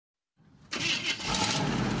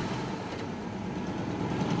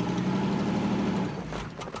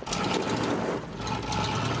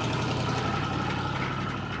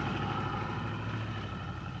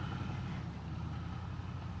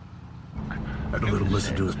Had a little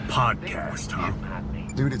listen to his podcast, huh?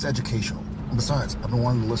 Dude, it's educational. And besides, I've been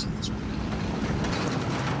wanting to listen to this one.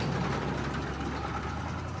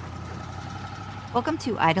 Welcome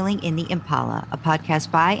to Idling in the Impala, a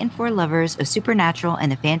podcast by and for lovers of supernatural and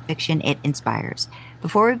the fan fiction it inspires.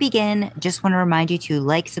 Before we begin, just want to remind you to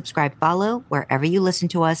like, subscribe, follow wherever you listen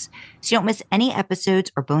to us so you don't miss any episodes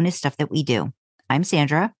or bonus stuff that we do. I'm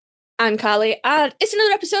Sandra. I'm Karlee, and it's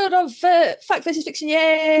another episode of Fact vs. Fiction.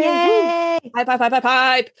 Yay! Yay!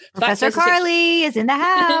 Pipe. Professor Karlee is in the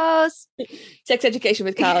house. Sex education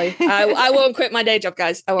with Karlee. I won't quit my day job,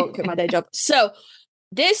 guys. I won't quit my day job. So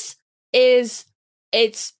this is,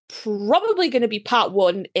 it's probably going to be part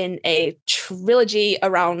one in a trilogy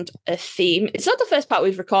around a theme. It's not the first part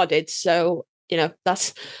we've recorded, so, you know,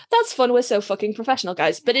 that's fun. We're so fucking professional,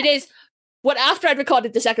 guys. But it is, after I'd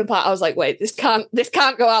recorded the second part, I was like, wait, this can't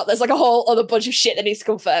go out. There's like a whole other bunch of shit that needs to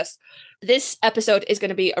come first. This episode is going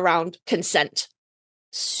to be around consent.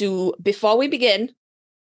 So before we begin,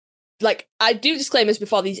 like, I do disclaimers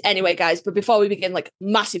before these anyway, guys, but before we begin, like,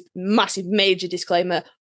 massive major disclaimer.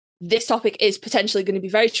 This topic is potentially going to be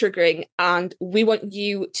very triggering, and we want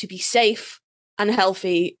you to be safe and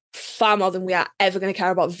healthy far more than we are ever going to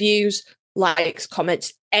care about views, likes,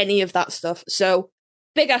 comments, any of that stuff. So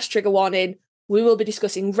big ass trigger warning. We will be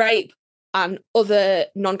discussing rape and other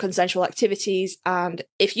non-consensual activities. And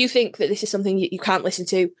if you think that this is something you can't listen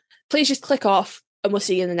to, please just click off and we'll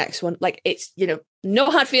see you in the next one. Like, it's, you know, no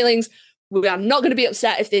hard feelings. We are not going to be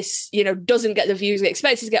upset if this, you know, doesn't get the views we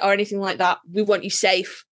expect it to get or anything like that. We want you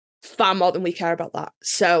safe far more than we care about that.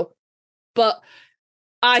 So, but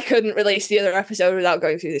I couldn't release the other episode without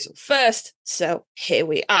going through this one first. So here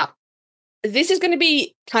we are. This is going to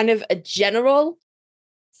be kind of a general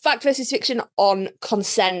fact versus fiction on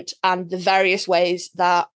consent and the various ways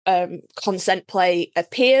that consent play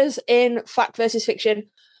appears in fact versus fiction.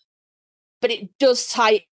 But it does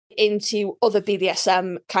tie into other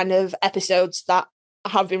BDSM kind of episodes that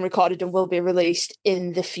have been recorded and will be released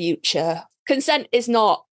in the future. Consent is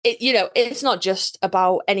not, it's not just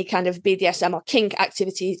about any kind of BDSM or kink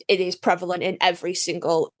activities. It is prevalent in every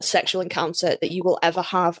single sexual encounter that you will ever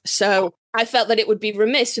have. So I felt that it would be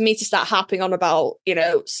remiss for me to start harping on about, you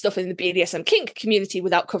know, stuff in the BDSM kink community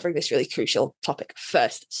without covering this really crucial topic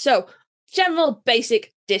first. So, general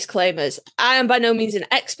basic disclaimers. I am by no means an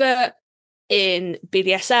expert in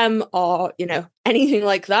BDSM or, you know, anything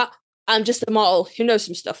like that. I'm just a model who knows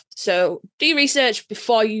some stuff. So do your research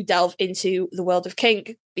before you delve into the world of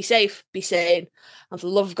kink. Be safe, be sane, and for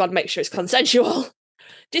the love of God, make sure it's consensual.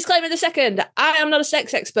 Disclaimer the second, I am not a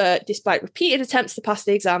sex expert, despite repeated attempts to pass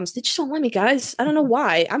the exams. They just won't let me, guys. I don't know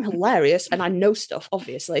why. I'm hilarious, and I know stuff,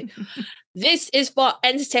 obviously. This is for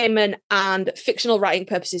entertainment and fictional writing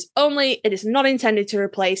purposes only. It is not intended to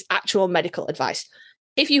replace actual medical advice.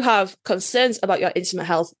 If you have concerns about your intimate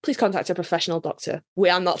health, please contact a professional doctor. We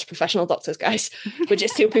are not professional doctors, guys. We're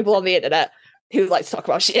just two people on the internet who like to talk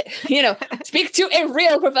about shit. You know, speak to a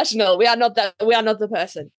real professional. We are not the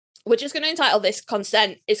person. We're just going to entitle this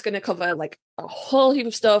consent. It's going to cover like a whole heap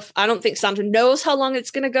of stuff. I don't think Sandra knows how long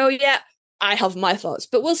it's going to go yet. I have my thoughts,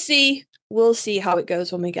 but we'll see. We'll see how it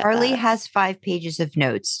goes when we get Karlee there. has 5 pages of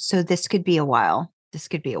notes, so this could be a while.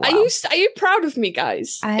 Are you proud of me,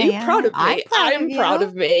 guys? Are you proud of me? I'm proud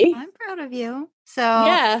of me. I'm proud of you. So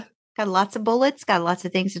yeah, got lots of bullets, got lots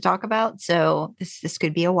of things to talk about. So this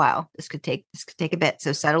could be a while. This could take a bit.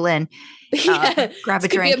 So settle in. Grab a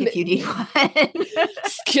drink if you need one.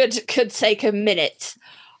 could take a minute.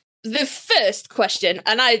 The first question,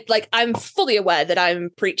 and I'm fully aware that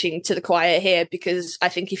I'm preaching to the choir here, because I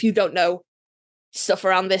think if you don't know stuff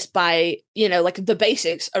around this by, you know, like the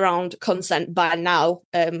basics around consent by now,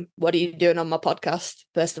 what are you doing on my podcast?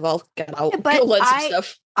 First of all, get out, go learn some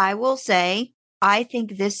stuff. I will say, I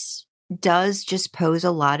think this does just pose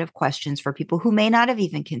a lot of questions for people who may not have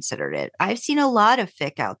even considered it. I've seen a lot of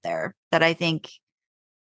fic out there that I think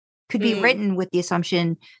could be written with the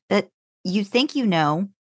assumption that you think you know,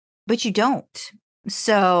 but you don't.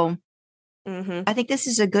 So I think this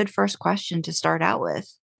is a good first question to start out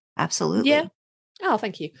with. Absolutely. Yeah. Oh,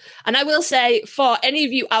 thank you. And I will say, for any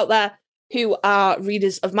of you out there who are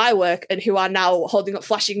readers of my work and who are now holding up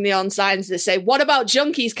flashing neon signs that say, "What about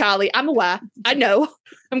junkies, Karlee?" I'm aware. I know.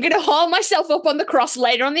 I'm going to haul myself up on the cross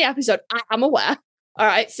later on the episode. I'm aware. All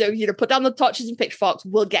right. So, you know, put down the torches and pitchforks.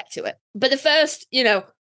 We'll get to it. But the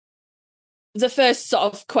first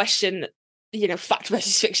sort of question, you know, fact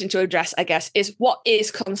versus fiction to address, I guess, is what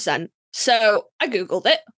is consent? So I Googled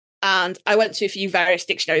it. And I went to a few various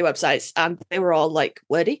dictionary websites and they were all like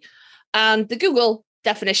wordy. And the Google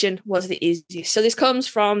definition was the easiest. So this comes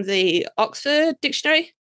from the Oxford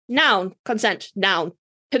Dictionary. Noun, consent, noun.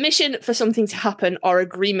 permission for something to happen or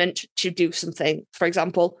agreement to do something. For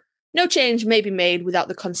example, no change may be made without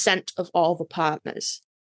the consent of all the partners.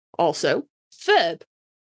 Also, verb,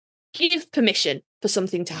 give permission for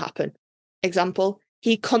something to happen. Example,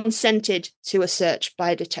 he consented to a search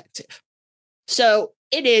by a detective. So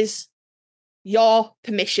it is your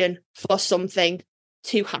permission for something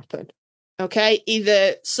to happen. Okay?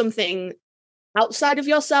 Either something outside of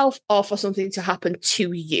yourself or for something to happen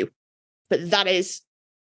to you. But that is,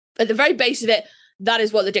 at the very base of it, that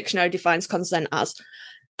is what the dictionary defines consent as.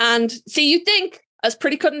 And see, you think that's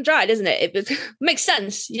pretty cut and dried, isn't it? It makes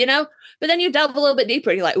sense, you know? But then you delve a little bit deeper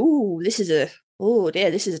and you're like, this is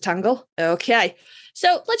a tangle. Okay.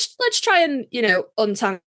 So let's try and,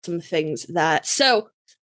 untangle some things there. So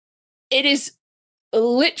it is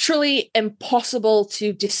literally impossible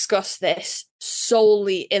to discuss this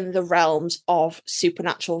solely in the realms of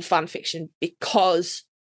supernatural fanfiction because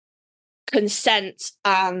consent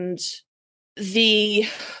and the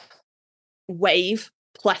wave,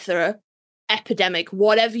 plethora, epidemic,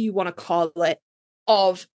 whatever you want to call it,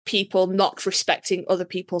 of people not respecting other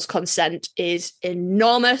people's consent is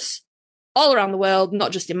enormous all around the world,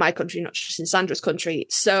 not just in my country, not just in Sandra's country.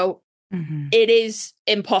 So it is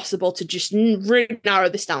impossible to just really narrow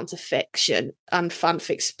this down to fiction and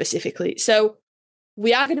fanfic specifically. So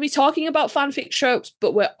we are going to be talking about fanfic tropes,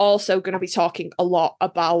 but we're also going to be talking a lot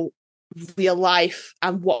about real life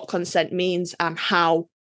and what consent means and how,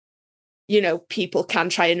 people can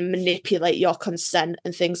try and manipulate your consent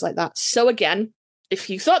and things like that. So again, if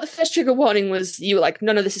you thought the first trigger warning was you were like,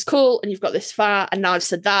 none of this is cool, and you've got this far, and now I've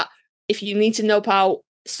said that, if you need to nope out,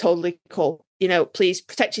 it's totally cool. Please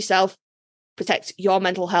protect yourself, protect your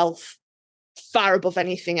mental health far above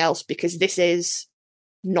anything else, because this is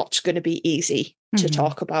not going to be easy to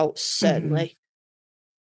talk about, certainly.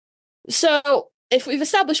 So if we've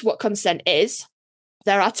established what consent is,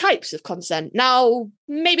 there are types of consent. Now,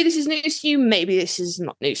 maybe this is news to you, maybe this is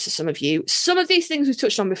not news to some of you. Some of these things we've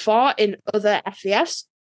touched on before in other FVFs.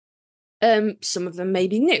 Some of them may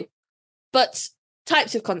be new. But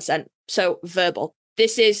types of consent. So verbal.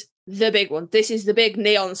 This is the big one. This is the big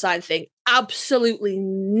neon sign thing. Absolutely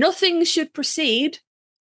nothing should proceed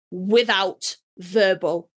without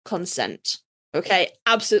verbal consent. Okay?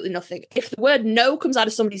 Absolutely nothing. If the word no comes out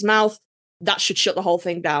of somebody's mouth, that should shut the whole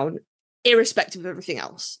thing down, irrespective of everything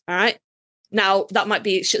else. All right? Now, that might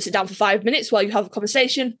be it shuts it down for 5 minutes while you have a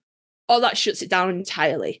conversation, or that shuts it down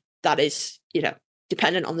entirely. That is,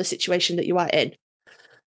 dependent on the situation that you are in.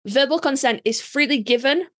 Verbal consent is freely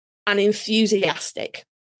given and enthusiastic.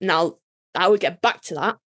 Now, I will get back to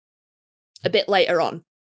that a bit later on.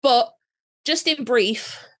 But just in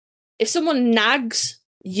brief, if someone nags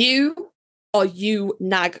you or you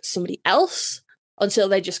nag somebody else until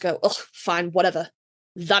they just go, oh, fine, whatever,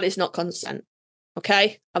 that is not consent.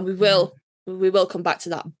 Okay? And we will come back to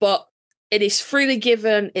that. But it is freely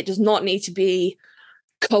given. It does not need to be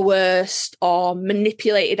coerced or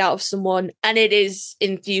manipulated out of someone, and it is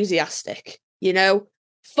enthusiastic.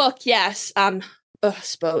 Fuck yes, and I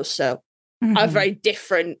suppose so. Are very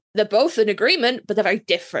different. They're both in agreement, but they're very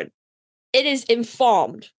different. It is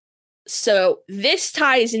informed. So this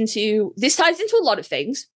ties into a lot of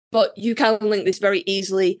things, but you can link this very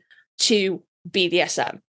easily to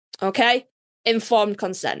BDSM. Okay? Informed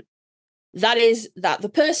consent. That is that the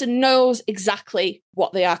person knows exactly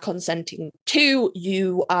what they are consenting to.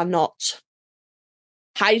 You are not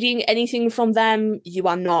hiding anything from them. You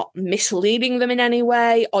are not misleading them in any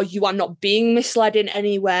way, or you are not being misled in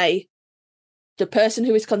any way. The person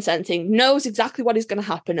who is consenting knows exactly what is going to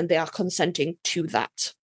happen, and they are consenting to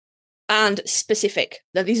that. And specific.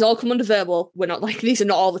 Now, these all come under verbal. We're not like, these are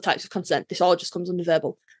not all the types of consent. This all just comes under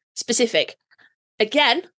verbal. Specific.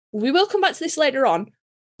 Again, we will come back to this later on,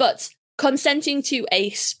 but consenting to a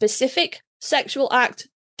specific sexual act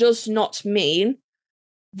does not mean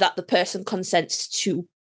that the person consents to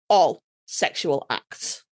all sexual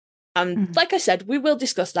acts. And like I said, we will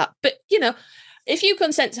discuss that. But, if you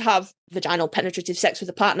consent to have vaginal penetrative sex with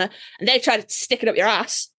a partner and they try to stick it up your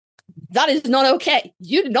ass, that is not okay.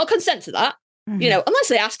 You did not consent to that. Unless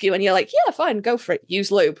they ask you and you're like, yeah, fine, go for it.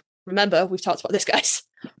 Use lube. Remember, we've talked about this, guys.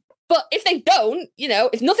 But if they don't,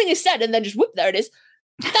 if nothing is said and then just whoop, there it is,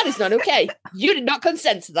 that is not okay. You did not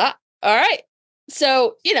consent to that. All right.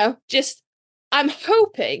 So, I'm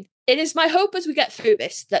hoping, it is my hope as we get through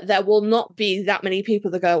this, that there will not be that many people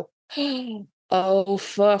that go, oh,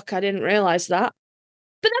 fuck, I didn't realize that.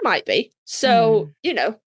 But there might be. So,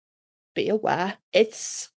 be aware.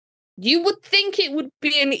 You would think it would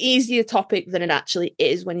be an easier topic than it actually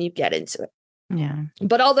is when you get into it. Yeah.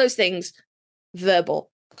 But all those things, verbal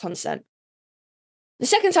consent. The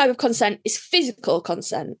second type of consent is physical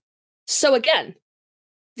consent. So again,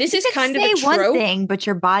 this is kind of a trope. One thing, but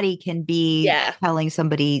your body can be telling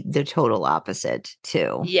somebody the total opposite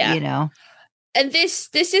too. Yeah. You know? And this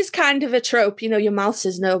is kind of a trope. You know, your mouth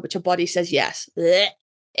says no, but your body says yes. Blech.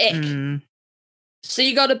 Ick. So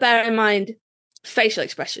you got to bear in mind facial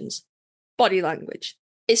expressions, body language.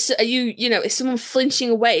 Is someone flinching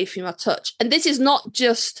away from your touch? And this is not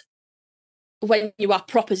just when you are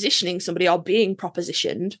propositioning somebody or being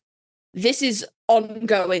propositioned. This is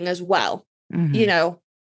ongoing as well. You know,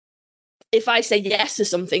 if I say yes to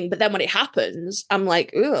something, but then when it happens, I'm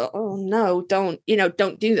like, oh no, don't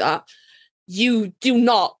do that. You do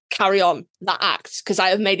not carry on that act because I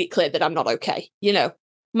have made it clear that I'm not okay. You know,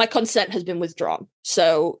 my consent has been withdrawn.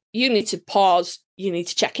 So you need to pause. You need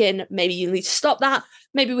to check in. Maybe you need to stop that.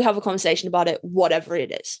 Maybe we have a conversation about it, whatever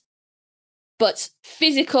it is. But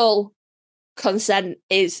physical consent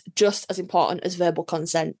is just as important as verbal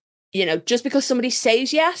consent. You know, just because somebody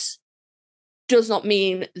says yes does not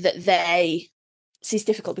mean that they see it's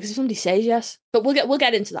difficult because if somebody says yes, but we'll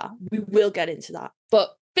get into that. We will get into that.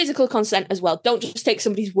 But physical consent as well. Don't just take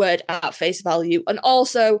somebody's word at face value. And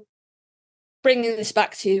also bringing this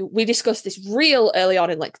back to, we discussed this real early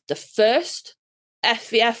on in like the first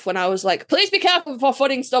FVF when I was like, please be careful before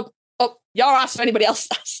putting stuff up your ass or anybody else's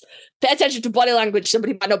ass. Pay attention to body language.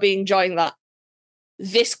 Somebody might not be enjoying that.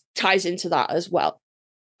 This ties into that as well.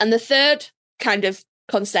 And the third kind of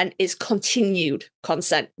consent is continued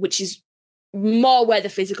consent, which is more where the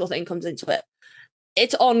physical thing comes into it.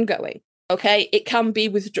 It's ongoing, okay? It can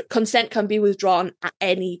be consent can be withdrawn at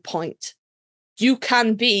any point. You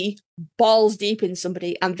can be balls deep in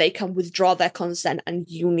somebody and they can withdraw their consent and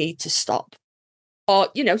you need to stop. Or,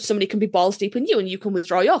 you know, somebody can be balls deep in you and you can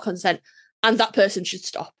withdraw your consent and that person should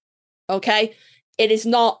stop, okay? It is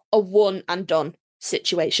not a one and done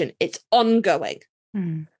situation. It's ongoing.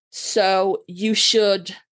 So you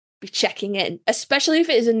should be checking in, especially if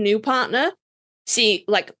it is a new partner. See,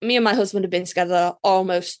 like me and my husband have been together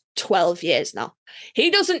almost 12 years now. He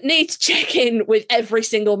doesn't need to check in with every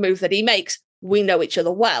single move that he makes. We know each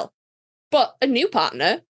other well. But a new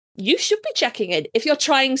partner, you should be checking in. If you're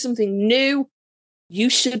trying something new, you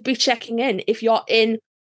should be checking in. If you're in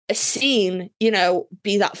a scene, you know,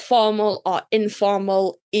 be that formal or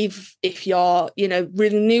informal, if you're, you know,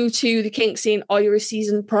 really new to the kink scene or you're a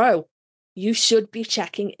seasoned pro, you should be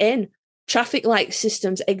checking in. Traffic light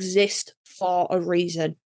systems exist for a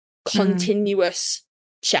reason. Continuous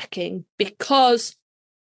checking, because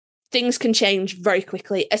things can change very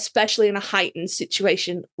quickly, especially in a heightened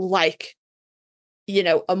situation like, you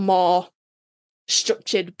know, a more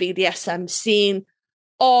structured BDSM scene.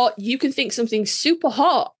 Or you can think something super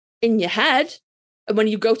hot in your head, and when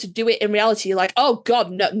you go to do it in reality, you're like, oh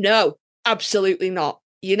God, no, absolutely not,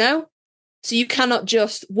 you know? So you cannot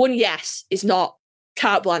just, one yes is not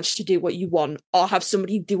carte blanche to do what you want or have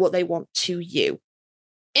somebody do what they want to you.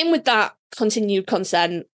 In with that continued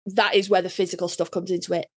consent, that is where the physical stuff comes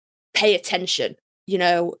into it. Pay attention. You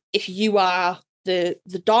know, if you are the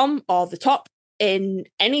dom or the top in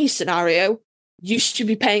any scenario, you should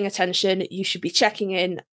be paying attention. You should be checking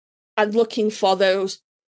in and looking for those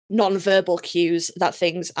non-verbal cues that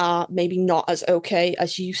things are maybe not as okay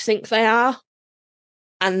as you think they are.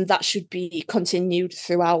 And that should be continued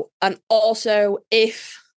throughout. And also,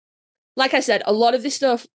 if, like I said, a lot of this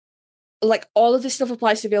stuff, like all of this stuff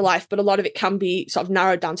applies to real life, but a lot of it can be sort of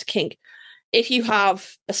narrowed down to kink. If you have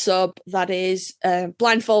a sub that is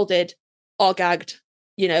blindfolded or gagged,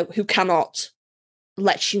 you know, who cannot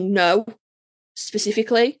let you know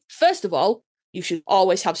specifically, first of all, you should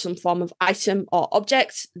always have some form of item or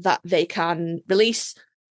object that they can release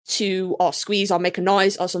to, or squeeze or make a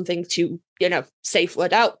noise or something to, you know, safe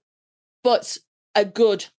word out. But a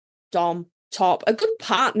good dom, top, a good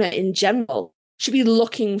partner in general should be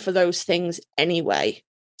looking for those things anyway.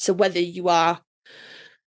 So whether you are,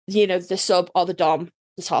 you know, the sub or the dom,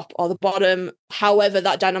 the top or the bottom, however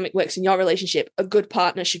that dynamic works in your relationship, a good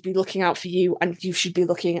partner should be looking out for you and you should be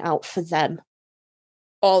looking out for them.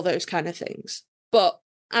 All those kind of things. But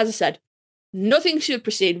as I said, nothing should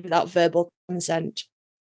proceed without verbal consent,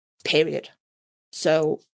 period.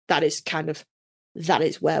 So that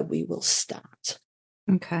is where we will start.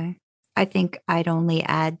 Okay. I think I'd only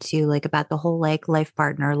add to like about the whole like life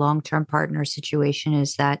partner, long-term partner situation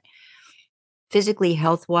is that physically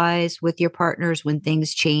health-wise with your partners when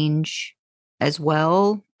things change as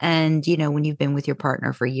well. And, you know, when you've been with your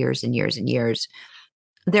partner for years and years and years,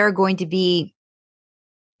 there are going to be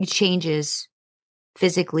changes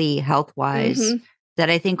physically health-wise that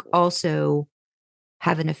I think also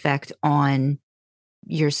have an effect on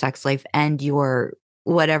your sex life and your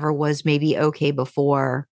whatever was maybe okay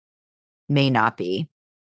before may not be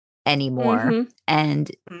anymore. Mhm.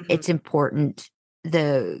 And Mhm. it's important.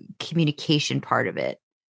 The communication part of it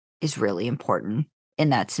is really important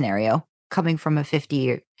in that scenario, coming from a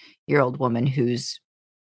 50-year-old woman who's,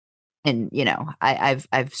 and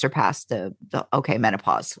I've surpassed the okay,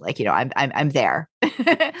 menopause, like, I'm there.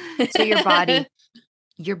 So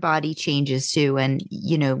your body changes too, and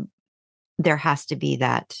there has to be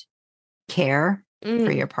that care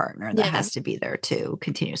for your partner that Yeah. has to be there too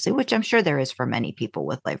continuously, which I'm sure there is for many people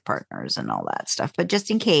with life partners and all that stuff. But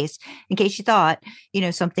just in case you thought,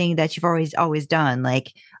 something that you've always done,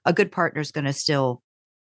 like, a good partner is going to still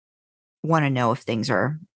want to know if things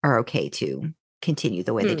are okay to continue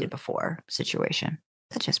the way they did before situation.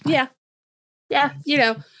 That's just my Yeah.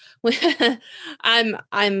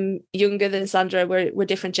 I'm younger than Sandra. We're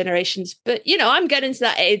different generations, but I'm getting to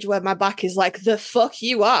that age where my back is like, the fuck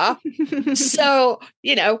you are. So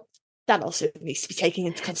that also needs to be taken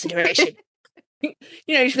into consideration.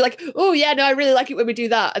 You should be like, oh yeah, no, I really like it when we do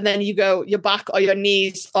that, and then you go, your back or your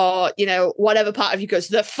knees or whatever part of you goes,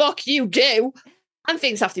 the fuck you do, and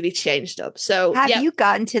things have to be changed up. So have you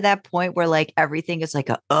gotten to that point where, like, everything is like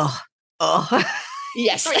a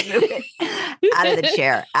yes, out of the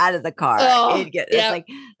chair, out of the car,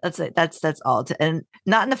 that's all and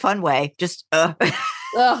not in the fun way, just No,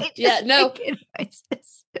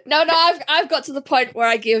 I've got to the point where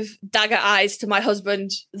I give dagger eyes to my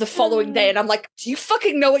husband the following day, and I'm like, do you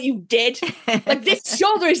fucking know what you did? Like, this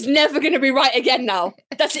shoulder is never going to be right again now.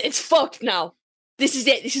 That's it. It's fucked now. This is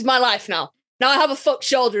it. This is my life now. Now I have a fucked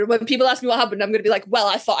shoulder, and when people ask me what happened, I'm going to be like, well,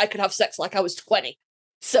 I thought I could have sex like I was 20.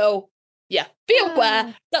 So, yeah, be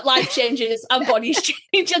aware that life changes and bodies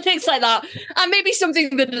change and things like that. And maybe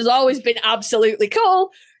something that has always been absolutely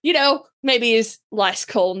cool, maybe is less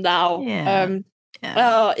cool now. Yeah.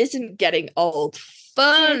 Oh, isn't getting old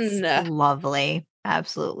fun? It's lovely.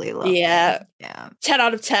 Absolutely lovely. Yeah. Yeah. 10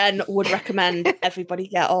 out of 10 would recommend everybody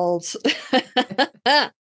get old.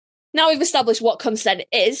 Now we've established what consent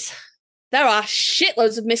is, there are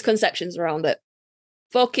shitloads of misconceptions around it.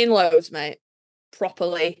 Fucking loads, mate.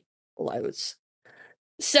 Properly loads.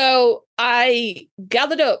 So I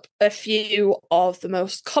gathered up a few of the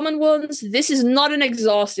most common ones. This is not an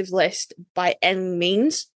exhaustive list by any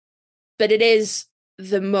means, but it is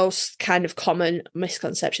the most kind of common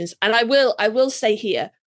misconceptions. And I will say here,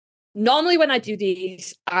 normally when I do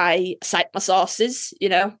these, I cite my sources.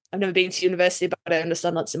 I've never been to university, but I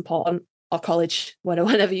understand that's important, or college,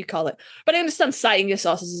 whatever you call it. But I understand citing your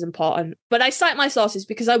sources is important. But I cite my sources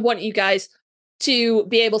because I want you guys to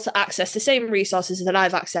be able to access the same resources that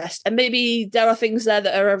I've accessed. And maybe there are things there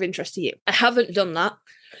that are of interest to you. I haven't done that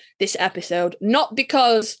this episode, not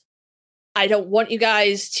because I don't want you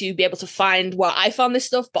guys to be able to find where I found this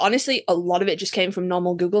stuff, but honestly, a lot of it just came from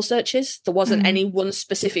normal Google searches. There wasn't any one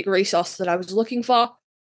specific resource that I was looking for.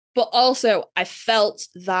 But also, I felt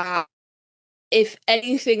that if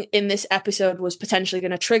anything in this episode was potentially going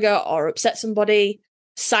to trigger or upset somebody,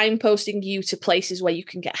 signposting you to places where you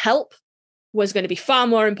can get help was going to be far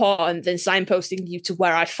more important than signposting you to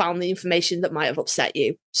where I found the information that might have upset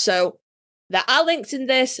you. So there are links in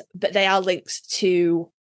this, but they are links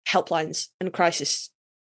to helplines and crisis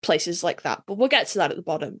places like that. But we'll get to that at the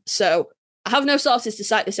bottom. So I have no sources to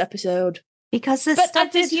cite this episode. Because this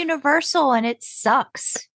stuff is universal and it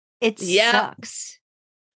sucks. It sucks.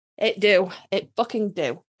 It do. It fucking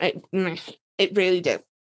do. It really do.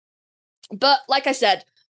 But like I said,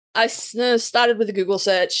 I started with a Google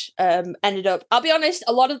search, ended up, I'll be honest,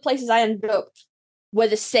 a lot of the places I ended up were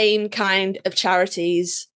the same kind of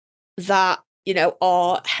charities that,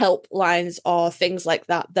 or helplines or things like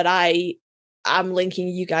that I am linking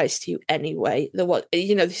you guys to anyway.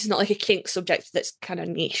 This is not like a kink subject that's kind of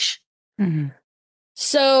niche. Mm-hmm.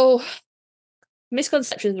 So,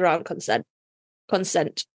 misconceptions around consent.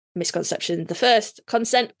 Misconception. The first,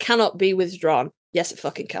 consent cannot be withdrawn. Yes, it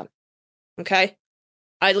fucking can. Okay?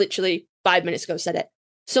 I literally 5 minutes ago said it.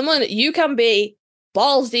 You can be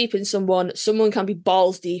balls deep in someone can be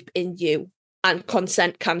balls deep in you, and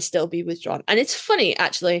consent can still be withdrawn. And it's funny,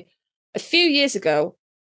 actually, a few years ago,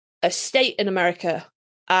 a state in America,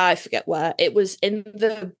 I forget where, it was in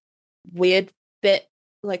the weird bit,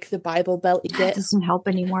 like the Bible Belt bit. That doesn't help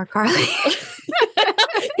anymore, Karlee.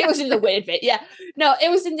 It was in the weird bit, yeah. No,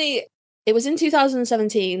 it was in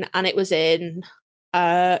 2017, and it was in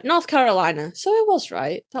North Carolina. So it was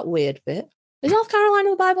right, that weird bit. Is North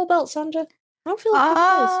Carolina the Bible Belt, Sandra? I don't feel like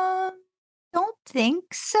it is. Don't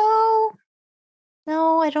think so.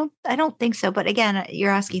 No, I don't think so. But again,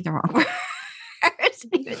 you're asking the wrong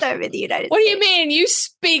person. Even though I'm in the United States. What do you mean? You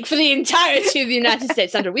speak for the entirety of the United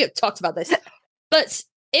States, Sandra. We have talked about this. But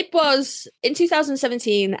it was in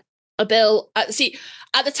 2017 a bill. See,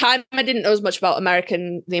 at the time, I didn't know as much about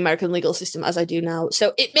the American legal system as I do now.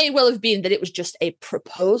 So it may well have been that it was just a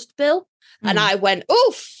proposed bill. And I went,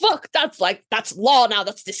 oh, fuck, that's law now.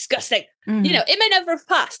 That's disgusting. It may never have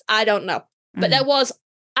passed. I don't know. But there was,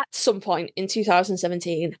 at some point in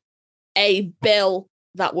 2017, a bill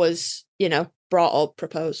that was, brought up,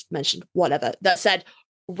 proposed, mentioned, whatever, that said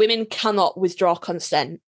women cannot withdraw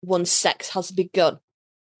consent once sex has begun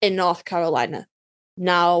in North Carolina.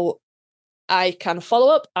 Now, I can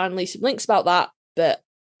follow up and leave some links about that, but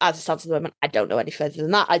as it stands at the moment, I don't know any further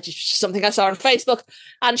than that. I just something I saw on Facebook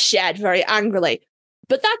and shared very angrily.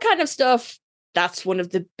 But that kind of stuff, that's one of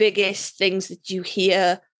the biggest things that you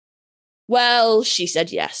hear. Well, she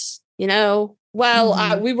said yes, we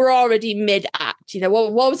were already mid-act.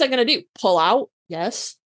 What was I going to do? Pull out?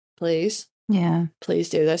 Yes, please. Yeah. Please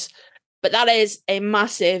do this. But that is a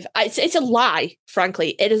massive, it's a lie,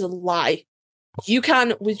 frankly. It is a lie. You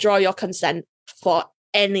can withdraw your consent for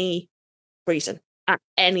any reason at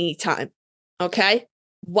any time. Okay?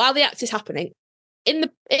 While the act is happening, in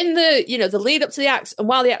the the lead up to the act and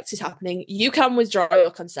while the act is happening, you can withdraw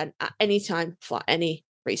your consent at any time for any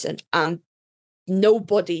reason. And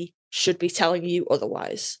nobody should be telling you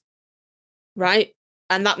otherwise. Right?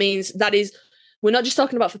 And that means we're not just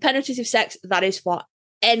talking about for penetrative sex, that is for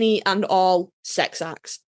any and all sex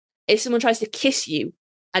acts. If someone tries to kiss you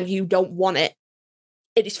and you don't want it,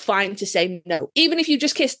 it is fine to say no. Even if you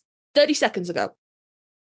just kissed 30 seconds ago,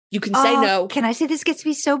 you can say no. Can I say this gets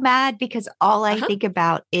me so mad because all I think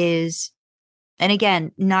about is, and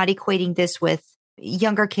again, not equating this with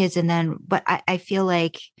younger kids but I feel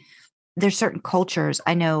like there's certain cultures.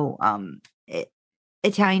 I know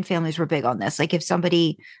Italian families were big on this. Like if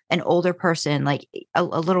an older person, like a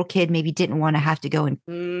little kid maybe didn't want to have to go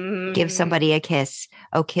and give somebody a kiss,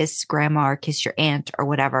 kiss grandma or kiss your aunt or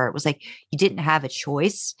whatever. It was like, you didn't have a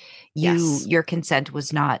choice. Your consent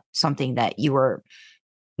was not something that you were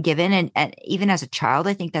given. And even as a child,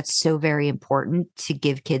 I think that's so very important to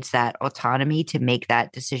give kids that autonomy to make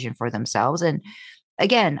that decision for themselves. And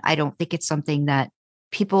again, I don't think it's something that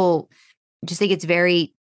people just think it's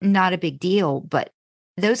very not a big deal, but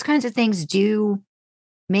those kinds of things do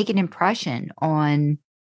make an impression on,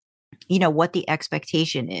 what the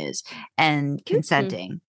expectation is and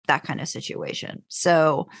consenting, that kind of situation.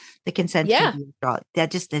 So the consent, it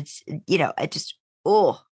just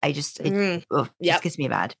gets me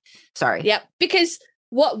mad. Sorry. Yeah. Because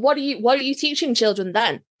what are you teaching children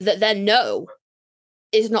then? That their no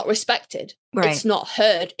is not respected. Right. It's not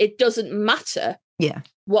heard. It doesn't matter. Yeah.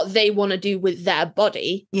 What they want to do with their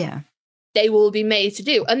body. Yeah. They will be made to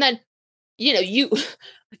do. And then, you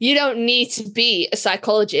don't need to be a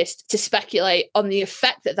psychologist to speculate on the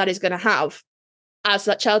effect that is going to have as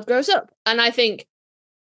that child grows up. And I think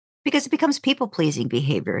because it becomes people-pleasing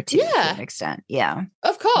behavior to an extent. Yeah.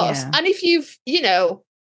 Of course. Yeah. And if you've,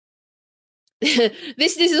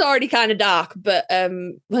 this is already kind of dark, but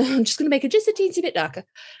I'm just going to make it just a teensy bit darker.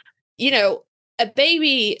 A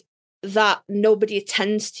baby that nobody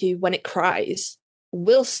attends to when it cries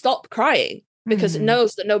will stop crying because it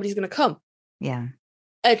knows that nobody's going to come. Yeah.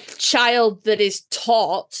 A child that is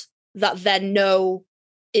taught that their no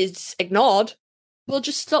is ignored will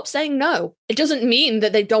just stop saying no. It doesn't mean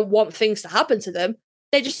that they don't want things to happen to them.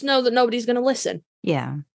 They just know that nobody's going to listen.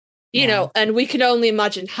 Yeah. And we can only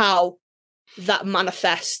imagine how that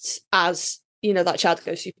manifests as, that child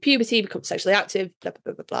goes through puberty, becomes sexually active, blah,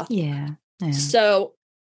 blah, blah, blah, blah. Yeah. So,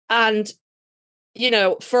 and,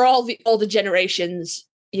 for all the older generations,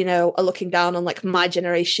 are looking down on like my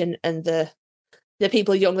generation and the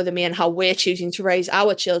people younger than me and how we're choosing to raise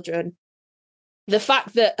our children. The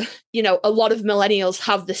fact that, a lot of millennials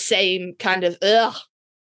have the same kind of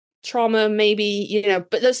trauma, maybe,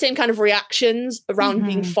 but those same kind of reactions around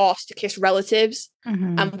being forced to kiss relatives.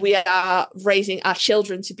 And we are raising our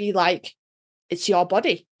children to be like, it's your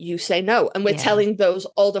body. You say no. And we're telling those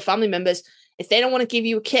older family members, if they don't want to give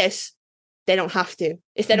you a kiss, they don't have to.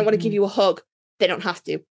 If they don't want to give you a hug, they don't have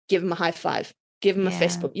to. Give them a high five. Give them a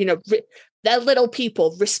fist bump. They're little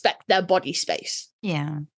people. Respect their body space.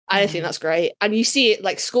 Yeah. I think that's great. And you see it,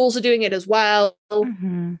 like schools are doing it as well.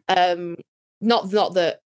 Not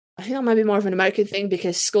that, I think that might be more of an American thing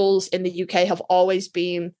because schools in the UK have always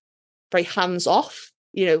been very hands off.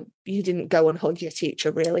 You didn't go and hug your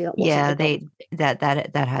teacher really.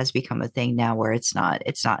 That has become a thing now where it's not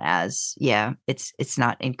as, it's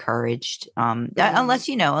not encouraged. Unless,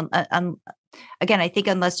 again, I think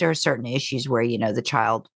unless there are certain issues where, the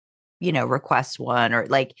child, requests one or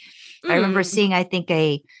like, I remember seeing, I think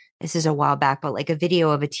this is a while back, but like a video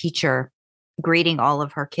of a teacher greeting all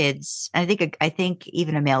of her kids. I think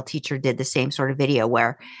even a male teacher did the same sort of video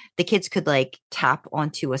where the kids could like tap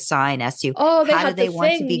onto a sign as to how do they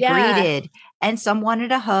want to be greeted. And some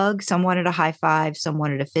wanted a hug, some wanted a high five, some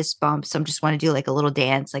wanted a fist bump, some just want to do like a little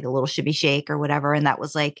dance, like a little shimmy shake or whatever. And that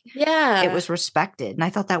was like, it was respected. And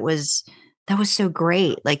I thought that was so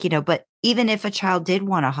great. Like, but even if a child did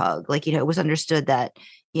want a hug, like, it was understood that,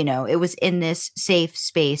 it was in this safe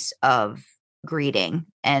space of greeting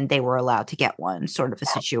and they were allowed to get one sort of a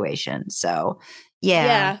situation. So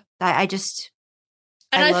I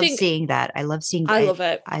love seeing that. I love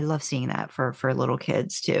it. I love seeing that for little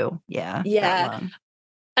kids too. Yeah.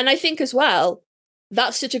 And I think as well,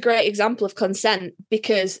 that's such a great example of consent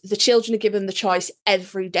because the children are given the choice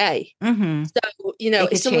every day. Mm-hmm. So,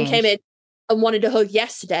 if someone came in and wanted a hug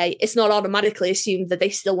yesterday, it's not automatically assumed that they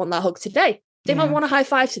still want that hug today. They might want a high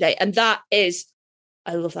five today. And that is,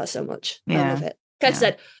 I love that so much. I love it. Like I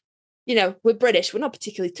said, we're British. We're not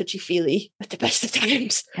particularly touchy-feely at the best of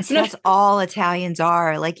times. That's all Italians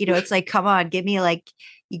are. Like, it's like, come on, give me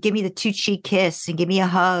the two-cheek kiss and give me a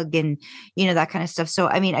hug and, that kind of stuff. So,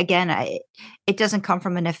 I mean, again, it doesn't come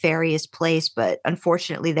from a nefarious place, but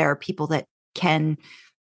unfortunately there are people that can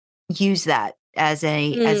use that as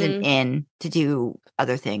an in to do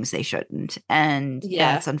other things they shouldn't. And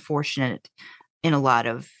that's unfortunate in a lot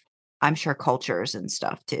of, I'm sure, cultures and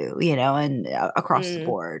stuff too, and across the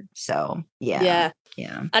board. So yeah.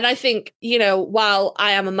 And I think, while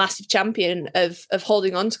I am a massive champion of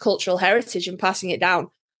holding on to cultural heritage and passing it down,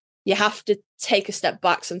 you have to take a step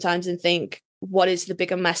back sometimes and think, what is the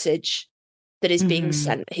bigger message that is being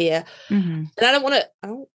sent here? Mm-hmm. And I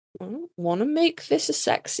don't want to make this a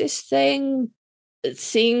sexist thing.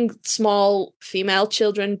 Seeing small female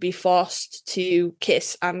children be forced to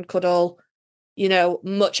kiss and cuddle,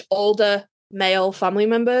 much older male family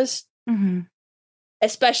members,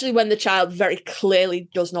 especially when the child very clearly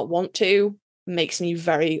does not want to, makes me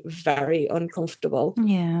very, very uncomfortable.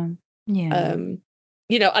 Yeah. And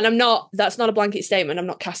that's not a blanket statement. I'm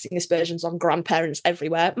not casting aspersions on grandparents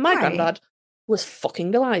everywhere. My granddad was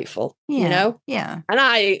fucking delightful, Yeah. And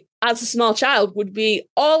I, as a small child, would be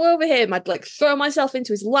all over him. I'd like throw myself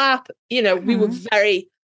into his lap. We were very,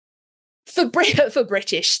 for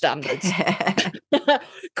British standards,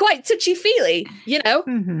 quite touchy-feely,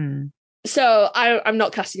 Mm-hmm. So I'm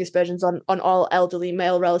not casting aspersions on all elderly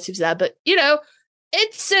male relatives there, but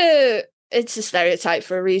it's a stereotype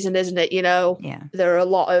for a reason, isn't it? Yeah. There are a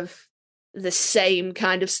lot of the same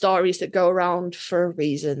kind of stories that go around for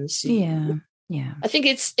reasons. Yeah. I think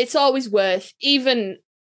it's always worth, even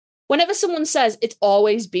whenever someone says it's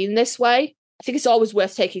always been this way, I think it's always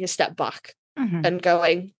worth taking a step back and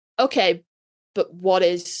going, okay, but what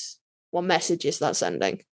message is that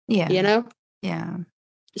sending? Yeah. Yeah.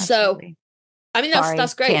 Absolutely. So, I mean,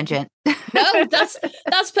 that's great. Tangent. No, that's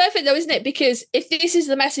perfect though, isn't it? Because if this is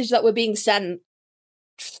the message that we're being sent,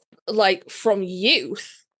 like from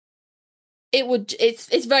youth,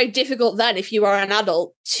 it's very difficult then if you are an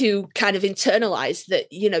adult to kind of internalize that,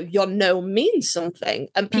 your no means something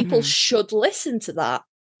and people should listen to that.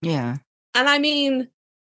 Yeah. And I mean,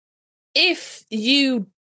 if you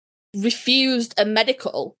refused a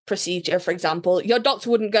medical procedure, for example, your doctor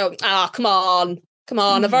wouldn't go, come on,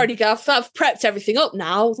 I've prepped everything up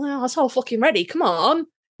now. Oh, it's all fucking ready. Come on.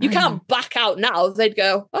 You can't back out now. They'd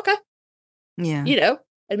go, okay. Yeah.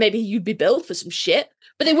 And maybe you'd be billed for some shit,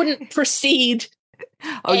 but they wouldn't proceed.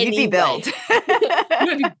 You'd be billed. You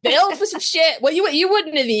would be billed for some shit. Well, you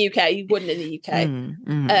wouldn't in the UK. You wouldn't in the UK.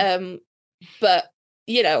 But,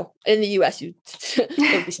 in the US,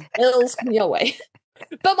 there'd be some bills coming your way.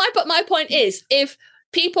 But my point is, if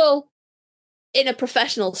people in a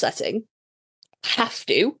professional setting have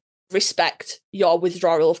to respect your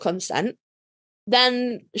withdrawal of consent,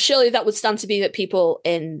 then surely that would stand to be that people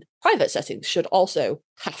in private settings should also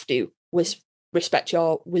have to respect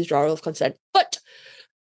your withdrawal of consent. But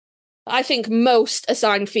I think most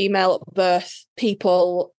assigned female at birth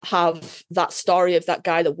people have that story of that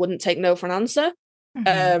guy that wouldn't take no for an answer,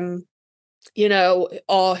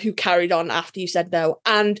 or who carried on after you said no.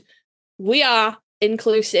 And we are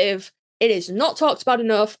inclusive. It is not talked about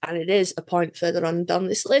enough, and it is a point further on down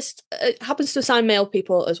this list. It happens to assign male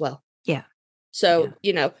people as well. Yeah. So,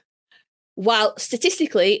 while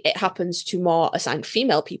statistically it happens to more assigned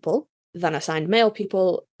female people than assigned male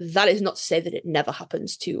people, that is not to say that it never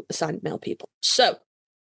happens to assigned male people. So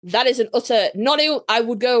that is an utter,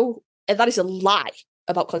 that is a lie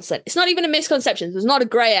about consent. It's not even a misconception. There's not a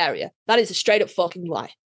grey area. That is a straight up fucking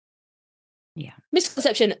lie. Yeah.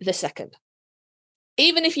 Misconception the second.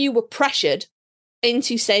 Even if you were pressured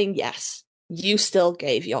into saying yes, you still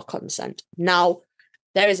gave your consent. Now,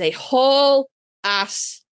 There is a whole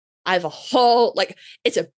ass, I have a whole, like,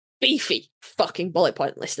 it's a beefy fucking bullet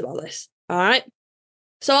point list about this. All right.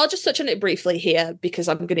 So I'll just touch on it briefly here because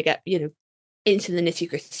I'm going to get, into the nitty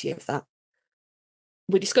gritty of that.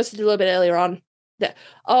 We discussed it a little bit earlier on that,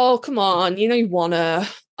 oh, come on, you wanna,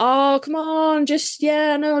 oh, come on, just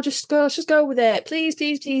go with it. Please,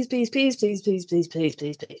 please, please, please, please, please, please, please, please,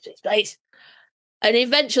 please, please, please, please. And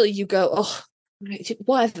eventually you go, oh,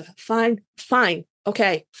 whatever, fine,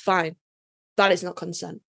 okay, fine. That is not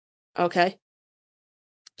consent. Okay.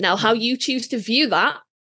 Now, how you choose to view that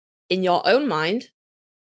in your own mind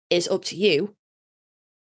is up to you.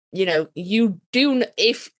 You do,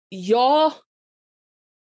 if you're,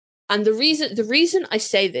 and the reason I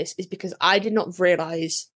say this is because I did not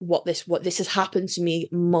realize what this has happened to me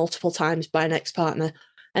multiple times by an ex-partner,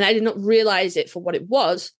 and I did not realize it for what it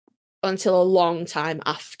was until a long time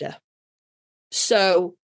after.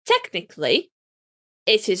 So technically,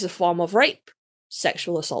 it is a form of rape,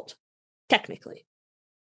 sexual assault, technically.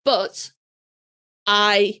 But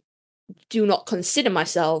I do not consider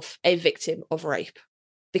myself a victim of rape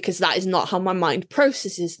because that is not how my mind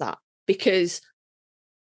processes that. Because,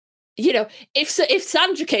 if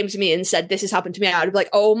Sandra came to me and said, this has happened to me, I'd be like,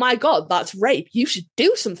 oh my God, that's rape. You should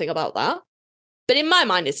do something about that. But in my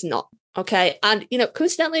mind, it's not. Okay. And,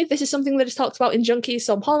 coincidentally, this is something that is talked about in Junkies.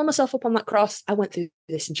 So I'm hauling myself up on that cross. I went through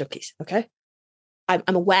this in Junkies. Okay. I'm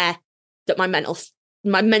aware that my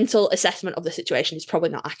mental assessment of the situation is probably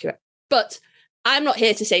not accurate. But I'm not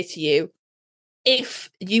here to say to you, if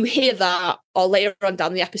you hear that, or later on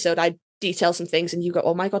down the episode, I detail some things and you go,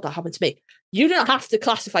 oh my God, that happened to me. You don't have to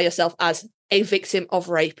classify yourself as a victim of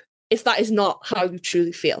rape if that is not how you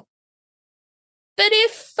truly feel. But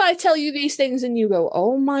if I tell you these things and you go,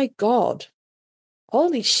 oh my God,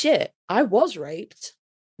 holy shit, I was raped,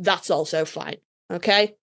 that's also fine.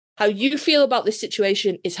 Okay? How you feel about this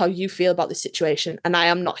situation is how you feel about this situation. And I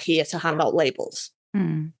am not here to hand out labels.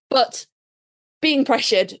 But being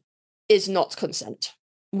pressured is not consent.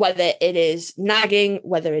 Whether it is nagging,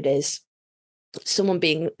 whether it is someone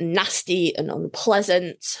being nasty and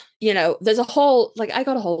unpleasant, there's a whole, I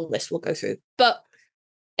got a whole list we'll go through. But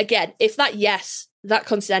again, if that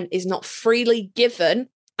consent is not freely given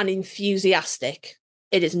and enthusiastic,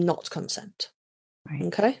 it is not consent. Right.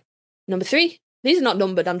 Okay. Number 3, these are not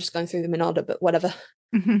numbered. I'm just going through them in order, but whatever.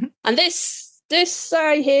 And this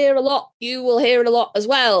I hear a lot. You will hear it a lot as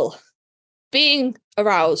well. Being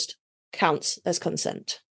aroused counts as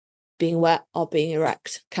consent. Being wet or being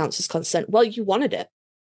erect counts as consent. Well, you wanted it.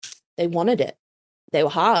 They wanted it. They were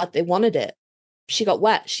hard. They wanted it. She got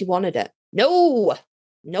wet. She wanted it. No.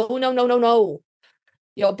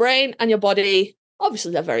 Your brain and your body,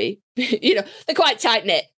 obviously they're very, they're quite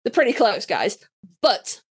tight-knit. They're pretty close, guys.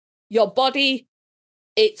 But your body,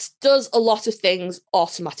 it does a lot of things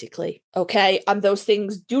automatically, okay? And those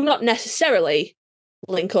things do not necessarily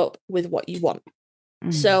link up with what you want.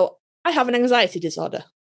 So I have an anxiety disorder.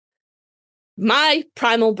 My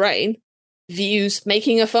primal brain views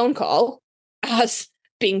making a phone call as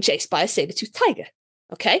being chased by a saber-toothed tiger,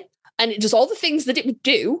 okay? And it does all the things that it would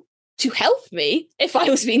do to help me if I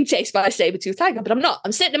was being chased by a saber-toothed tiger, but I'm not.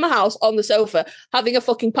 I'm sitting in my house on the sofa having a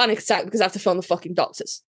fucking panic attack because I have to phone the fucking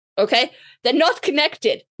doctors, okay? They're not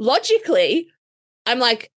connected. Logically, I'm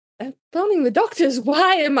like, I'm phoning the doctors.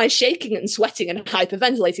 Why am I shaking and sweating and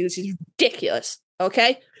hyperventilating? This is ridiculous,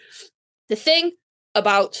 okay? The thing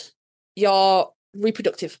about your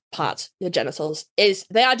reproductive parts, your genitals, is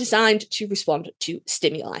they are designed to respond to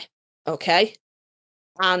stimuli, okay?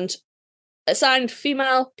 And assigned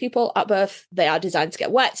female people at birth, they are designed to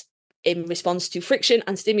get wet in response to friction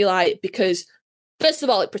and stimuli because, first of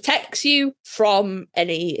all, it protects you from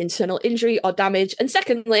any internal injury or damage. And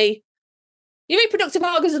secondly, your reproductive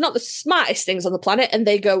organs are not the smartest things on the planet, and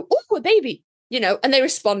they go, oh, a baby, and they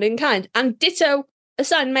respond in kind. And ditto,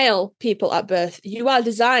 assigned male people at birth, you are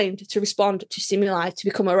designed to respond to stimuli, to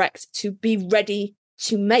become erect, to be ready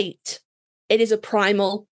to mate. It is a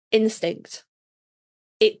primal instinct.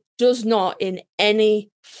 It does not in any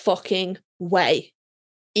fucking way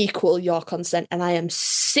equal your consent. And I am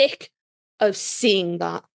sick of seeing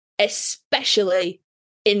that, especially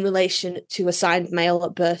in relation to assigned male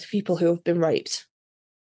at birth, people who have been raped.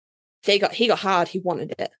 He got hard, he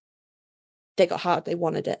wanted it. They got hard, they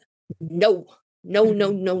wanted it. No.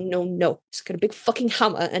 It's got a big fucking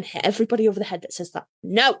hammer and hit everybody over the head that says that.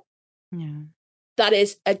 No. Yeah. That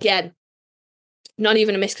is, again, not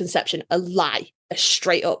even a misconception, a lie, a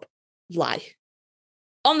straight up lie.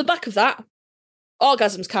 On the back of that,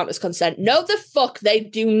 orgasms count as consent. No, the fuck they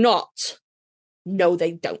do not. No,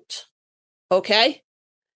 they don't. Okay?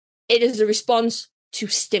 It is a response to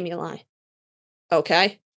stimuli.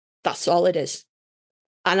 Okay? That's all it is.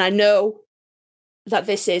 And I know that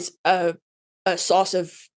this is a source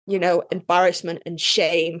of, embarrassment and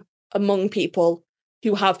shame among people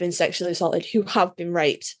who have been sexually assaulted, who have been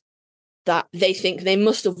raped, that they think they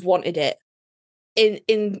must have wanted it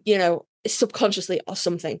in subconsciously or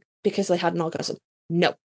something because they had an orgasm.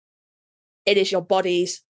 No. It is your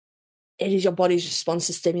body's response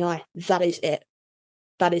to stimuli. That is it.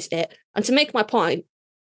 That is it. And to make my point,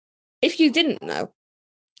 if you didn't know,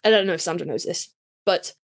 I don't know if Sandra knows this,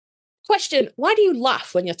 but question, why do you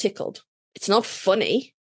laugh when you're tickled? It's not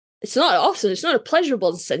funny. It's not awesome. It's not a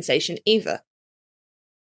pleasurable sensation either.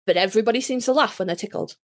 But everybody seems to laugh when they're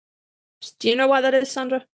tickled. Do you know why that is,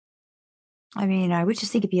 Sandra? I mean, I would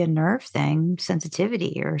just think it'd be a nerve thing,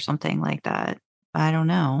 sensitivity or something like that. I don't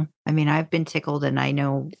know. I mean, I've been tickled and I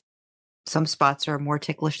know some spots are more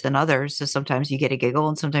ticklish than others. So sometimes you get a giggle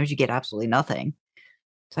and sometimes you get absolutely nothing.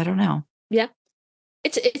 So I don't know. Yeah.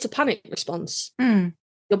 It's a panic response. Mm.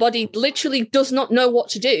 Your body literally does not know what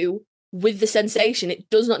to do with the sensation. It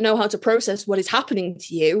does not know how to process what is happening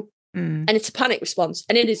to you. Mm. And it's a panic response.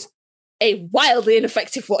 And it is a wildly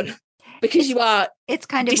ineffective one because it's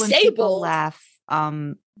kind of disabled. When people laugh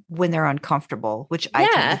when they're uncomfortable, which I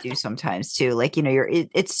tend to do sometimes too. Like,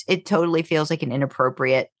 it totally feels like an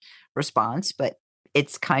inappropriate response, but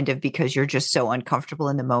it's kind of because you're just so uncomfortable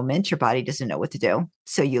in the moment, your body doesn't know what to do.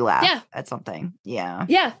 So you laugh at something. Yeah.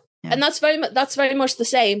 And that's very much the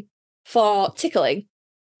same for tickling.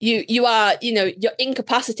 You are, you're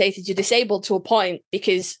incapacitated, you're disabled to a point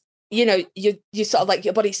because, you sort of like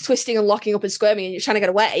your body's twisting and locking up and squirming and you're trying to get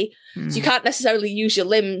away. So you can't necessarily use your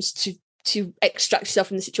limbs to extract yourself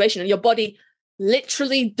from the situation. And your body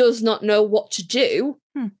literally does not know what to do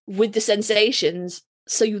with the sensations.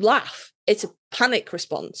 So you laugh. It's a panic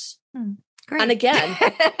response. Great. And again,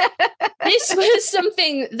 this was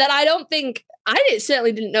something that I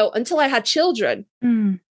certainly didn't know until I had children.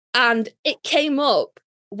 And it came up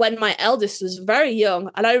when my eldest was very young.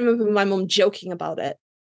 And I remember my mum joking about it.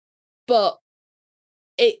 But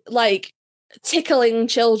tickling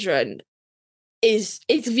children it's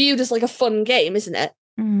viewed as like a fun game, isn't it?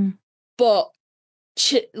 But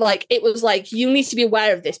it was like, you need to be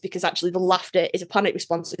aware of this because actually the laughter is a panic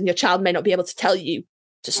response and your child may not be able to tell you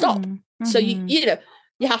to stop. So you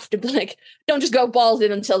have to don't just go balls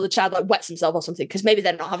in until the child wets himself or something because maybe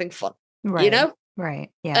they're not having fun. Right. Right.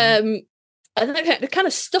 Yeah. And that kind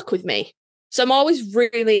of stuck with me. So I'm always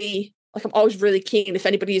really keen if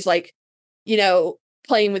anybody's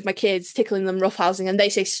playing with my kids, tickling them, roughhousing, and they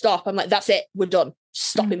say stop. I'm like, that's it. We're done.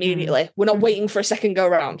 Stop immediately. We're not waiting for a second go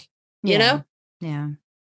around. You know? Yeah.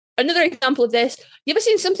 Another example of this, you ever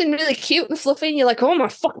seen something really cute and fluffy and you're like, oh my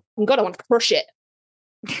fucking God, I want to crush it.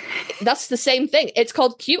 That's the same thing. It's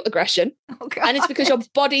called cute aggression. Oh, and it's because your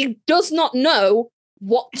body does not know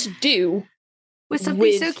what to do with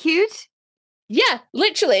something so cute. Yeah,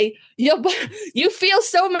 literally. You feel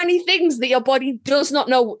so many things that your body does not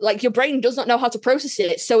know, like your brain does not know how to process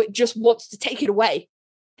it, so it just wants to take it away.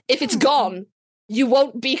 If it's gone, you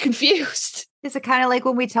won't be confused. Is it kind of like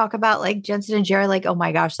when we talk about like Jensen and Jerry, like, oh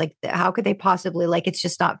my gosh, like how could they possibly, like, it's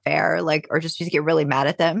just not fair, like, or just get really mad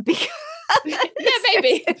at them because yeah,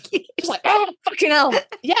 maybe. It's like, oh, fucking hell.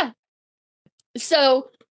 Yeah. So,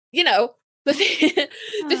 the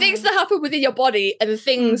things that happen within your body and the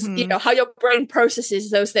things, how your brain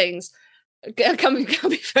processes those things can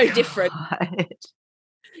be very different.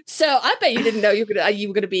 So I bet you didn't know you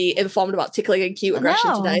were gonna be informed about tickling and cute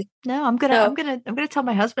aggression today. No, I'm gonna tell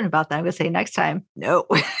my husband about that. I'm gonna say next time. No.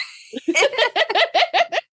 Well,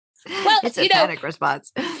 it's a panic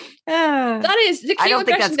response. That is the cute aggression. I don't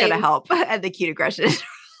think that's gonna help. And the cute aggression.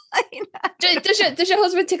 Does your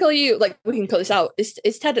husband tickle you? Like, we can cut this out.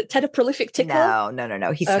 Is Ted a prolific tickler?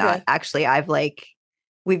 No. He's not. Actually,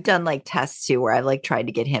 we've done like tests too, where I've tried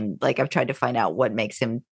to get him, I've tried to find out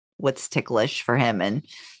what's ticklish for him, and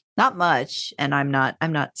not much. And I'm not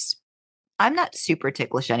super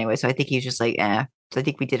ticklish anyway. So I think he's just like, eh. So I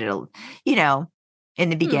think we did it, in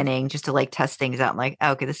the beginning, just to test things out. I'm like,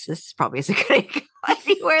 oh, okay, this probably isn't going to go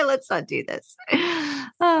anywhere. Let's not do this.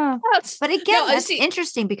 But again, that's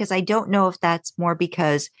interesting because I don't know if that's more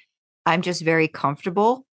because I'm just very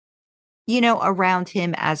comfortable, around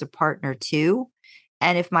him as a partner too.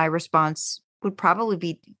 And if my response would probably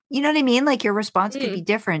be, you know what I mean? Like your response could be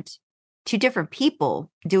different to different people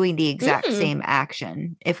doing the exact same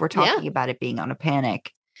action. If we're talking about it being on a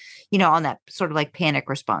panic, on that sort of like panic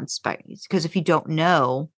response. Because if you don't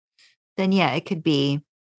know, then it could be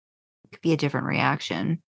a different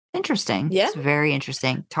reaction. Interesting. Yeah. It's very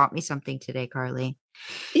interesting. Taught me something today, Karlee.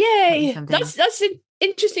 Yay. That's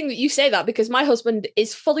interesting that you say that because my husband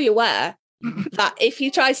is fully aware that if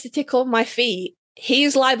he tries to tickle my feet,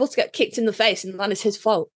 he's liable to get kicked in the face, and that is his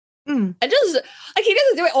fault. Mm. And just like he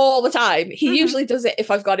doesn't do it all the time. He usually does it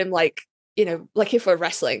if I've got him like if we're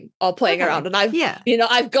wrestling or playing around, and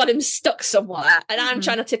I've got him stuck somewhere, and I'm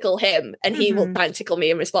trying to tickle him, and he will try and tickle me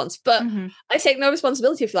in response. But I take no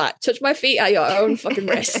responsibility for that. Touch my feet at your own fucking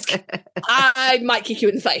risk. I might kick you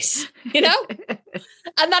in the face,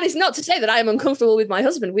 And that is not to say that I am uncomfortable with my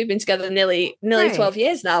husband. We've been together nearly 12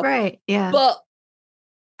 years now. Right. Yeah. But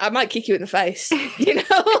I might kick you in the face,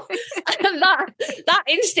 And that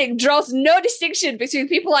instinct draws no distinction between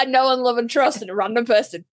people I know and love and trust and a random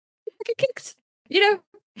person. I get kicked, In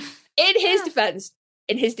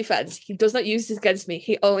his defense, he does not use this against me.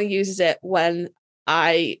 He only uses it when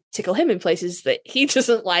I tickle him in places that he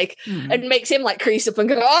doesn't like and makes him like crease up and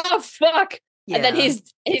go, oh, fuck. Yeah. And then his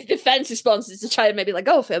defense response is to try and maybe let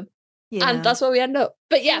go of him. Yeah. And that's where we end up.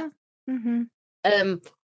 But yeah.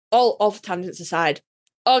 All of tangents aside,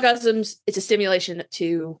 orgasms, it's a stimulation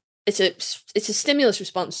to it's a stimulus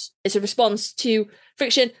response. It's a response to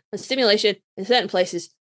friction and stimulation in certain places.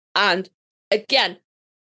 And again,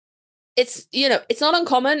 it's not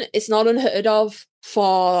uncommon, it's not unheard of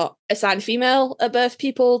for assigned female at birth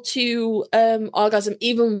people to orgasm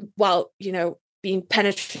even while being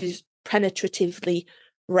penetratively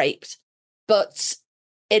raped. But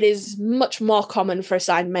it is much more common for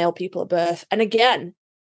assigned male people at birth. And again,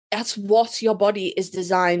 that's what your body is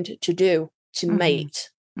designed to do, to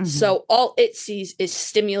mate. So all it sees is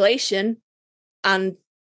stimulation and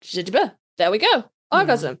there we go.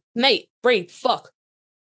 Orgasm, mate, breathe, fuck.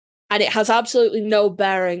 And it has absolutely no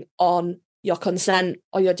bearing on your consent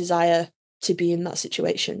or your desire to be in that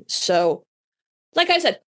situation. So, like I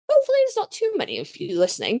said, hopefully there's not too many of you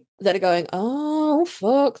listening that are going, oh,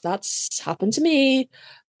 fuck, that's happened to me.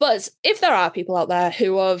 But if there are people out there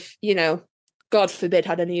who have, God forbid,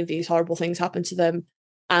 had any of these horrible things happen to them,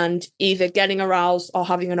 and either getting aroused or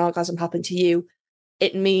having an orgasm happen to you,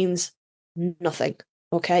 it means nothing,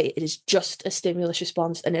 okay? It is just a stimulus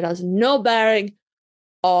response, and it has no bearing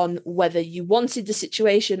on whether you wanted the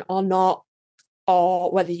situation or not, or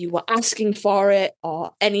whether you were asking for it,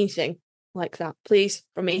 or anything like that. Please,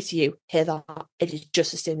 from me to you, hear that. It is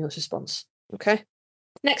just a stimulus response, okay?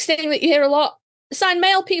 Next thing that you hear a lot, assigned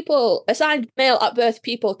male at birth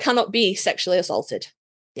people cannot be sexually assaulted.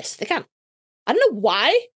 Yes, they can. I don't know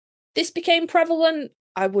why this became prevalent.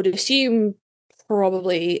 I would assume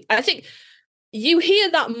probably, I think you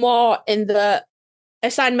hear that more in the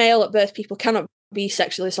assigned male at birth people cannot be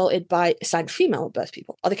sexually assaulted by assigned female at birth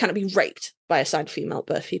people, or they cannot be raped by assigned female at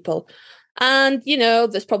birth people. And,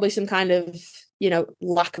 there's probably some kind of,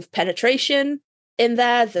 lack of penetration in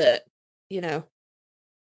there that,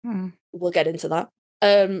 we'll get into that.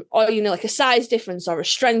 Or, like a size difference or a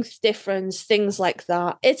strength difference, things like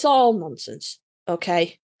that. It's all nonsense,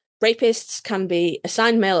 okay? Rapists can be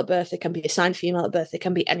assigned male at birth, they can be assigned female at birth, they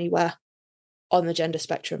can be anywhere on the gender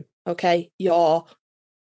spectrum, okay? Your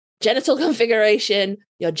genital configuration,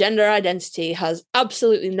 your gender identity has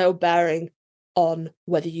absolutely no bearing on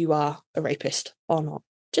whether you are a rapist or not.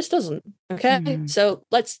 Just doesn't, okay? So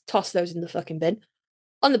let's toss those in the fucking bin.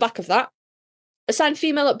 On the back of that, assigned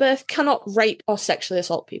female at birth cannot rape or sexually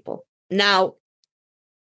assault people. Now,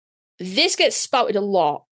 this gets spouted a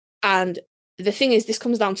lot, and the thing is, this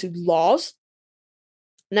comes down to laws.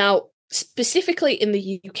 Now, specifically in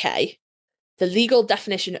the UK, the legal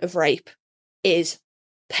definition of rape is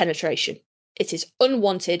penetration. It is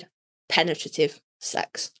unwanted, penetrative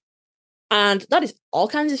sex. And that is all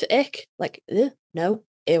kinds of ick, like, no,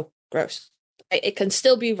 ew, gross. It can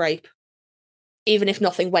still be rape, even if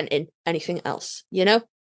nothing went in anything else,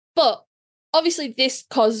 But obviously this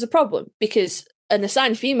causes a problem, because an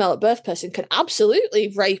assigned female at birth person can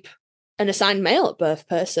absolutely rape an assigned male at birth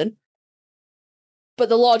person, but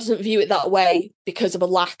the law doesn't view it that way because of a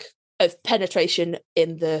lack of penetration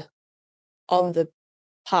on the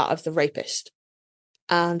part of the rapist.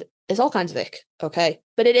 And it's all kinds of ick, okay?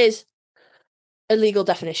 But it is a legal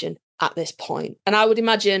definition at this point. And I would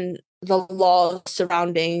imagine the law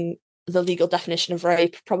surrounding the legal definition of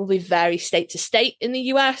rape probably vary state to state in the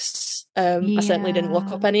US. I certainly didn't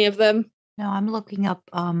look up any of them. No, I'm looking up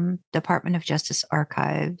Department of Justice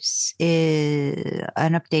Archives is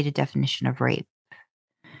an updated definition of rape.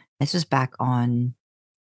 This was back on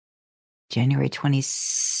January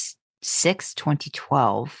 26,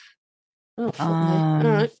 2012. Oh, fuck me. All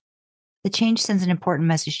right. The change sends an important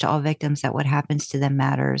message to all victims that what happens to them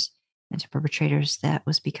matters, and to perpetrators that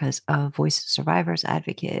was because of voice of survivors,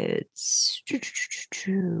 advocates.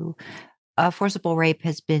 Forcible rape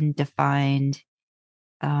has been defined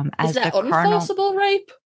as is that the unforcible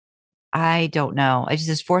rape? I don't know. It just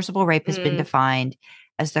says forcible rape has been defined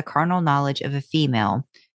as the carnal knowledge of a female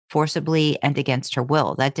forcibly and against her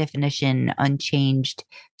will. That definition, unchanged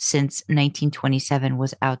since 1927,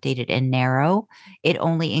 was outdated and narrow. It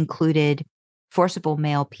only included forcible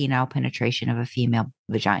male penile penetration of a female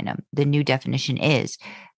vagina. The new definition is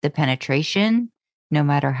the penetration, no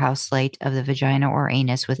matter how slight, of the vagina or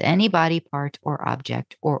anus with any body part or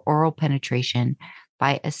object, or oral penetration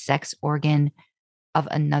by a sex organ of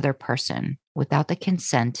another person without the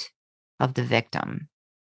consent of the victim.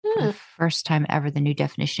 For the first time ever, the new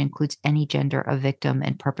definition includes any gender of victim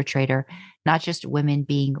and perpetrator, not just women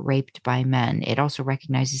being raped by men. It also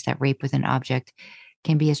recognizes that rape with an object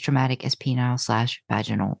can be as traumatic as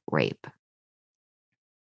penile/vaginal rape.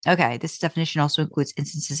 Okay, this definition also includes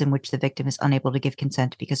instances in which the victim is unable to give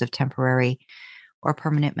consent because of temporary or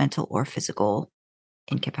permanent mental or physical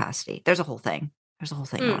incapacity. There's a whole thing.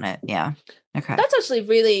 On it. Yeah. Okay. That's actually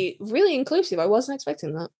really, really inclusive. I wasn't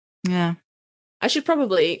expecting that. Yeah. I should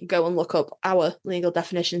probably go and look up our legal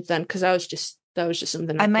definitions then, because that was just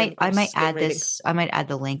something I might add this. I might add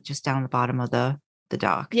the link just down the bottom of the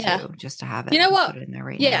doc too, just to have it. You know what? Put it in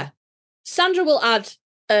there now. Sandra will add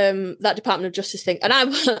that Department of Justice thing, and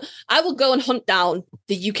I will go and hunt down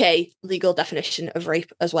the UK legal definition of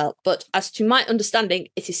rape as well. But as to my understanding,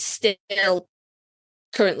 it is still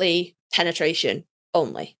currently penetration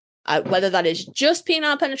only. Whether that is just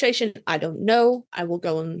penile penetration, I don't know. I'll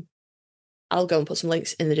go and put some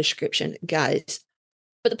links in the description, guys.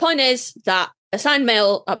 But the point is that assigned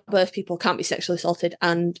male at birth people can't be sexually assaulted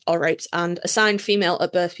or raped, and assigned female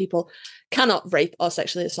at birth people cannot rape or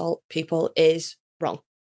sexually assault people is wrong.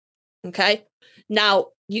 Okay? Now,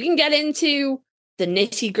 you can get into the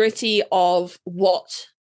nitty-gritty of what,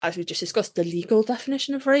 as we just discussed, the legal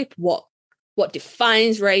definition of rape, what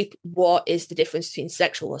defines rape, what is the difference between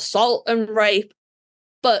sexual assault and rape.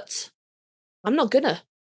 But I'm not gonna,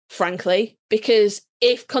 frankly, because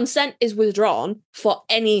if consent is withdrawn for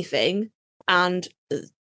anything and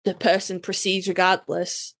the person proceeds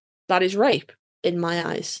regardless, that is rape in my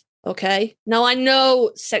eyes. Okay? Now, I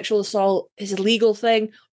know sexual assault is a legal thing,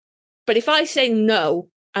 but if I say no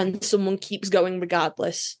and someone keeps going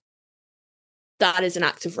regardless, that is an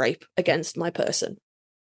act of rape against my person.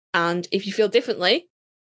 And if you feel differently,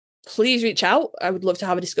 please reach out. I would love to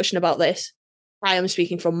have a discussion about this. I am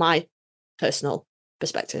speaking from my personal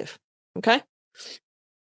perspective. Okay?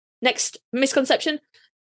 Next misconception.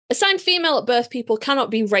 Assigned female at birth people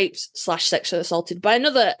cannot be raped/sexually assaulted by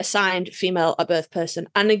another assigned female at birth person.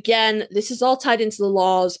 And again, this is all tied into the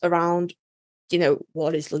laws around,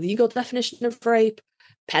 what is the legal definition of rape,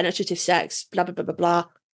 penetrative sex, blah, blah, blah, blah, blah.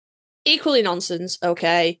 Equally nonsense,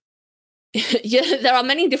 okay? Yeah, there are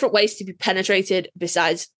many different ways to be penetrated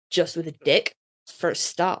besides just with a dick, for a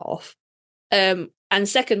start off. And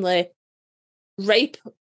secondly, rape,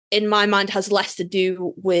 in my mind, has less to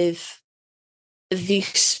do with the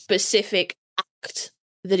specific act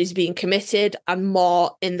that is being committed and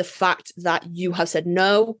more in the fact that you have said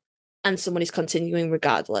no and someone is continuing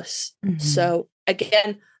regardless. Mm-hmm. So,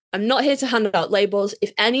 again, I'm not here to hand out labels.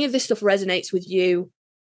 If any of this stuff resonates with you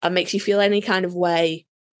and makes you feel any kind of way,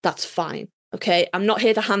 that's fine, okay? I'm not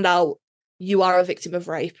here to hand out "you are a victim of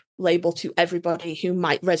rape" label to everybody who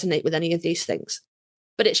might resonate with any of these things.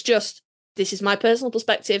 But it's just, this is my personal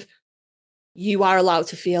perspective. You are allowed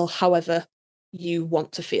to feel however you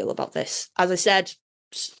want to feel about this. As I said,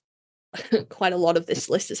 quite a lot of this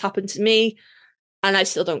list has happened to me, and I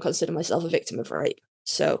still don't consider myself a victim of rape.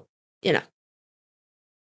 So,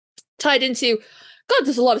 tied into... God,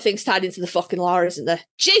 there's a lot of things tied into the fucking law, isn't there?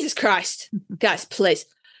 Jesus Christ. Guys, please.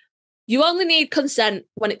 You only need consent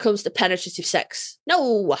when it comes to penetrative sex.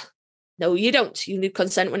 No, you don't. You need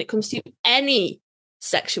consent when it comes to any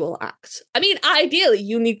sexual act. I mean, ideally,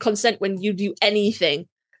 you need consent when you do anything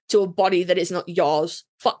to a body that is not yours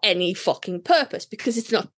for any fucking purpose, because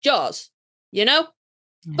it's not yours, Yeah.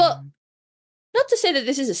 But not to say that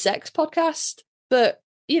this is a sex podcast, but,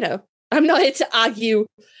 I'm not here to argue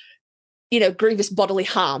grievous bodily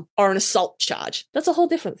harm or an assault charge. That's a whole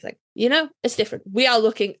different thing. It's different. We are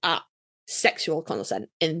looking at sexual consent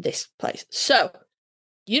in this place. So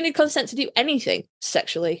you need consent to do anything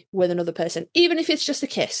sexually with another person, even if it's just a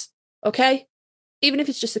kiss. Okay? Even if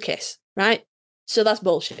it's just a kiss, right? So that's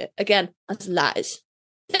bullshit. Again, that's lies.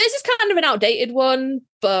 This is kind of an outdated one,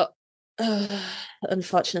 but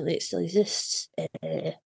unfortunately it still exists.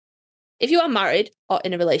 If you are married or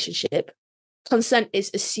in a relationship, consent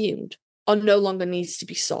is assumed or no longer needs to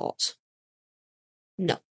be sought.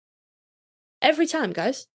 No. Every time,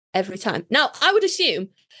 guys. Every time. Now, I would assume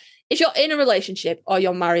if you're in a relationship or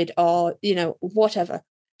you're married or, whatever,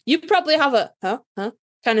 you probably have a,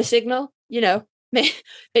 kind of signal, maybe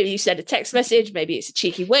you send a text message, maybe it's a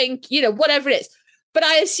cheeky wink, whatever it is. But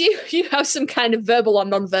I assume you have some kind of verbal or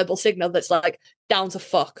non-verbal signal that's like down to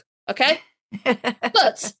fuck, okay?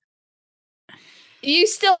 But you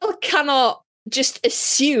still cannot just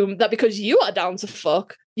assume that because you are down to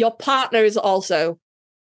fuck, your partner is also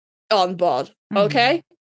on board, okay?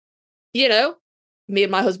 Me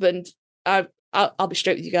and my husband, I'll be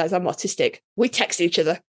straight with you guys, I'm autistic. We text each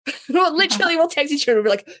other. We'll text each other and be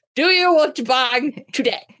like, do you want to bang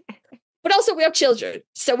today? But also we have children,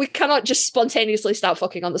 so we cannot just spontaneously start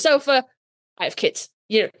fucking on the sofa. I have kids.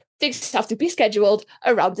 Things have to be scheduled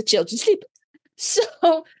around the children's sleep. So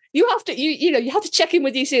you have to, you have to check in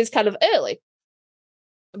with these things kind of early.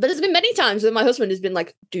 But there's been many times when my husband has been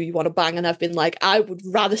like, do you want to bang? And I've been like, I would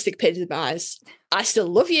rather stick pins in my eyes. I still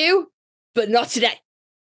love you, but not today.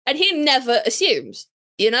 And he never assumes,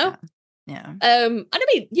 Yeah. And I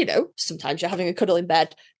mean, sometimes you're having a cuddle in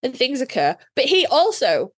bed and things occur, but he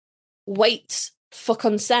also waits for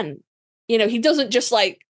consent. He doesn't just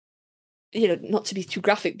like, not to be too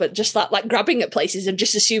graphic, but just like grabbing at places and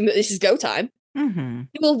just assume that this is go time. Mm-hmm.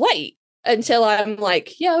 He will wait until I'm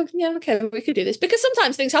like, yeah, okay, we could do this. Because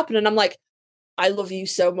sometimes things happen and I'm like, I love you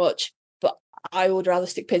so much, but I would rather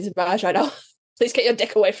stick pins in my eyes right now. Please get your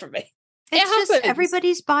dick away from me. It's just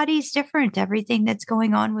everybody's body's different. Everything that's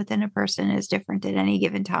going on within a person is different at any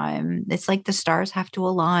given time. It's like the stars have to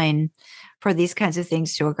align for these kinds of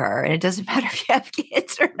things to occur. And it doesn't matter if you have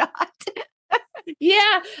kids or not.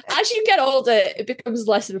 Yeah. As you get older, it becomes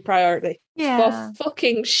less of a priority. Yeah. For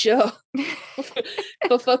fucking sure.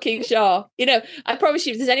 For fucking sure. I promise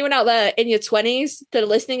you, if there's anyone out there in your 20s that are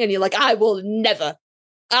listening and you're like, I will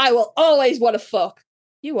always want to fuck.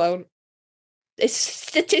 You won't. It's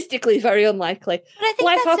statistically very unlikely. But I think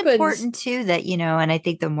Life that's happens. important too, that, and I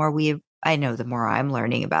think the more the more I'm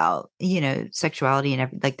learning about, sexuality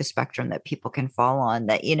and like the spectrum that people can fall on,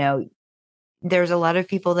 that, there's a lot of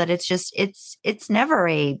people that it's never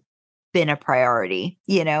been a priority,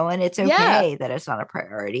 and it's okay that it's not a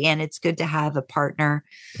priority. And it's good to have a partner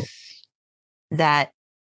that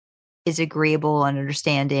is agreeable and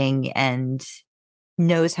understanding and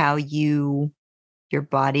knows how your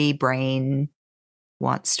body, brain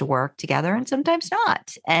wants to work together and sometimes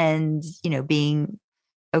not. And, being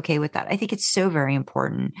okay with that. I think it's so very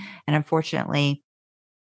important. And unfortunately,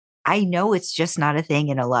 I know it's just not a thing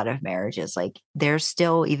in a lot of marriages. Like there's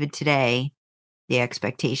still, even today, the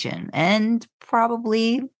expectation, and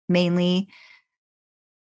probably mainly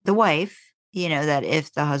the wife, that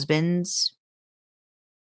if the husband's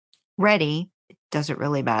ready, it doesn't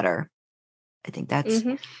really matter. I think that's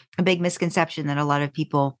a big misconception that a lot of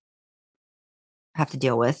people have to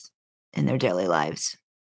deal with in their daily lives.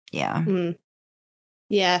 Yeah.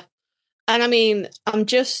 Yeah. And I mean, I'm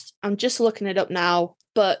just looking it up now,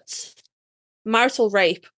 but marital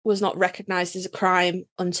rape was not recognized as a crime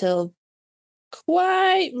until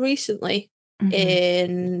quite recently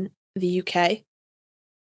in the UK.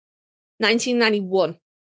 1991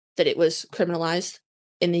 that it was criminalized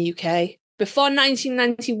in the UK. Before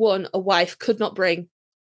 1991, a wife could not bring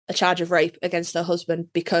a charge of rape against her husband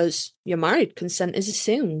because you're married. Consent is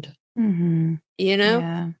assumed.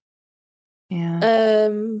 Yeah.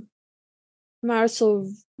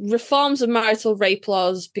 Reforms of marital rape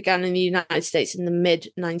laws began in the United States in the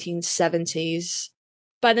mid-1970s.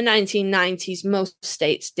 By the 1990s, most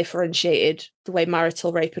states differentiated the way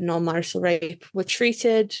marital rape and non-marital rape were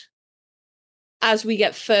treated. As we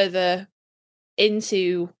get further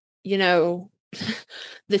into, the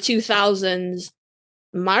 2000s,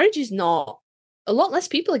 marriage is not, a lot less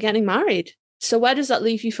people are getting married. So where does that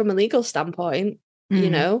leave you from a legal standpoint?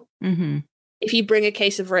 If you bring a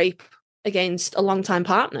case of rape against a longtime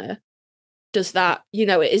partner, does that,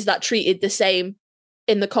 is that treated the same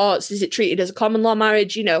in the courts? Is it treated as a common law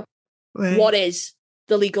marriage? Right. What is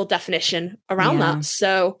the legal definition around that?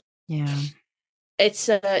 So it's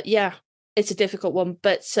it's a difficult one,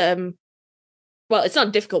 but well, it's not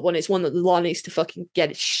a difficult one. It's one that the law needs to fucking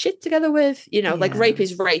get its shit together with. Like rape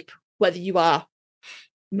is rape, whether you are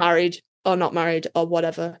married or not married or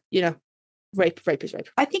whatever. Rape is rape.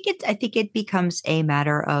 I think it becomes a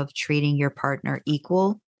matter of treating your partner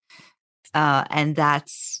equal, and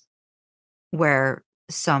that's where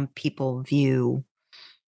some people view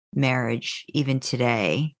marriage even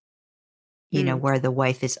today. Where the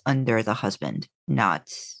wife is under the husband, not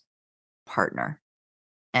partner.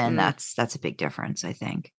 And that's a big difference, I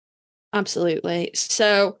think. Absolutely.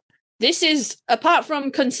 So this is, apart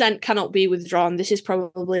from consent cannot be withdrawn, this is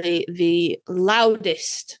probably the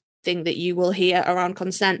loudest thing that you will hear around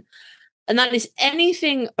consent. And that is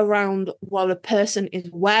anything around what a person is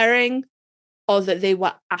wearing or that they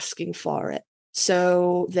were asking for it.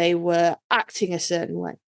 So they were acting a certain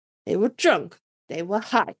way. They were drunk. They were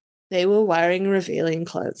high. They were wearing revealing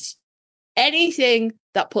clothes. Anything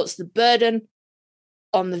that puts the burden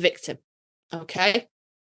on the victim. Okay?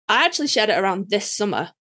 I actually shared it around this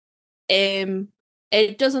summer.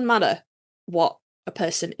 It doesn't matter what a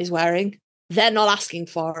person is wearing. They're not asking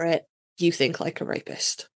for it. You think like a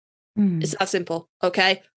rapist. It's that simple.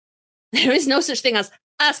 Okay? There is no such thing as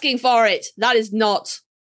asking for it. That is not.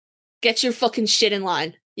 Get your fucking shit in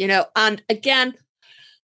line, you know? And again,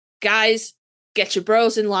 guys, get your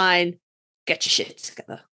bros in line, get your shit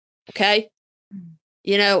together, okay?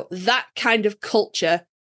 You know, that kind of culture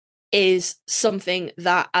is something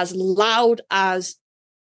that, as loud as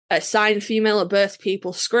assigned female at birth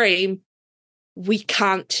people scream, we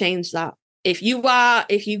can't change that. If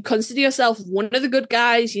you consider yourself one of the good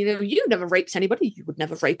guys, you know, you never raped anybody, you would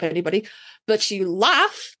never rape anybody, but you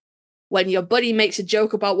laugh when your buddy makes a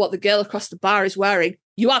joke about what the girl across the bar is wearing,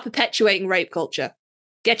 you are perpetuating rape culture.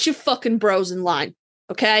 Get your fucking bros in line,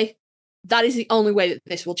 okay? That is the only way that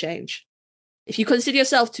this will change. If you consider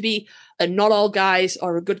yourself to be a not all guys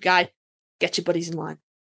or a good guy, get your buddies in line.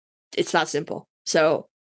 It's that simple. So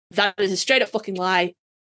that is a straight up fucking lie.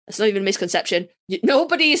 That's not even a misconception.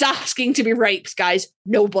 Nobody is asking to be raped, guys.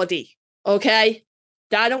 Nobody, okay?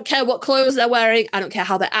 I don't care what clothes they're wearing. I don't care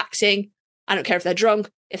how they're acting. I don't care if they're drunk,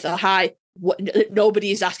 if they're high.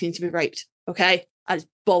 Nobody is asking to be raped, okay? That is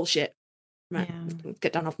bullshit. Right, yeah.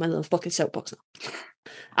 Get down off my little fucking soapbox now.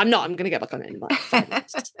 I'm not. I'm going to get back on it in like 5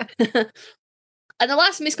 minutes. And the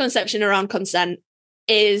last misconception around consent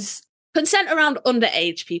is consent around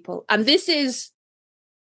underage people. And this is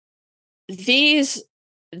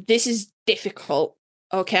difficult,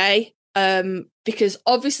 okay? Because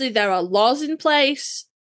obviously there are laws in place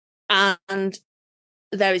and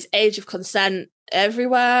there is age of consent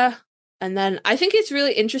everywhere. And then I think it's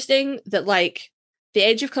really interesting that like the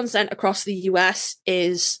age of consent across the US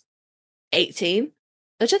is 18,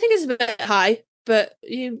 which I think is a bit high, but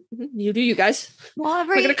you do you guys. Well,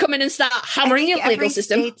 we're going to come in and start hammering your legal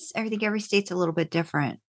system. I think every state's a little bit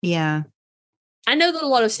different. Yeah. I know that a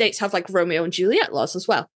lot of states have like Romeo and Juliet laws as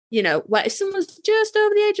well, you know, where if someone's just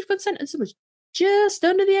over the age of consent and someone's just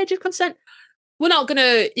under the age of consent, we're not going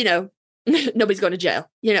to, you know, nobody's going to jail,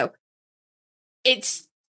 you know. It's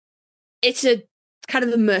a kind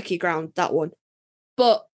of a murky ground, that one.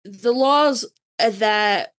 But the laws are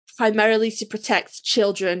there primarily to protect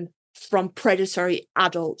children from predatory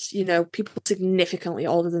adults, you know, people significantly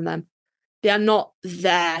older than them. They are not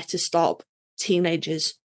there to stop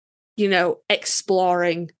teenagers, you know,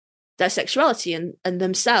 exploring their sexuality and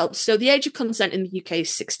themselves. So the age of consent in the UK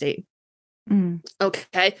is 16.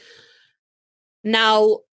 Okay.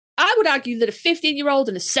 Now, I would argue that a 15-year-old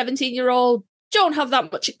and a 17-year-old don't have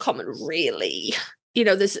that much in common, really. You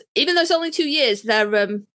know, even though it's only 2 years,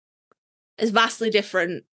 there's vastly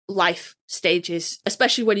different life stages,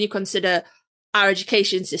 especially when you consider our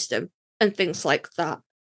education system and things like that.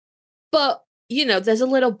 But, you know, there's a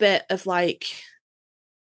little bit of like,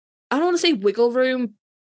 I don't want to say wiggle room,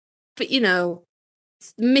 but, you know,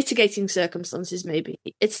 mitigating circumstances, maybe.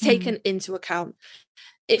 It's taken into account.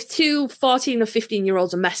 If 2 14 or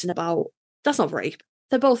 15-year-olds are messing about, that's not rape.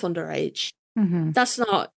 They're both underage. That's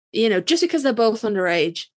not, you know, just because they're both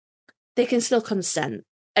underage, they can still consent.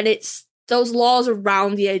 And it's those laws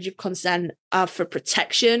around the age of consent are for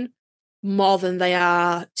protection more than they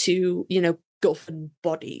are to, you know, govern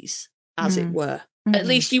bodies, as it were. At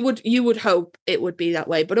least you would hope it would be that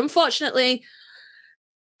way. But unfortunately,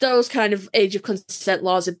 those kind of age of consent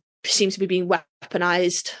laws seem to be being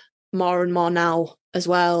weaponized more and more now as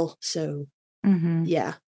well. So,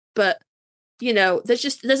 yeah. But, you know,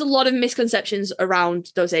 there's a lot of misconceptions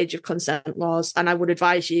around those age of consent laws. And I would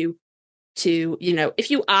advise you to, you know,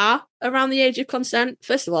 if you are around the age of consent,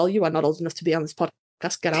 first of all, you are not old enough to be on this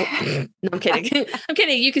podcast. Get out. No, I'm kidding. I'm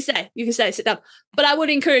kidding. You can say, sit down. But I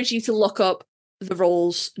would encourage you to look up the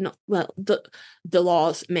rules, the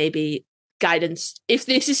laws, maybe guidance, if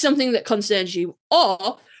this is something that concerns you,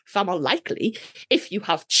 or far more likely, if you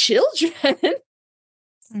have children,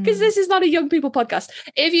 because this is not a young people podcast.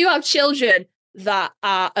 If you have children that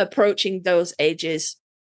are approaching those ages,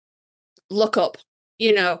 look up,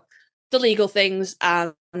 you know, the legal things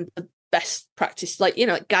and the best practice, like, you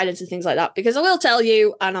know, guidance and things like that. Because I will tell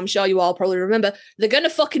you, and I'm sure you all probably remember, they're going to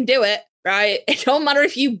fucking do it, right? It don't matter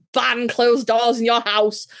if you ban closed doors in your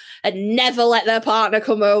house and never let their partner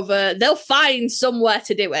come over. They'll find somewhere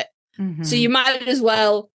to do it. So you might as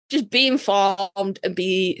well just be informed and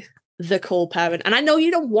be the cool parent. And I know you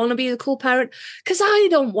don't want to be the cool parent, because I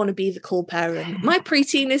don't want to be the cool parent. My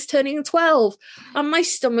preteen is turning 12 and my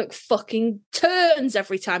stomach fucking turns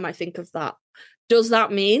every time I think of that. Does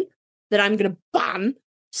that mean that I'm going to ban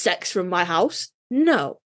sex from my house?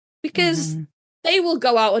 No, because they will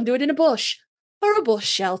go out and do it in a bush or a bush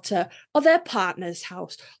shelter or their partner's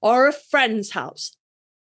house or a friend's house.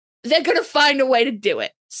 They're going to find a way to do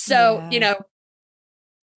it. So, you know,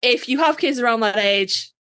 if you have kids around that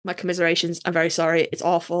age, my commiserations, I'm very sorry. It's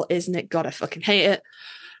awful, isn't it? God, I fucking hate it.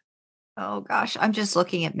 Oh gosh, I'm just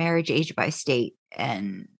looking at marriage age by state,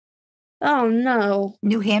 and oh no,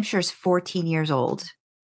 New Hampshire's 14 years old.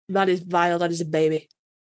 That is vile. That is a baby.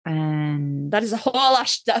 And that is a whole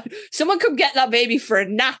ash. Someone could get that baby for a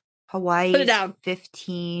nap. Hawaii Put it down.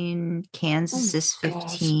 15. Kansas is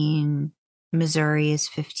 15. God. Missouri is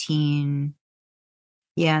 15.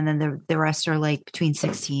 Yeah, and then the rest are like between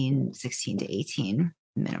 16 to 18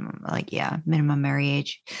 minimum. Like, minimum marriage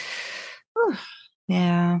age.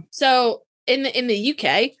 Yeah. So in the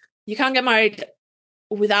UK, you can't get married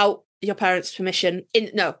without your parents' permission.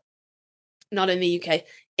 Not in the UK.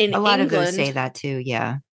 In a lot England, of those say that too.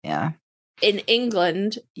 Yeah. Yeah. In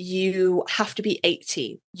England, you have to be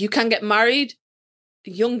 18. You can get married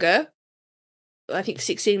younger. I think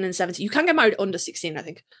 16 and 17. You can get married under 16, I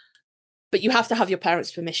think. But you have to have your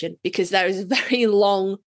parents' permission, because there is a very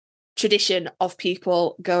long tradition of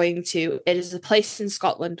people going to, it is a place in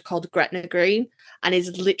Scotland called Gretna Green, and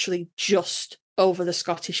is literally just over the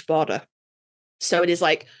Scottish border. So it is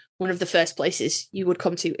like one of the first places you would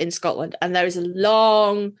come to in Scotland. And there is a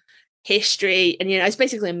long history, and it's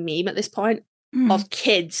basically a meme at this point, of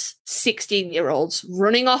kids, 16-year-olds,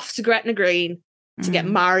 running off to Gretna Green to get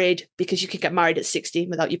married, because you can get married at 16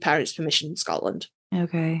 without your parents' permission in Scotland.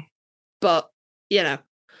 Okay. But, at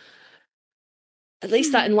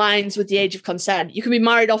least that aligns with the age of consent. You can be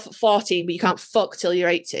married off at 14, but you can't fuck till you're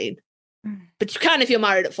 18. But you can if you're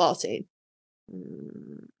married at 14.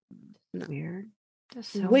 No. Weird. That's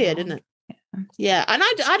so weird, wrong. Isn't it? Yeah, and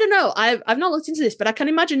I don't know. I've not looked into this, but I can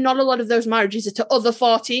imagine not a lot of those marriages are to other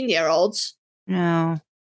 14-year-olds. No.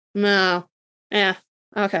 Yeah.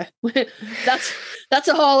 Okay. that's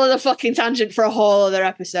a whole other fucking tangent for a whole other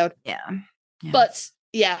episode. Yeah. But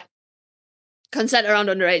yeah. Consent around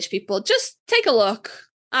underage people, just take a look.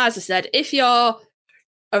 As I said, if you're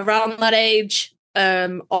around that age,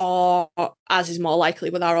 or as is more likely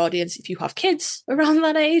with our audience, if you have kids around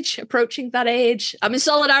that age, approaching that age, I'm in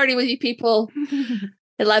solidarity with you people.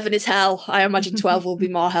 11 is hell. I imagine 12 will be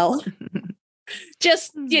more hell.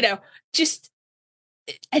 Just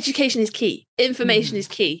education is key. Information is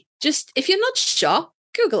key. Just, if you're not sure,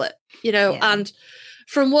 Google it, and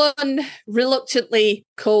from one reluctantly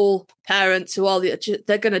cool parent to all the,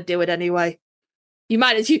 they're going to do it anyway.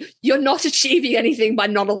 You're not achieving anything by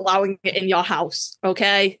not allowing it in your house,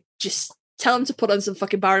 okay? Just tell them to put on some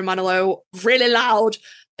fucking Barry Manilow really loud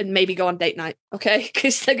and maybe go on date night, okay?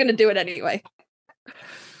 Because they're going to do it anyway.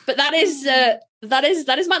 But that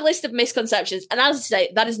is my list of misconceptions. And as I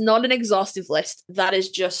say, that is not an exhaustive list. That is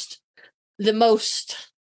just the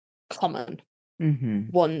most common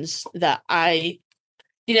ones that I...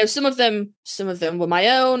 some of them were my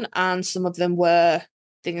own, and some of them were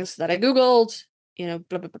things that I Googled, blah,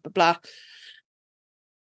 blah, blah, blah, blah.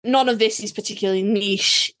 None of this is particularly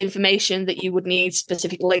niche information that you would need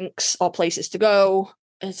specific links or places to go.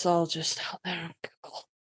 It's all just out there on Google.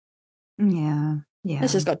 Yeah. Yeah.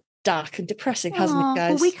 This has got dark and depressing, hasn't it,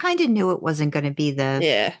 guys? Well, we kind of knew it wasn't going to be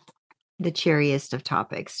the cheeriest of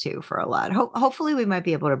topics too for a lot. Hopefully we might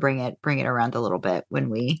be able to bring it around a little bit when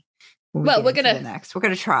we we're gonna try. We're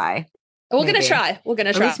gonna try. At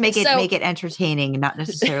least make it entertaining, not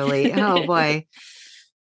necessarily. Oh boy.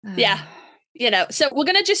 Yeah. So we're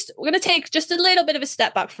gonna take just a little bit of a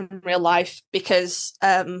step back from real life, because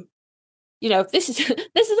this is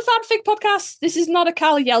the fanfic podcast. This is not a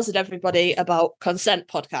Karlee yells at everybody about consent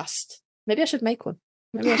podcast. Maybe I should make one.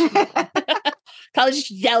 Karlee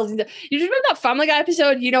just yells. You remember that Family Guy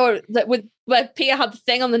episode? Where Peter had the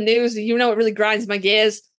thing on the news. It really grinds my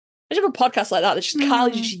gears. I should have a podcast like that. That just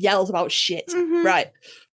Karlee just yells about shit, right?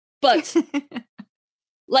 But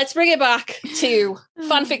let's bring it back to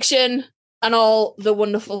fan fiction and all the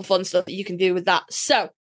wonderful fun stuff that you can do with that. So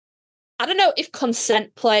I don't know if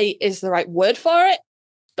consent play is the right word for it,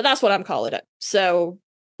 but that's what I'm calling it. So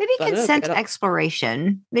maybe consent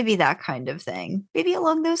exploration, maybe that kind of thing, maybe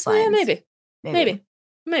along those lines. Yeah, maybe.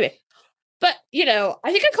 But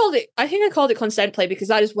I think I called it consent play because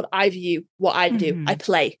that is what I view, what I do. I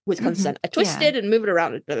play with consent. I twist it and move it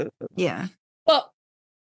around. Yeah. But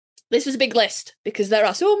this was a big list because there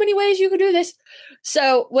are so many ways you can do this.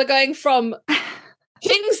 So we're going from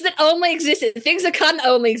things that can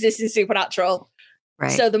only exist in supernatural.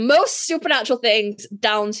 Right. So the most supernatural things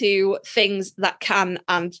down to things that can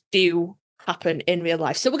and do happen in real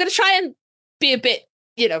life. So we're going to try and be a bit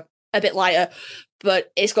lighter,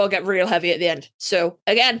 but it's going to get real heavy at the end. So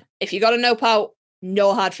again, if you got a nope out,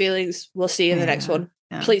 no hard feelings. We'll see you in the next one.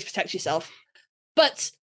 Yeah. Please protect yourself.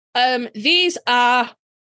 But these are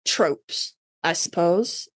tropes, I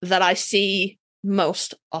suppose, that I see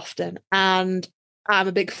most often. And I'm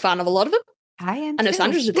a big fan of a lot of them. I know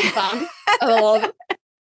Sandra's a big fan of a lot of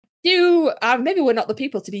them. Maybe we're not the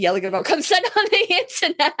people to be yelling about consent on the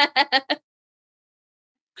internet.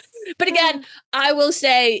 But again, I will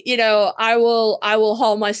say, I will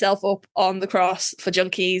haul myself up on the cross for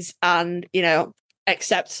junkies and,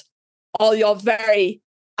 accept all your very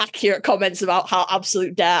accurate comments about how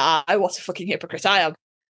absolute dare I, what a fucking hypocrite I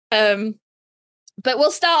am. But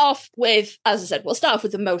we'll start off with, as I said,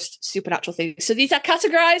 the most supernatural things. So these are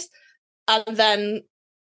categorized and then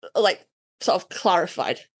sort of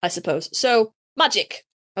clarified, I suppose. So magic,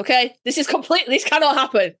 okay? This cannot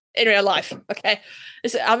happen in real life, okay?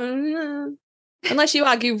 Unless you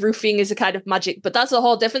argue roofing is a kind of magic, but that's a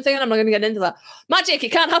whole different thing, and I'm not going to get into that. Magic,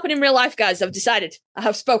 it can't happen in real life, guys. I've decided. I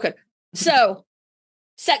have spoken. So,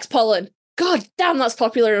 sex pollen. God damn, that's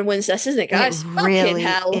popular in Wincest, isn't it, guys? It really Fucking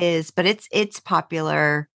hell. is, but it's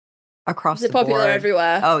popular across the popular board.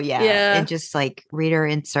 Everywhere. Oh yeah. Yeah. And just reader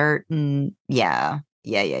insert and yeah.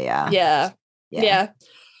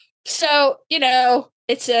 So,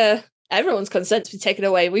 it's everyone's consent's been taken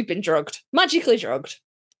away. We've been drugged. Magically drugged.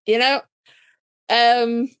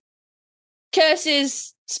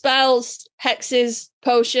 Curses, spells, hexes,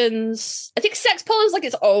 potions. I think sex pollen's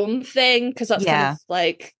its own thing, because that's kind of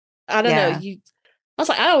I don't know.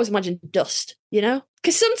 I always imagine dust,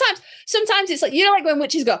 because sometimes it's when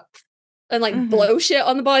witches go and blow shit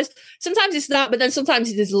on the boys. Sometimes it's that, but then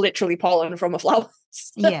sometimes it is literally pollen from a flower.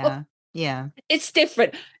 So yeah. It's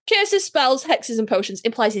different. Curses, spells, hexes, and potions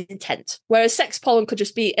implies intent, whereas sex pollen could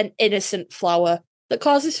just be an innocent flower that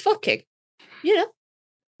causes fucking.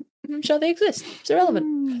 I'm sure they exist. It's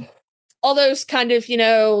irrelevant. All those kind of,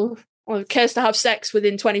 curse to have sex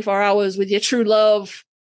within 24 hours with your true love.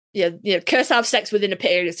 Curse to have sex within a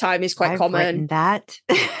period of time is quite common. That.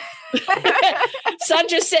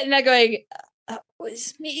 Sandra's sitting there going, that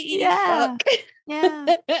was me. Yeah. Fuck.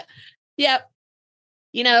 Yeah.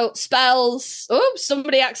 Yeah. Spells. Oh,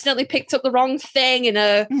 somebody accidentally picked up the wrong thing in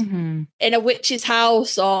a witch's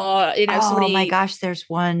house, or somebody. Oh my gosh, there's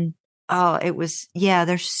one. Oh, it was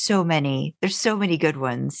there's so many. There's so many good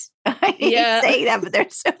ones. I didn't say that, but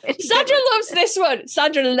there's so many. Sandra loves this one.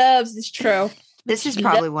 Sandra loves this trope. This is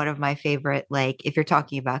probably one of my favorite, if you're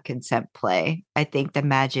talking about consent play, I think the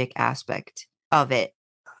magic aspect of it,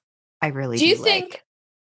 I really do like.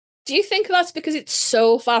 Do you think that's because it's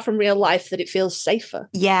so far from real life that it feels safer?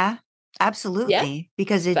 Yeah, absolutely. Yeah?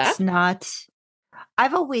 Because it's not,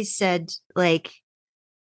 I've always said,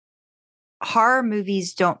 horror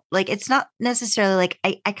movies don't, it's not necessarily,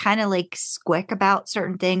 I kind of squick about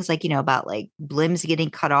certain things, about limbs getting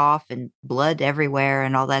cut off and blood everywhere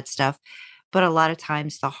and all that stuff. But a lot of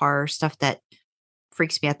times the horror stuff that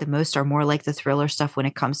freaks me out the most are more like the thriller stuff when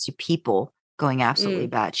it comes to people going absolutely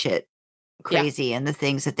batshit crazy and the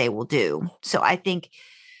things that they will do. So I think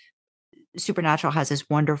Supernatural has this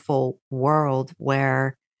wonderful world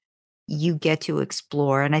where you get to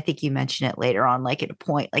explore. And I think you mentioned it later on, at a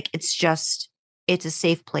point, it's a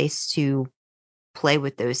safe place to play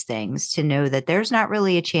with those things, to know that there's not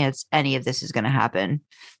really a chance any of this is going to happen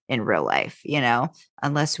in real life,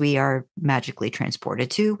 unless we are magically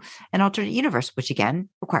transported to an alternate universe, which again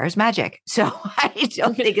requires magic. So I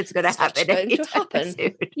don't think it's going to happen.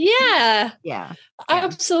 Yeah.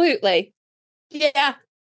 Absolutely. Yeah.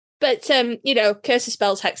 But, curses,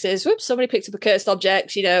 spells, hexes. Whoops, somebody picked up a cursed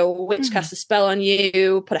object, witch cast a spell on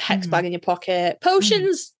you, put a hex bag in your pocket.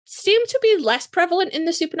 Potions seem to be less prevalent in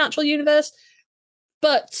the supernatural universe.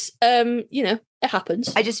 But, it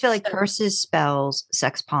happens. I just feel like curses, spells,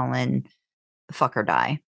 sex pollen, fuck or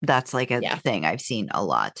die. That's a thing I've seen a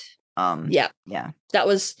lot. Yeah. That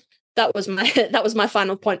was my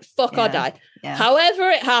final point. Fuck or die. Yeah. However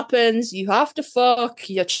it happens, you have to fuck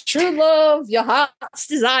your true love, your heart's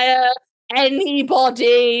desire,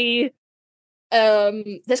 anybody.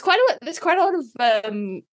 There's quite a lot of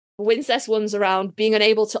Wincest ones around being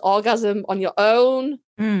unable to orgasm on your own.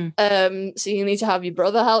 So you need to have your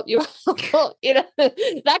brother help you out,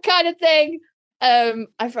 that kind of thing.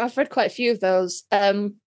 I've read quite a few of those.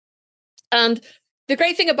 And the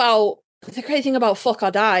great thing about fuck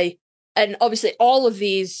or die, and obviously all of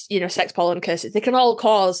these, sex pollen curses, they can all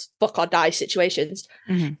cause fuck or die situations,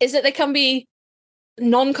 is that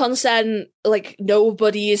non-consent, like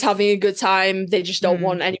nobody is having a good time. They just don't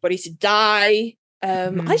want anybody to die.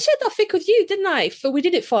 I shared that fic with you, didn't I? We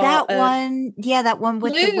did it for that one. Yeah, that one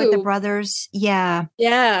with the brothers. Yeah.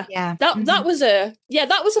 That was a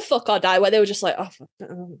fuck or die, where they were just like, all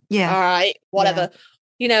right, whatever,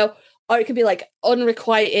 or it could be like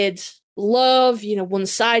unrequited love,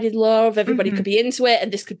 one-sided love. Everybody could be into it,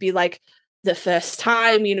 and this could be like the first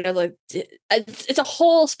time, like it's a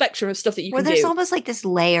whole spectrum of stuff that you can do. There's almost like this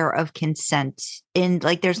layer of consent in,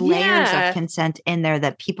 like, there's layers of consent in there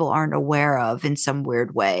that people aren't aware of in some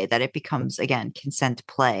weird way, that it becomes, again, consent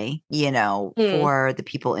play, for the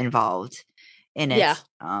people involved in it,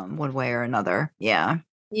 one way or another. Yeah.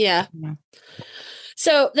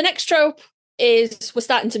 So the next trope is we're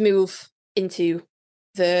starting to move into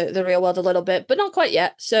the real world a little bit, but not quite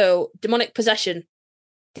yet. So demonic possession.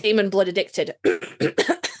 Demon blood addicted.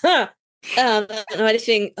 I don't know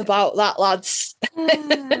anything about that, lads.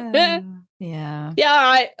 Yeah.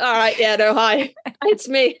 All right. Yeah, no, hi. It's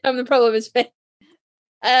me. I'm the problem. It's me.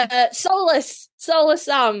 Soulless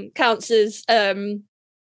Sam counts as I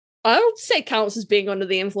don't say counts as being under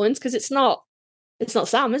the influence, because it's not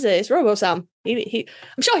Sam, is it? It's Robo Sam. He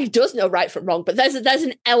I'm sure he does know right from wrong, but there's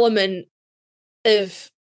an element of,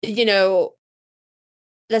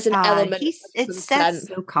 there's an element. That's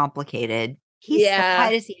so complicated.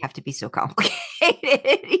 Why does he have to be so complicated?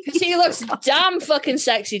 Because he looks damn fucking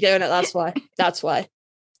sexy doing it. That's why. I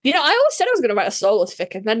always said I was going to write a soulless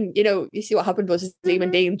fic, and then you see what happened was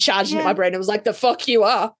Demon Dean charged into my brain and was like, "The fuck you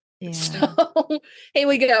are." Yeah. So here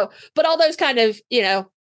we go. But all those kind of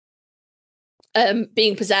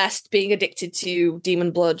being possessed, being addicted to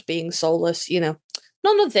demon blood, being soulless,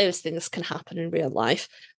 none of those things can happen in real life,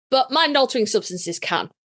 but mind altering substances can.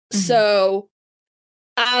 So,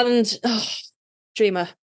 and Dreamer,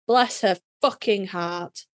 bless her fucking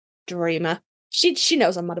heart, Dreamer. She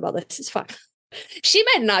knows I'm mad about this. It's fine. She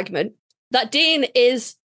made an argument that Dean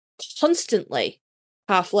is constantly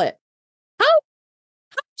half lit. How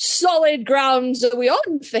solid grounds are we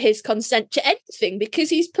on for his consent to anything? Because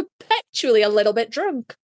he's perpetually a little bit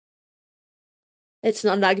drunk. It's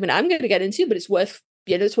not an argument I'm going to get into, but it's worth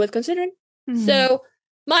considering. So,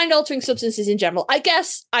 mind-altering substances in general. I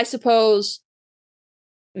suppose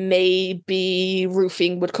maybe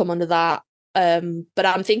roofing would come under that. But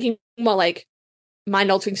I'm thinking more like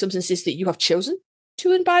mind-altering substances that you have chosen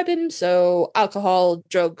to imbibe in. So alcohol,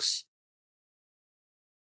 drugs.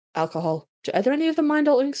 Alcohol. Are there any other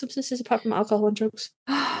mind-altering substances apart from alcohol and drugs?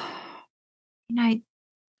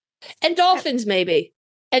 Endorphins, maybe.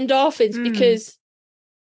 Endorphins, because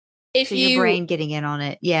if your brain getting in on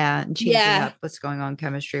it, and changing up what's going on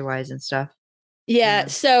chemistry wise and stuff.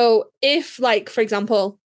 So if, like, for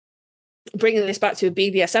example, bringing this back to a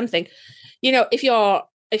BDSM thing, if you're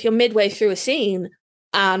midway through a scene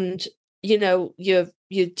and you're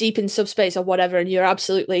deep in subspace or whatever, and you're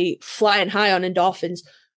absolutely flying high on endorphins,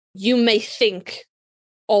 you may think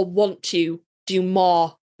or want to do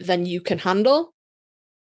more than you can handle,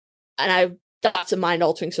 and that's a mind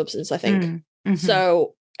altering substance, I think.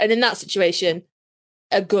 So. And in that situation,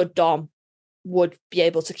 a good dom would be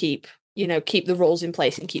able to keep the rules in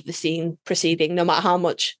place and keep the scene proceeding, no matter how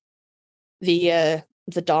much the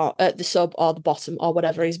sub or the bottom or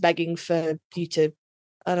whatever is begging for you to,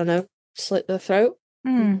 I don't know, slit their throat,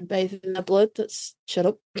 bathe in their blood. Shut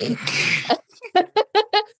up.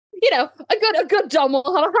 A good dom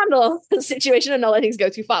will have a handle on the situation and not let things go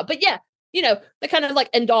too far. But the kind of like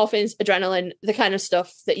endorphins, adrenaline, the kind of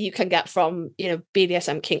stuff that you can get from,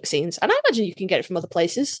 BDSM kink scenes. And I imagine you can get it from other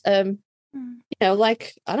places.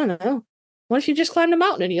 Like, I don't know. What if you just climbed a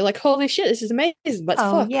mountain and you're like, holy shit, this is amazing. Let's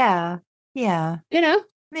fuck. Yeah. Yeah. Yeah.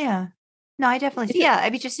 No, I definitely see. Yeah. I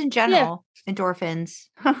mean, just in general, endorphins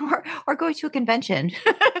or going to a convention.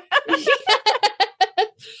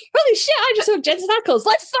 Holy shit, I just saw Jen's knuckles.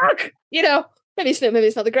 Let's fuck. Maybe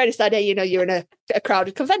it's not the greatest idea. You're in a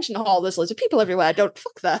crowded convention hall. There's loads of people everywhere. Don't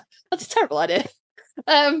fuck there. That's a terrible idea.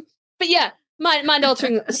 But yeah,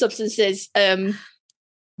 mind-altering substances,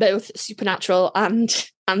 both supernatural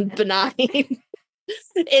and benign,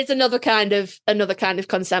 is another kind of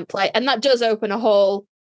consent play, and that does open a whole.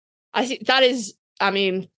 I think that is. I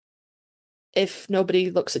mean, if nobody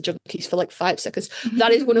looks at junkies for like 5 seconds,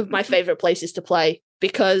 that is one of my favorite places to play,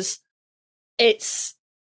 because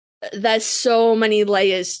there's so many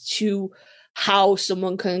layers to how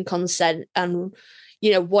someone can consent, and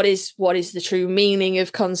what is the true meaning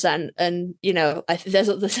of consent, and there's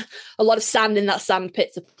a lot of sand in that sand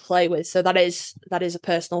pit to play with. So that is a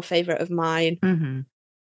personal favorite of mine.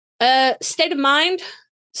 State of mind.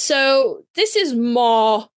 So this is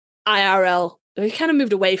more IRL we kind of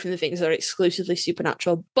moved away from the things that are exclusively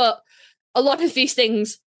supernatural, but a lot of these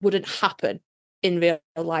things wouldn't happen in real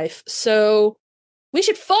life. So we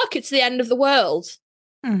should fuck. It's the end of the world.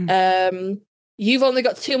 You've only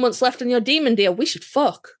got 2 months left on your demon deal. We should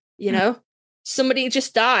fuck, you know? Somebody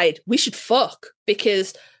just died. We should fuck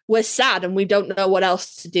because we're sad and we don't know what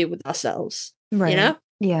else to do with ourselves. Right. You know?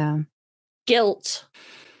 Yeah. Guilt.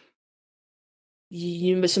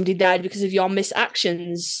 Somebody died because of your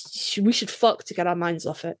misactions. We should fuck to get our minds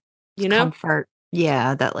off it. You know? Comfort.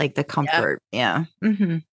 Yeah, that like the comfort. Yeah.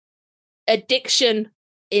 Addiction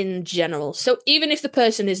in general. So even if the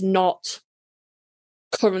person is not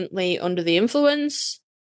currently under the influence,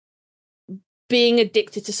 being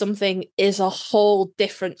addicted to something is a whole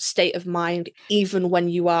different state of mind, even when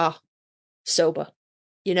you are sober.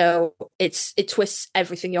 You know, it twists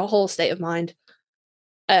everything, your whole state of mind.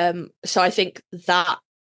 So I think that,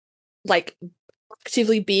 like,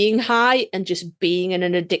 actively being high and just being in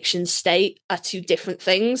an addiction state are two different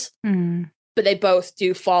things. But they both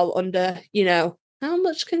do fall under, you know, how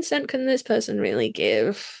much consent can this person really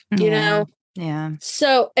give? You know? Yeah.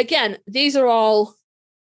 So again, these are all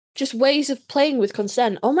just ways of playing with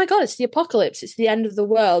consent. Oh my god, it's the apocalypse, it's the end of the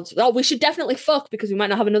world. Oh, we should definitely fuck because we might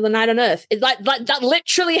not have another night on Earth. It's like that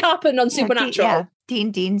literally happened on Supernatural.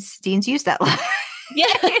 Dean's used that line. Yeah.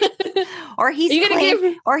 or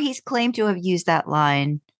he's claimed to have used that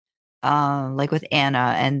line like with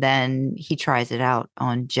Anna, and then he tries it out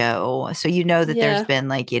on Joe. So you know that there's been,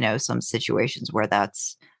 like, you know, some situations where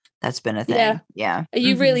that's been a thing. Yeah. Are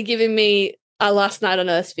you really giving me a last night on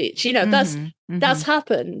Earth speech? You know, that's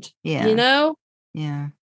happened. Yeah. You know? Yeah.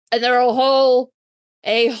 And there are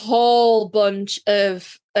a whole bunch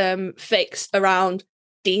of fics around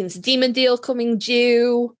Dean's demon deal coming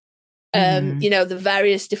due. You know, the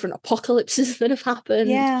various different apocalypses that have happened.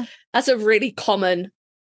 Yeah. That's a really common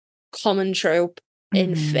trope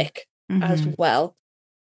in fic as well.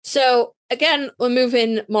 So again, we're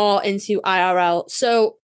moving more into IRL.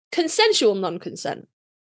 So consensual non-consent.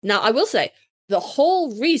 Now, I will say the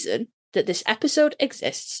whole reason that this episode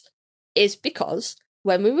exists is because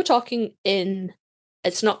when we were talking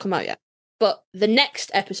it's not come out yet, but the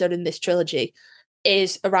next episode in this trilogy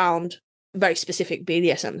is around very specific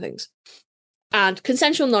BDSM things. And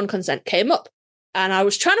consensual non-consent came up. And I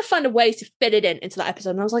was trying to find a way to fit it into that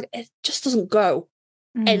episode. And I was like, it just doesn't go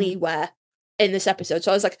anywhere in this episode.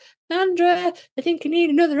 So I was like, Andrea, I think you need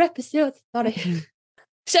another episode. Sorry.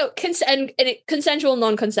 So consensual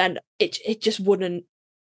non-consent, it just would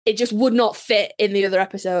not fit in the other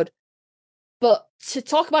episode. But to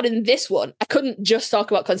talk about it in this one, I couldn't just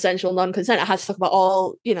talk about consensual non-consent. I had to talk about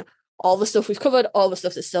all the stuff we've covered, all the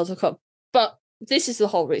stuff that's still to come. But this is the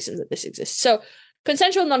whole reason that this exists. So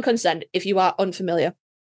consensual non-consent, if you are unfamiliar,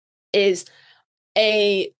 is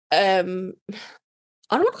I don't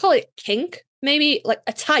want to call it kink, maybe like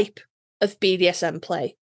a type of BDSM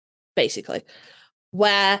play, basically,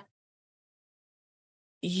 where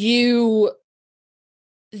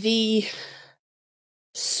the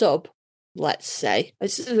sub, let's say,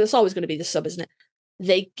 it's always going to be the sub, isn't it?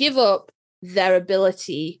 They give up their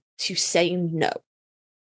ability to say no.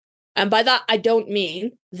 And by that, I don't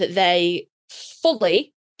mean that they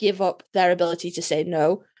fully give up their ability to say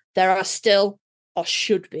no. There are still, or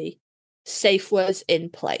should be, safe words in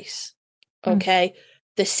place. Okay?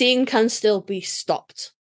 The scene can still be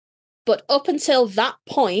stopped. But up until that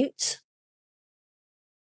point,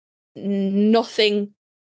 nothing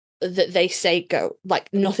that they say go. Like,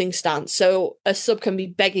 nothing stands. So a sub can be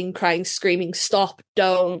begging, crying, screaming, stop,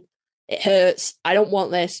 don't, it hurts, I don't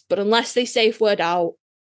want this. But unless they safe word out,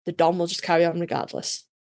 the dom will just carry on regardless.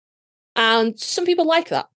 And some people like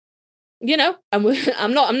that, you know. And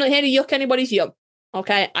I'm not here to yuck anybody's yum.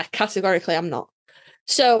 Okay, I categorically am not.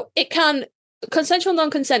 So consensual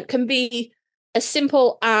non-consent can be as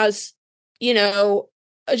simple as, you know,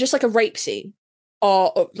 just like a rape scene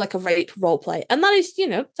or like a rape role play, and that is, you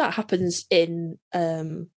know, that happens in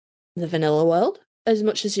the vanilla world as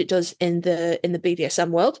much as it does in the BDSM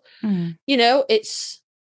world. You know, it's.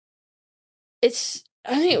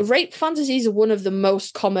 I think rape fantasies are one of the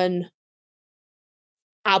most common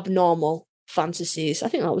abnormal fantasies. I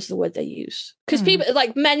think that was the word they used. Because people,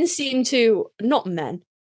 like, men seem to, not men,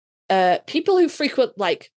 people who frequent,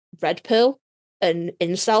 like, Red Pill and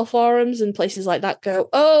incel forums and places like that go,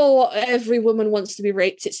 oh, every woman wants to be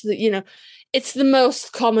raped. It's it's the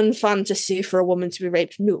most common fantasy for a woman to be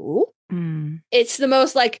raped. No. It's the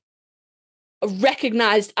most, like,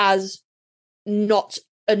 recognized as not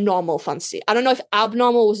a normal fantasy. I don't know if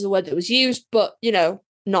abnormal was the word that was used, but, you know,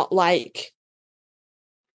 not like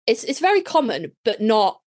it's very common, but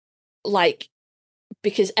not like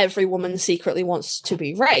because every woman secretly wants to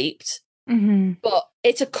be raped, Mm-hmm. but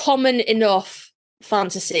it's a common enough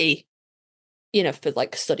fantasy, for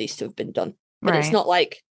like studies to have been done. But it's not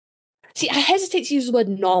like, see, I hesitate to use the word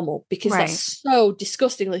normal because that's so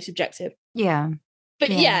disgustingly subjective. Yeah.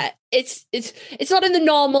 But it's not in the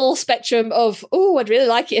normal spectrum of, oh, I'd really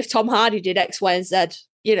like it if Tom Hardy did X, Y, and Z,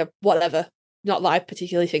 whatever. Not that I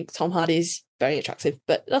particularly think Tom Hardy is very attractive,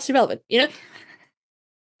 but that's irrelevant,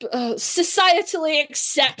 societally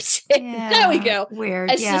accepted. Yeah, there we go.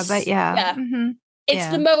 Weird. It's But yeah. Mm-hmm. It's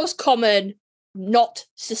the most common, not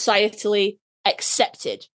societally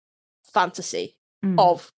accepted fantasy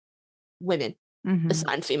of women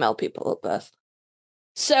assigned female people at birth.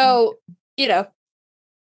 So,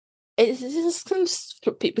 it's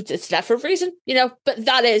there for a reason, but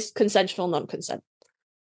that is consensual non-consent.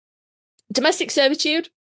 Domestic servitude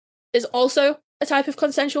is also a type of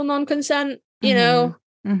consensual non-consent, and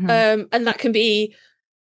that can be,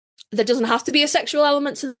 there doesn't have to be a sexual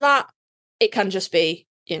element to that. It can just be,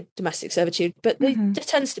 domestic servitude, but there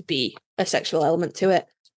tends to be a sexual element to it.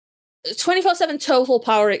 24/7 total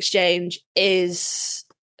power exchange is,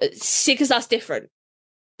 see, because that's different.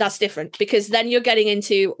 That's different because then you're getting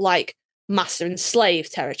into like master and slave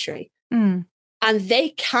territory. And they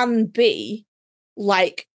can be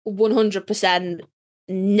like 100%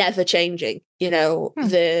 never changing.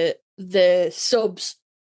 The subs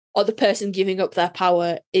or the person giving up their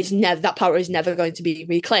power that power is never going to be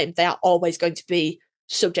reclaimed. They are always going to be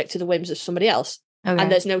subject to the whims of somebody else. Okay.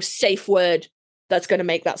 And there's no safe word that's going to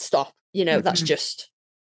make that stop. That's just,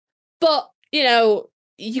 but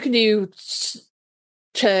you can do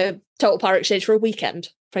to total power exchange for a weekend,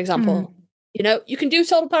 for example. You can do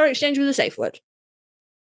total power exchange with a safe word,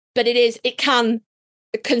 but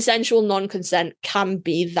consensual non-consent can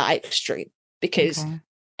be that extreme because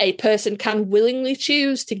a person can willingly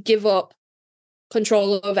choose to give up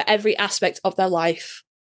control over every aspect of their life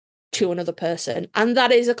to another person, and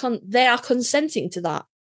that is they are consenting to that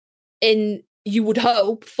in, you would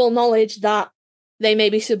hope, full knowledge that they may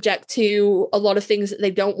be subject to a lot of things that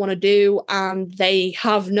they don't want to do and they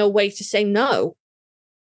have no way to say no.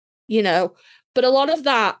 But a lot of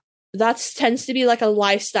that tends to be like a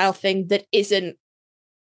lifestyle thing that isn't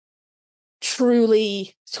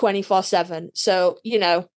truly 24/7. So,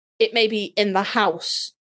 it may be in the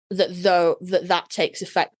house that takes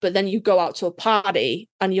effect, but then you go out to a party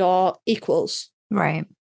and you're equals. Right.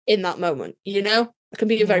 In that moment, it can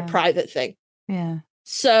be a very private thing. Yeah.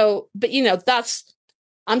 So, but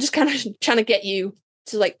I'm just kind of trying to get you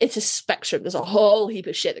to like, it's a spectrum. There's a whole heap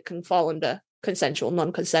of shit that can fall under consensual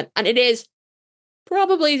non-consent. And it is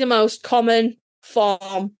probably the most common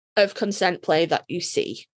form of consent play that you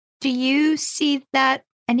see. Do you see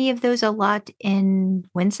any of those a lot in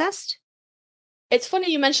Wincest? It's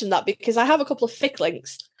funny you mentioned that because I have a couple of fic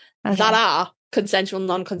links that are consensual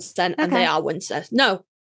non-consent and they are Wincest. No,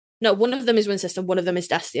 one of them is Wincest and one of them is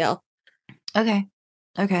Destiel. Okay.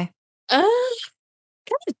 Kind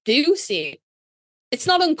of do see. It's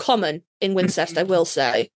not uncommon in Wincest, I will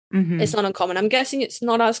say. It's not uncommon. I'm guessing it's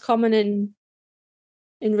not as common in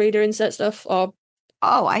reader incest stuff or.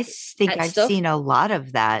 Oh, I think I've seen a lot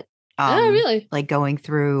of that. Oh, really? Like going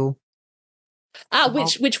through.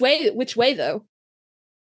 Which way though?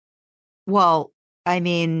 Well, I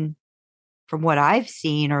mean, from what I've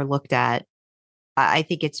seen or looked at, I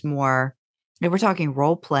think it's more, if we're talking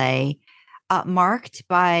role play, marked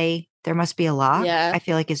by There Must Be a Lock, I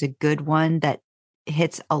feel like is a good one that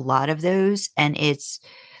hits a lot of those. And it's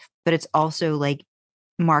also like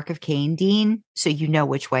Mark of Cain, Dean. So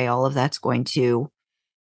which way all of that's going to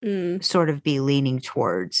sort of be leaning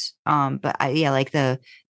towards. But like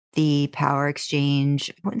the power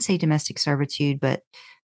exchange, I wouldn't say domestic servitude, but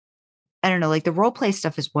I don't know, like the role play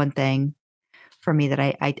stuff is one thing for me that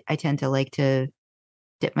I tend to like to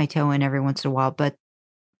dip my toe in every once in a while. But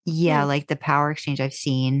like the power exchange I've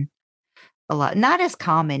seen a lot, not as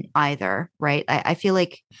common either, right? I feel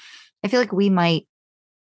like we might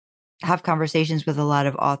have conversations with a lot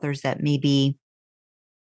of authors that maybe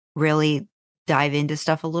really dive into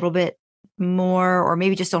stuff a little bit more, or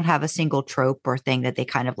maybe just don't have a single trope or thing that they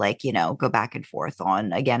kind of like, go back and forth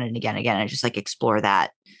on again and again and just like explore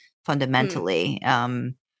that fundamentally.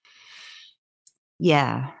 I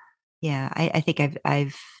think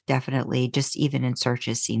I've definitely just even in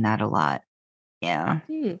searches seen that a lot. That's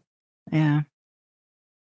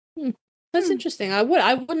interesting. I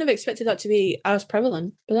wouldn't have expected that to be as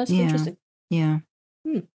prevalent, but that's interesting.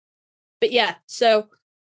 But so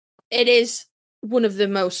it is one of the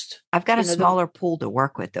most. I've got a smaller pool to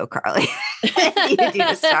work with though, Karlee. You do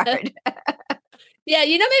to start. Yeah,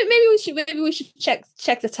 maybe we should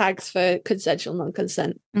check the tags for consensual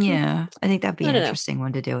non-consent. Yeah, I think that'd be I an don't know. interesting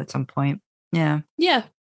one to do at some point. Yeah. Yeah.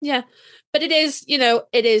 But it is,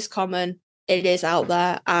 it is common. It is out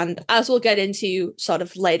there. And as we'll get into sort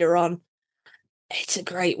of later on, it's a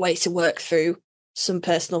great way to work through some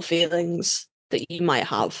personal feelings that you might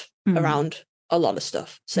have around a lot of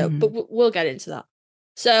stuff. So, but we'll get into that.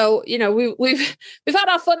 So, we've had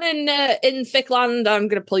our fun in Ficland. I'm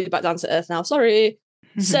going to pull you back down to earth now. Sorry.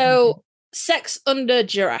 So, sex under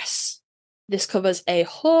duress. This covers a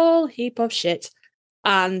whole heap of shit,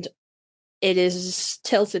 and it is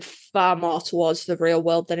tilted far more towards the real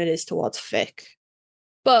world than it is towards fic.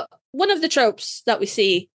 But one of the tropes that we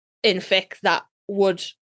see in fic that would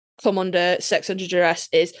come under sex under duress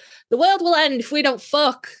is the world will end if we don't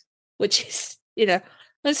fuck, which is, it's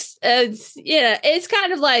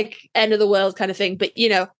kind of like end of the world kind of thing. But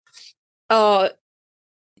or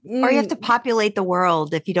you have to populate the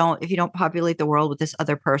world. If you don't populate the world with this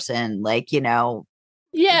other person, the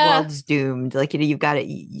world's doomed. You've got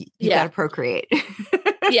to procreate.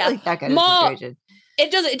 Yeah, like that kind of situation.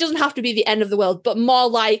 It doesn't have to be the end of the world, but more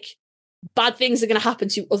like bad things are going to happen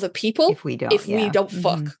to other people if we don't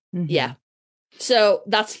fuck. Mm-hmm. Yeah. So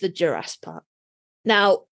that's the duress part.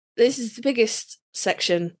 Now, this is the biggest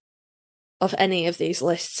section of any of these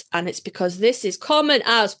lists, and it's because this is common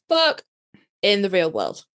as fuck in the real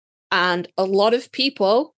world. And a lot of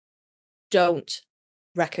people don't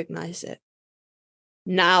recognize it.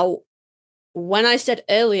 Now, when I said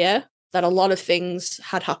earlier that a lot of things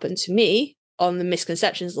had happened to me on the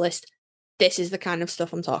misconceptions list, this is the kind of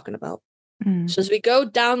stuff I'm talking about. So as we go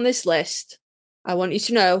down this list, I want you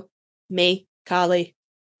to know, me, Karlee,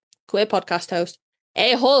 queer podcast host,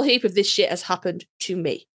 a whole heap of this shit has happened to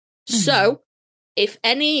me. So if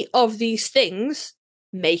any of these things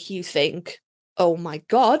make you think, oh my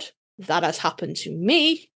God, that has happened to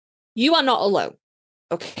me, you are not alone.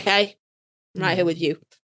 Okay? I'm right here with you.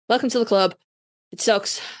 Welcome to the club. It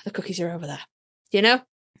sucks. The cookies are over there.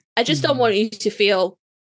 I just don't want you to feel,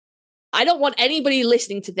 I don't want anybody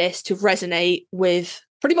listening to this to resonate with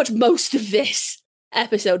pretty much most of this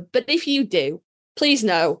episode. But if you do, please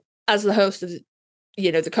know, as the host of,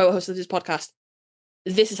 the co-host of this podcast,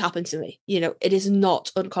 this has happened to me. It is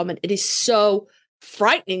not uncommon. It is so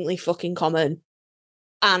frighteningly fucking common.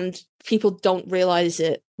 And people don't realize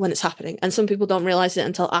it when it's happening. And some people don't realize it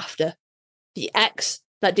until after. The ex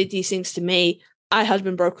that did these things to me, I had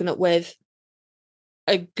been broken up with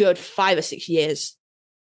a good 5 or 6 years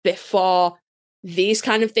before these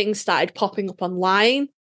kind of things started popping up online.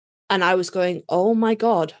 And I was going, oh my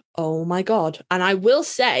God. And I will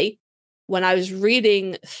say, when I was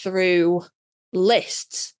reading through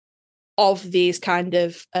lists of these kind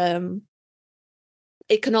of,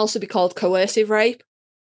 it can also be called coercive rape.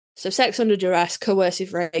 So sex under duress,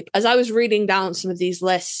 coercive rape. As I was reading down some of these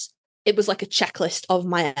lists, it was like a checklist of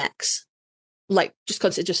my ex. Yep.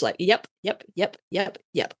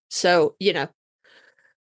 So,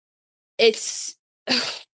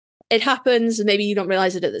 it happens. Maybe you don't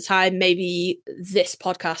realize it at the time. Maybe this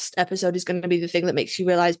podcast episode is going to be the thing that makes you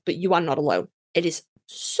realize, but you are not alone. It is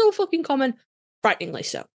so fucking common, frighteningly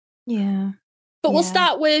so. Yeah. But we'll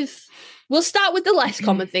start with the less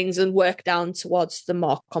common things and work down towards the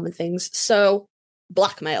more common things. So,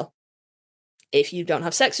 blackmail. If you don't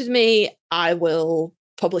have sex with me, I will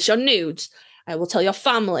publish your nudes. I will tell your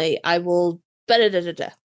family. I will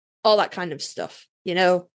all that kind of stuff.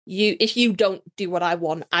 If you don't do what I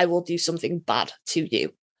want, I will do something bad to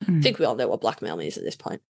you. I think we all know what blackmail means at this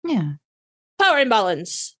point. Yeah. Power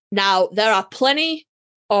imbalance. Now, there are plenty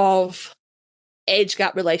of age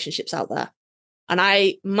gap relationships out there.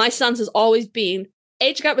 And my stance has always been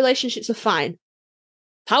age gap relationships are fine.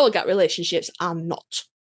 Power gap relationships are not.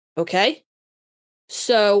 Okay?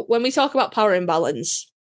 So when we talk about power imbalance,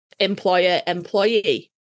 employer, employee,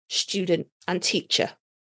 student, and teacher,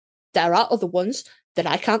 there are other ones that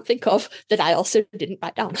I can't think of that I also didn't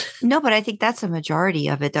write down. No, but I think that's a majority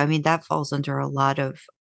of it. I mean, that falls under a lot of,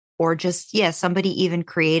 or just, somebody even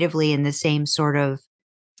creatively in the same sort of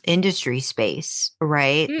industry space,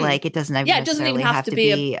 right? Like it doesn't necessarily have to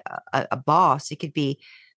be a boss. It could be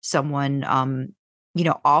someone,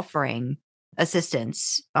 offering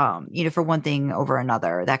assistance, for one thing over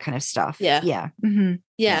another, that kind of stuff. Yeah.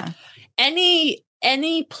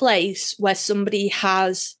 Any place where somebody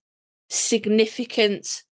has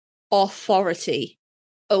significant authority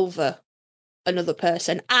over another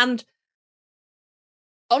person. And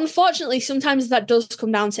unfortunately, sometimes that does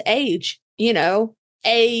come down to age.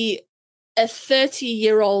 A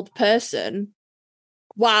 30-year-old person,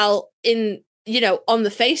 while in on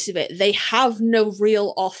the face of it, they have no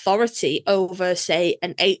real authority over, say,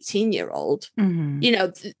 an 18-year-old.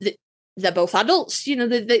 They're both adults.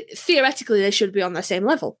 Theoretically, they should be on the same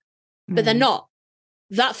level, but they're not.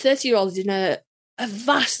 That 30-year-old is in a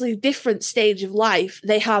vastly different stage of life.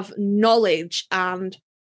 They have knowledge and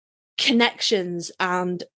connections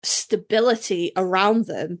and stability around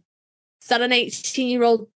them that an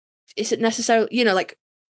 18-year-old isn't necessarily,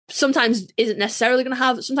 sometimes isn't necessarily going to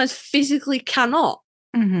have, sometimes physically cannot.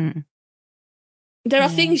 There are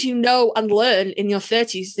things you know and learn in your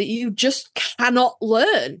 30s that you just cannot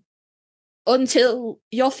learn until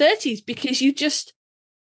your 30s, because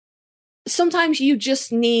sometimes you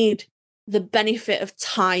just need the benefit of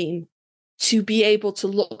time to be able to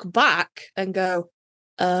look back and go,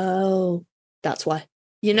 oh, that's why,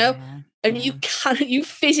 you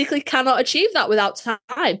physically cannot achieve that without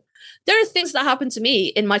time. There are things that happen to me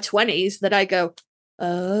in my 20s that I go,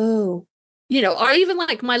 oh, or even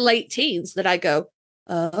like my late teens that I go,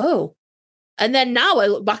 oh. And then now I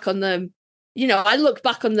look back on them,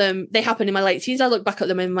 they happened in my late teens. I look back at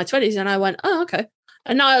them in my 20s and I went, oh, okay.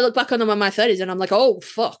 And now I look back on them in my 30s and I'm like, oh,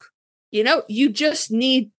 fuck. You need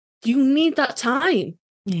that time.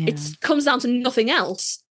 Yeah. It comes down to nothing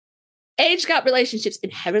else. Age gap relationships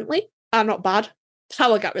inherently are not bad.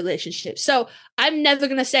 Power gap relationships. So I'm never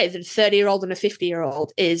going to say that a 30-year-old and a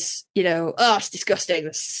 50-year-old is, it's disgusting.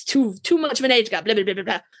 It's too much of an age gap, blah, blah, blah, blah,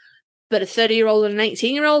 blah. But a 30-year-old and an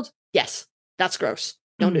 18-year-old, yes, that's gross.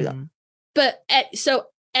 Don't do that. But so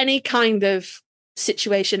any kind of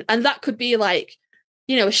situation, and that could be like,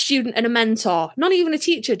 a student and a mentor, not even a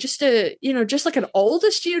teacher, just like an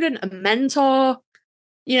older student, a mentor,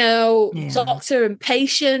 doctor and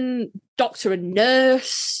patient, doctor and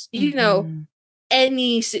nurse,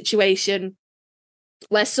 any situation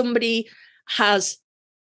where somebody has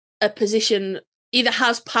a position, either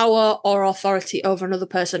has power or authority over another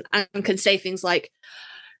person and can say things like,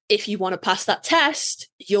 if you want to pass that test,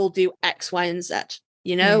 you'll do X, Y, and Z.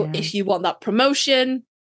 If you want that promotion,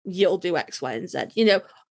 you'll do X, Y, and Z.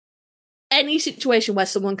 Any situation where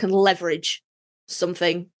someone can leverage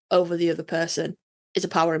something over the other person is a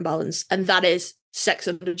power imbalance. And that is sex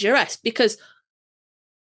under duress, because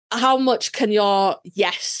how much can your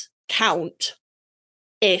yes count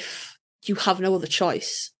if you have no other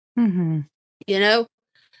choice? And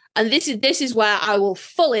this is where I will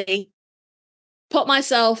fully put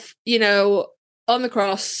myself, on the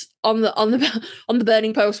cross, on the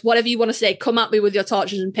burning post, whatever you want to say. Come at me with your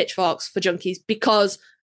torches and pitchforks for junkies, because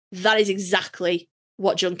that is exactly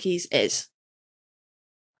what junkies is.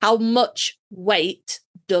 How much weight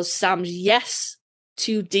does Sam's yes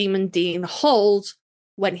to Demon Dean hold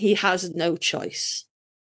when he has no choice?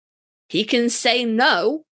 He can say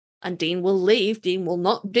no, and Dean will leave. Dean will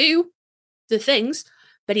not do the things,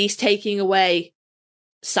 but he's taking away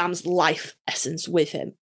Sam's life essence with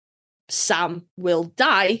him. Sam will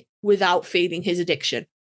die without feeding his addiction.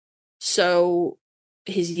 So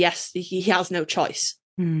his yes, he has no choice.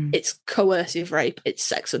 It's coercive rape. It's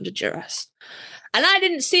sex under duress. And I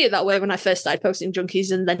didn't see it that way when I first started posting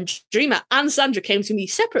junkies, and then Dreamer and Sandra came to me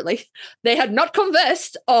separately. They had not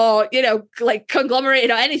conversed or,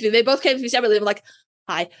 conglomerated or anything. They both came to me separately and were like,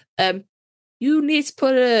 hi, you need to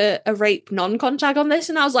put a rape non-con tag on this.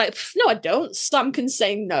 And I was like, no, I don't. Sam can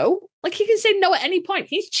say no. He can say no at any point.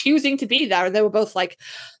 He's choosing to be there. And they were both like,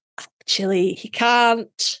 actually, he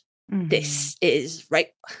can't. This is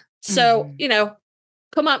rape. So,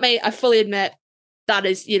 come at me. I fully admit that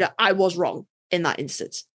is, I was wrong in that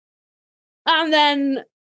instance. And then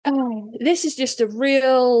this is just a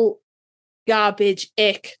real garbage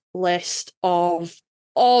ick list of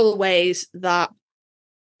all the ways that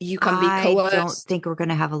you can be coerced. I don't think we're going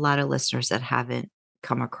to have a lot of listeners that haven't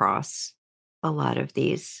come across a lot of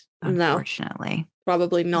these, unfortunately. No,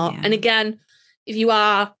 probably not. Yeah. And again, if you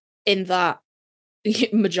are in that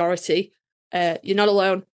majority, you're not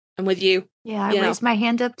alone. I'm with you. Yeah, I raised my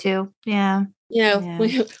hand up too. Yeah.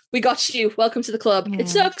 We got you. Welcome to the club. Yeah. It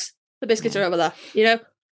sucks. The biscuits are over there,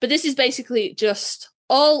 But this is basically just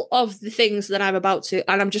all of the things that I'm about to,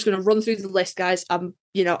 and I'm just going to run through the list, guys. I'm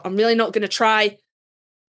really not going to try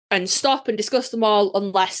and stop and discuss them all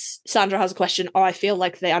unless Sandra has a question or I feel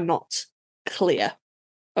like they are not clear.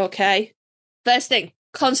 Okay? First thing,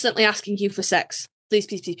 constantly asking you for sex. Please,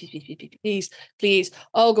 please, please, please, please, please, please, please, please.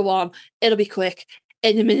 Oh, go on. It'll be quick.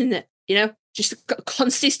 In a minute, just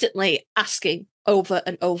consistently asking over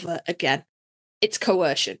and over again. It's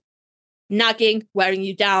coercion. Nagging, wearing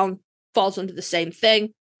you down, falls under the same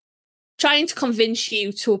thing. Trying to convince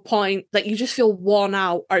you to a point that you just feel worn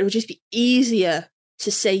out, or it would just be easier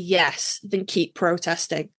to say yes than keep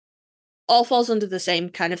protesting. All falls under the same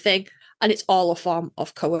kind of thing. and it's all a form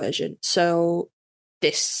of coercion. So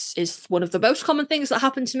this is one of the most common things that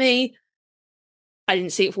happened to me. I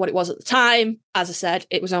didn't see it for what it was at the time. As I said,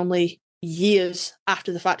 it was only years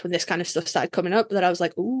after the fact when this kind of stuff started coming up that I was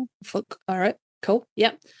like, ooh, fuck, all right, cool,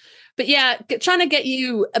 yeah. But yeah, trying to get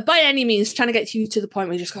you, by any means, trying to get you to the point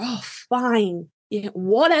where you just go, oh, fine, you know,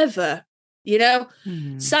 whatever, you know?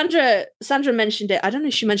 Mm-hmm. Sandra mentioned it. I don't know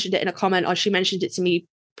if she mentioned it in a comment or she mentioned it to me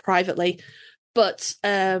privately, but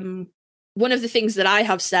one of the things that I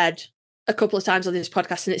have said a couple of times on this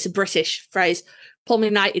podcast, and it's a British phrase, pull me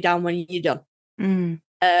 90 down when you're done.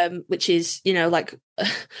 Which is, you know, like,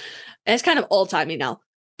 it's kind of old-timey now.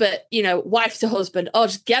 But, you know, wife to husband, oh,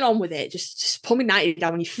 just get on with it. Just pull me 90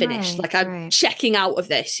 down when you finish. Right, like, I'm checking out of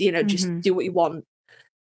this, you know, just do what you want.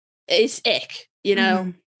 It's ick, you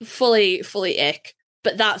know, fully ick.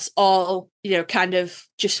 But that's all, you know, kind of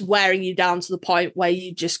just wearing you down to the point where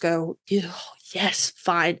you just go, oh, yes,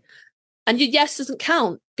 fine. And your yes doesn't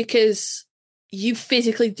count because you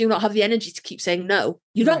physically do not have the energy to keep saying no.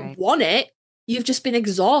 You don't want it. You've just been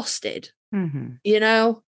exhausted, you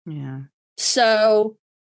know? Yeah. So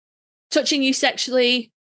touching you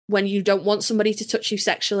sexually when you don't want somebody to touch you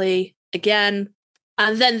sexually again.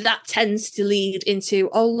 And then that tends to lead into,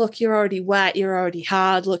 oh, look, you're already wet. You're already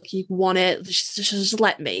hard. Look, you want it. Just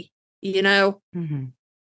let me, you know?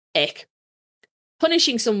 Ick.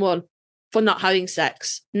 Punishing someone for not having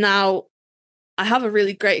sex. Now, I have a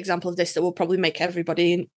really great example of this that will probably make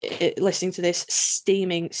everybody listening to this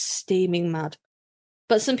steaming mad.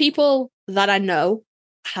 But some people that I know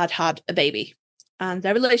had a baby and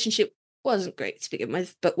their relationship wasn't great to begin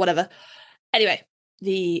with, but whatever. Anyway,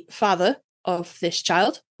 the father of this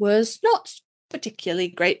child was not particularly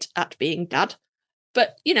great at being dad,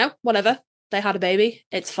 but, you know, whatever. They had a baby.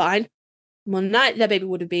 It's fine. One night, their baby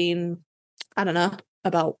would have been, I don't know,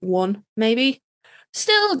 about 1, maybe.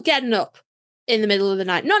 Still getting up in the middle of the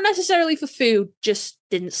night. Not necessarily for food, just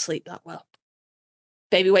didn't sleep that well.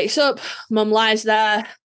 Baby wakes up, mum lies there,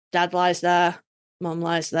 dad lies there, mum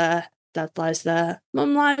lies there, dad lies there,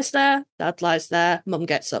 mum lies there, dad lies there, mum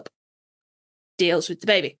gets up. Deals with the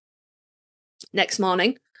baby. Next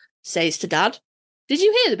morning, says to dad, did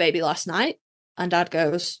you hear the baby last night? And dad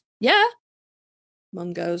goes, yeah.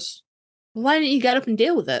 Mum goes, well, why didn't you get up and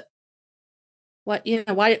deal with it? What, you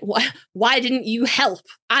know, why didn't you help?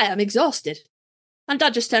 I am exhausted. And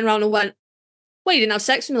dad just turned around and went, well, you didn't have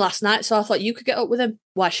sex with me last night, so I thought you could get up with him.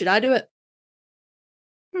 Why should I do it?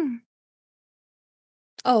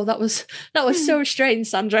 Oh, that was so strange,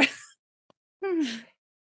 Sandra.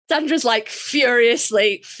 Sandra's like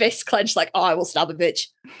furiously fist clenched, like, oh, I will stab a bitch.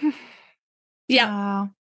 Yeah.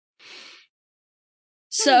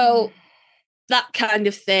 So that kind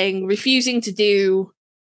of thing, refusing to do,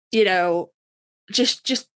 you know,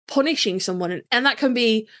 just punishing someone. And that can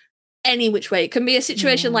be any which way. It can be a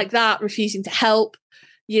situation like that, refusing to help,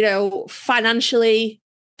 you know, financially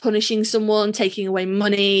punishing someone, taking away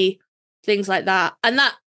money, things like that. And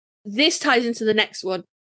this ties into the next one,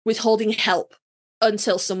 withholding help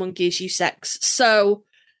until someone gives you sex. So,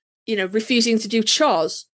 you know, refusing to do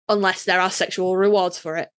chores unless there are sexual rewards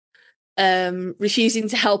for it. Refusing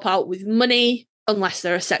to help out with money unless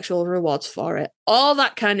there are sexual rewards for it. All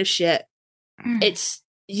that kind of shit. It's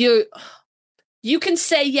you can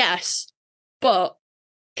say yes, but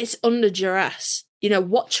it's under duress. You know,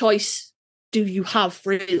 what choice do you have,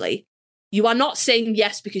 really? You are not saying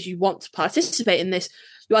yes because you want to participate in this.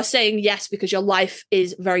 You are saying yes because your life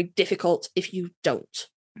is very difficult if you don't.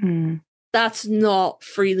 That's not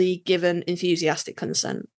freely given enthusiastic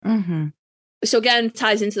consent. So again,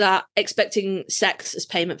 ties into that, expecting sex as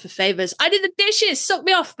payment for favors. I did the dishes, suck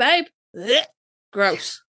me off, babe. Blech.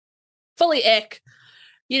 Gross. Fully ick.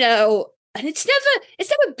 You know, and it's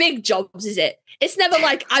never big jobs, is it? It's never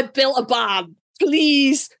like, I built a barn.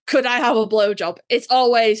 Please, could I have a blowjob? It's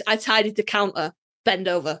always, I tidied the counter, bend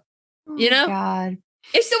over. You know? God.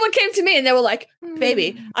 If someone came to me and they were like,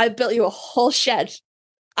 baby, I built you a whole shed,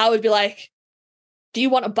 I would be like, do you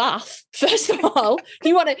want a bath? First of all,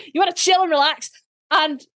 you want to chill and relax?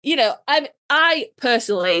 And, you know, I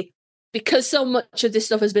personally, because so much of this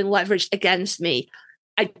stuff has been leveraged against me,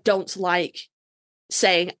 I don't like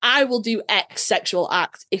saying, I will do X sexual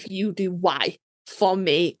act if you do Y for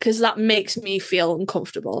me, because that makes me feel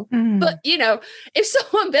uncomfortable. But, you know, if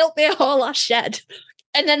someone built me a whole ass shed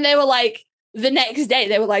and then they were like, the next day,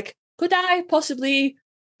 they were like, could I possibly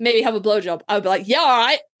maybe have a blowjob? I would be like, yeah, all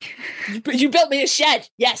right. You built me a shed.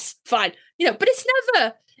 Yes, fine. You know, but it's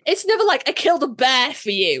never like I killed a bear for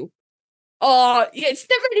you. Or it's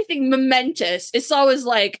never anything momentous. It's always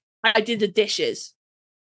like I did the dishes.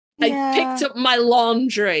 I picked up my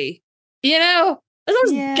laundry. You know, That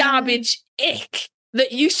sounds garbage ick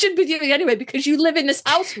that you should be doing anyway because you live in this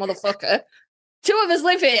house, motherfucker. 2 of us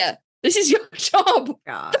live here. This is your job.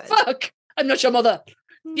 God. The fuck? I'm not your mother.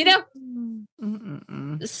 You know?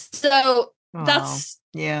 Mm-mm-mm. So that's...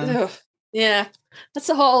 Yeah. Ugh, yeah. That's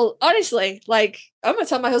the whole... Honestly, like, I'm going to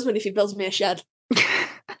tell my husband if he builds me a shed.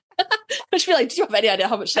 I should be like, do you have any idea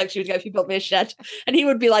how much sex you would get if you built me a shed? And he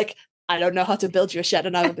would be like, I don't know how to build you a shed.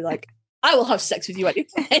 And I would be like, I will have sex with you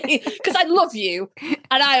anyway because I love you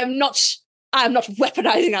and I am not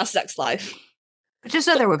weaponizing our sex life. But just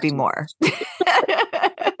know there would be more.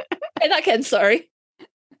 And that Ken, sorry.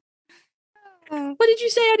 What did you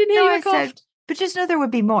say? I didn't hear you. I coughed. But just know there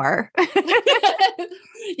would be more.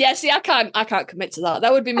 Yeah, see, I can't commit to that.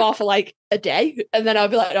 That would be more for like a day, and then I'll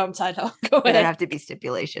be like, "No, I'm tired. I'll go ahead." There'd have to be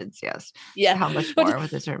stipulations, yes. Yeah, how much more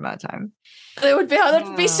with a certain amount of time? There would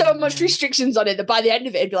be so much restrictions on it that by the end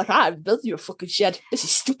of it, it'd be like, "I've built you a fucking shed. This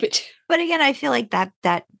is stupid." But again, I feel like that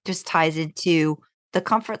just ties into the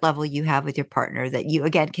comfort level you have with your partner, that you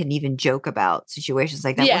again can even joke about situations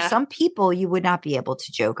like that. Yeah. Where some people you would not be able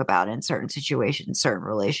to joke about in certain situations, certain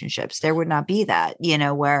relationships. There would not be that,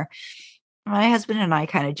 where my husband and I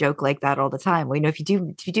kind of joke like that all the time. Well, if you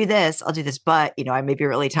do this, I'll do this, but I may be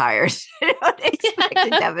really tired.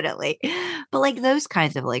 Definitely. But like those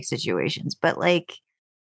kinds of like situations. But like,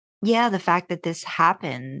 yeah, the fact that this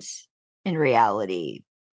happens in reality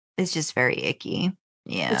is just very icky.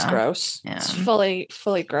 Yeah. It's gross. Yeah. It's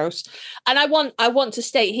fully gross. And I want to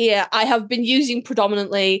state here, I have been using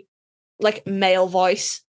predominantly like male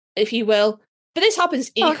voice, if you will. But this happens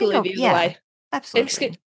equally the other way. Absolutely.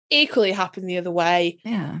 It equally happen the other way.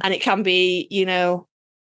 Yeah. And it can be, in a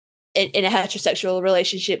heterosexual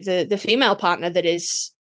relationship, the female partner that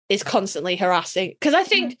is constantly harassing. Because I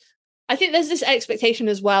think there's this expectation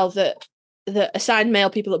as well that assigned male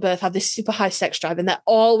people at birth have this super high sex drive and they're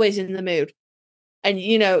always in the mood. And,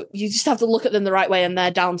 you just have to look at them the right way and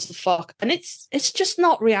they're down to the fuck. And it's just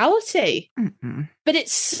not reality. Mm-mm. But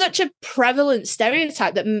it's such a prevalent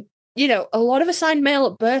stereotype that, a lot of assigned male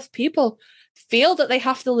at birth people feel that they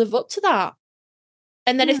have to live up to that.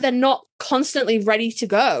 And then if they're not constantly ready to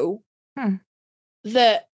go,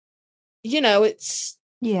 that, it's...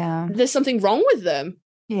 Yeah. There's something wrong with them.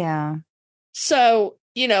 Yeah. So,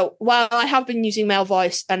 while I have been using male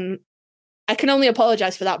voice and I can only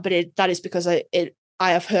apologize for that, but that is because I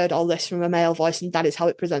have heard all this from a male voice and that is how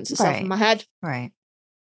it presents itself in my head. Right.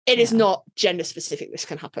 It is not gender specific. This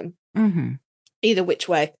can happen either which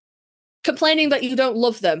way. Complaining that you don't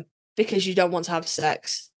love them because you don't want to have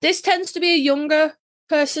sex. This tends to be a younger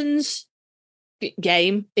person's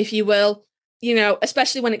game, if you will,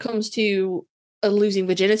 especially when it comes to losing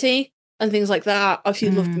virginity and things like that. Oh, if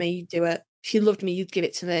you loved me, you'd do it. If you loved me, you'd give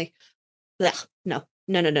it to me. Blech. No.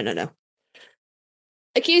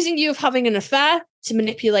 Accusing you of having an affair to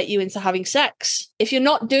manipulate you into having sex. If you're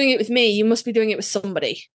not doing it with me, you must be doing it with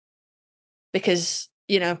somebody. Because,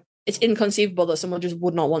 it's inconceivable that someone just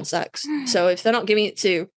would not want sex. So if you're not giving it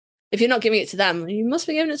to them, you must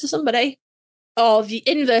be giving it to somebody. Or the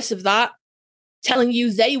inverse of that, telling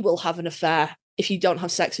you they will have an affair if you don't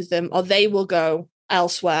have sex with them, or they will go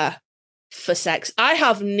elsewhere for sex. I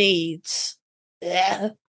have needs. Yeah,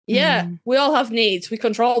 we all have needs. We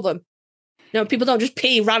control them. People don't just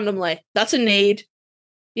pee randomly. That's a need,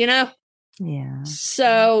 Yeah.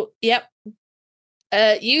 So, yep.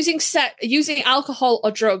 Using alcohol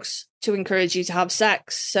or drugs to encourage you to have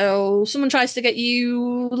sex. So someone tries to get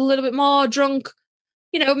you a little bit more drunk.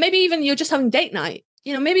 Maybe even you're just having date night.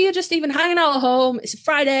 Maybe you're just even hanging out at home. It's a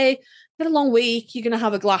Friday, been a long week. You're going to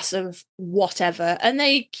have a glass of whatever. And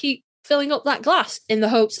they keep filling up that glass in the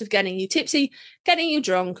hopes of getting you tipsy, getting you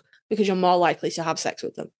drunk, because you're more likely to have sex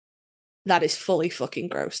with them. That is fully fucking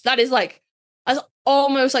gross. That is that's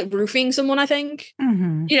almost like roofing someone, I think.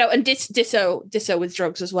 And ditto with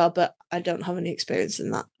drugs as well, but I don't have any experience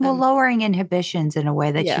in that. Well, lowering inhibitions in a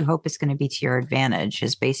way that you hope is going to be to your advantage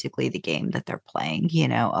is basically the game that they're playing.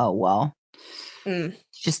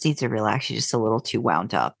 Just needs to relax. You're just a little too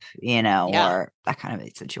wound up, or that kind of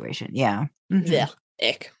a situation. Yeah. Yeah.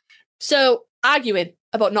 Ick. So arguing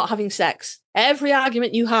about not having sex. Every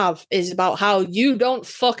argument you have is about how you don't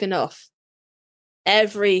fuck enough.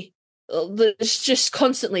 There's just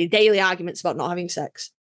constantly daily arguments about not having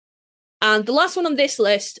sex. And the last one on this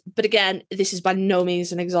list, but again, this is by no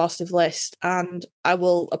means an exhaustive list, and I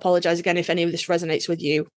will apologize again if any of this resonates with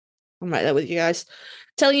you. I'm right there with you guys.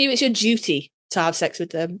 Telling you it's your duty to have sex with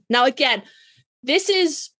them. Now, again, this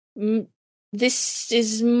is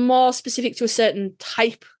more specific to a certain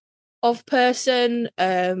type of person.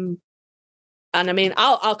 And I mean,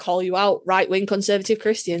 I'll call you out, right-wing conservative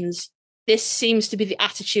Christians. This seems to be the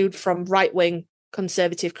attitude from right-wing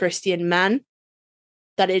conservative Christian men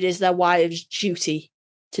that it is their wives' duty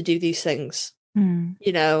to do these things, and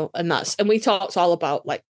we talked all about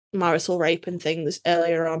like marital rape and things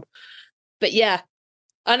earlier on. But yeah,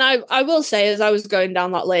 and I will say, as I was going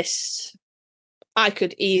down that list, I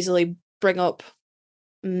could easily bring up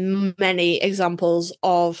many examples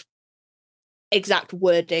of exact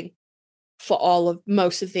wording for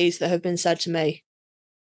most of these that have been said to me,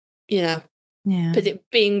 being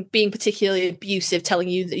particularly abusive, telling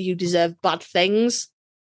you that you deserve bad things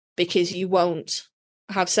because you won't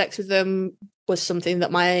have sex with them, was something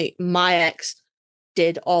that my ex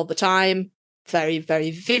did all the time. Very,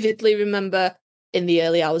 very vividly remember in the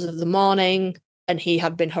early hours of the morning, and he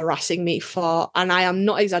had been harassing me for, and I am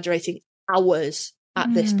not exaggerating, hours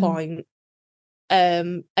at this point.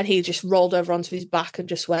 And he just rolled over onto his back and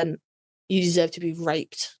just went, "You deserve to be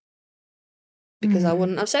raped," because I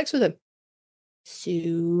wouldn't have sex with him.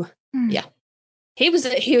 So yeah, he was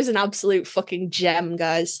an absolute fucking gem,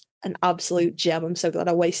 guys. An absolute gem. I'm so glad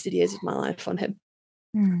I wasted years of my life on him.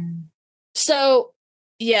 So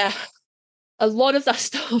yeah, a lot of that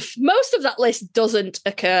stuff, most of that list doesn't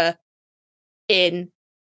occur in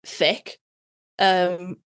fic.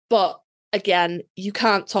 But again, you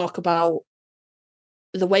can't talk about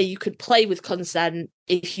the way you could play with consent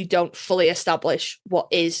if you don't fully establish what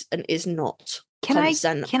is and is not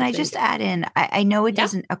consent. Can I just add in, I know it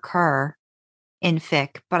doesn't occur in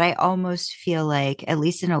fic, but I almost feel like, at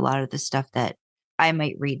least in a lot of the stuff that I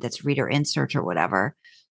might read that's reader insert or whatever,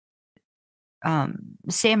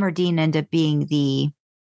 Sam or Dean end up being the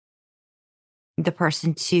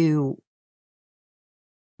person to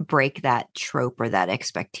break that trope or that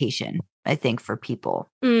expectation, I think, for people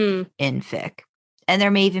in fic. And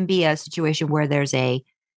there may even be a situation where there's a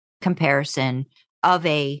comparison of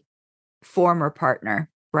a former partner,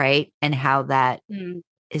 right? And how that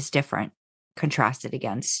is different, contrasted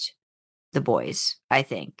against the boys, I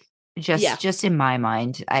think. Just in my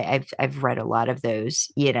mind, I've read a lot of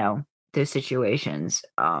those, those situations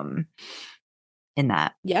in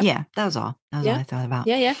that. Yeah, that was all. That was all I thought about.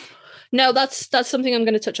 Yeah. No, that's something I'm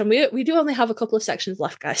going to touch on. We do only have a couple of sections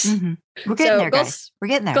left, guys. We're getting there, guys. We're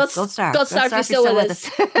getting there. Gold Star. Gold Star if you're still with us.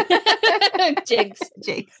 Jigs.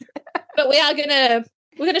 But we're gonna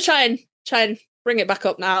try and bring it back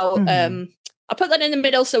up now. I put that in the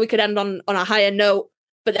middle so we could end on a higher note,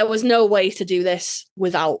 but there was no way to do this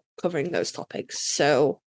without covering those topics.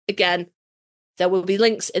 So again, there will be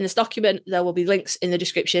links in this document. There will be links in the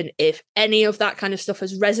description if any of that kind of stuff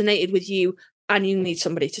has resonated with you and you need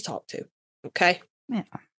somebody to talk to. Okay. Yeah.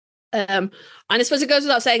 And I suppose it goes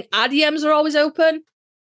without saying, our DMs are always open,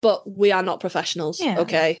 but we are not professionals. Yeah.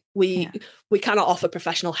 Okay. We cannot offer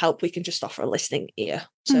professional help. We can just offer a listening ear.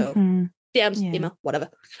 So DMs, email, whatever.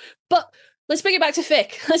 But let's bring it back to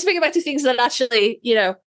fic. Let's bring it back to things that actually,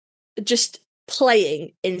 just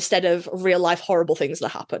playing instead of real life horrible things that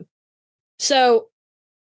happen. So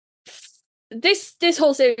this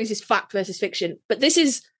whole series is fact versus fiction, but this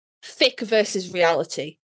is fic versus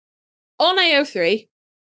reality. On AO3,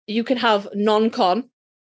 you can have non-con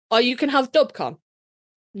or you can have dub-con,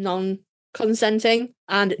 non-consenting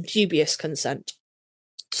and dubious consent.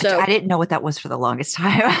 So I didn't know what that was for the longest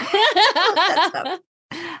time. I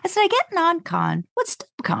said, I get non-con. What's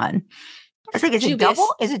dub-con? I was like, is it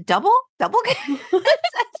double? Is it double? Double?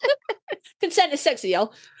 Consent is sexy,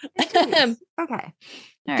 y'all. Okay.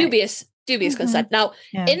 Dubious consent. Now,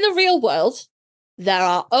 in the real world, there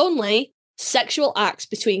are only sexual acts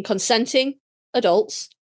between consenting adults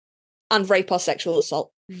and rape or sexual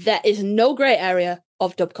assault. There is no grey area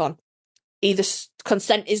of dubcon. Either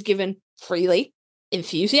consent is given freely,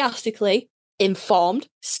 enthusiastically, informed,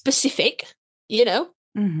 specific,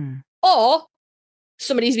 or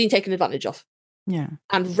somebody's being taken advantage of. Yeah.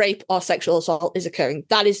 And rape or sexual assault is occurring.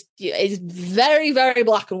 That is very, very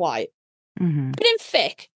black and white. But in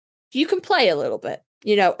fic, you can play a little bit,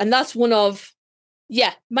 and that's one of,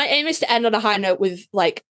 my aim is to end on a high note with,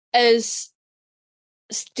 like, as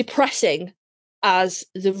depressing as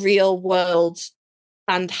the real world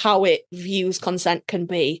and how it views consent can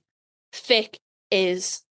be. Fic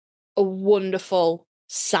is a wonderful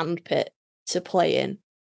sandpit to play in.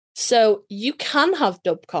 So you can have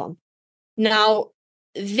dubcon. Now,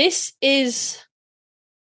 this is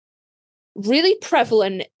really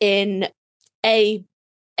prevalent in A/B/O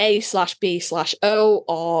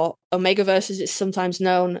or Omegaverse, as it's sometimes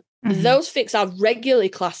known. Those fics are regularly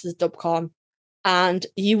classed as dubcon, and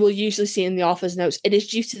you will usually see in the author's notes it is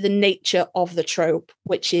due to the nature of the trope,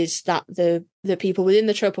 which is that the people within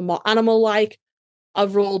the trope are more animal-like, are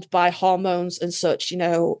ruled by hormones and such,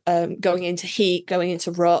 going into heat, going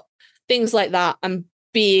into rut, things like that, and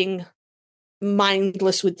being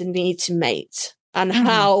mindless with the need to mate, and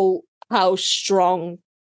how strong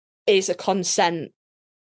is a consent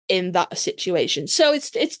in that situation. So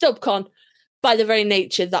it's dubcon by the very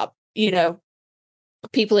nature that, you know,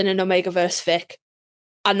 people in an Omegaverse fic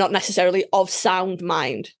are not necessarily of sound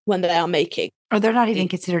mind when they are making. Or they're not even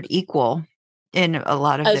considered equal in a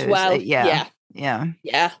lot of as those. well. Yeah.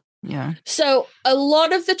 So a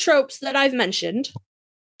lot of the tropes that I've mentioned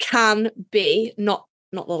can be not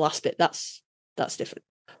the last bit, that's different.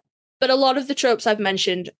 But a lot of the tropes I've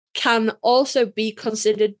mentioned can also be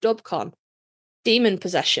considered dubcon. Demon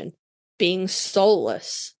possession, being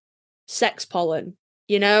soulless, sex pollen,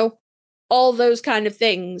 you know, all those kind of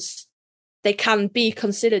things, they can be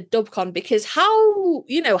considered dubcon, because how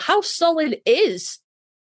solid is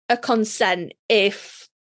a consent if,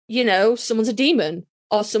 you know, someone's a demon,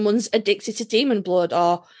 or someone's addicted to demon blood,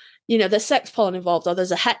 or, you know, there's sex pollen involved, or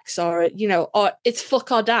there's a hex, or, you know, or it's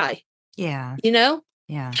fuck or die. Yeah. You know?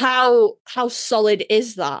 Yeah. How solid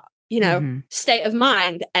is that? You know, state of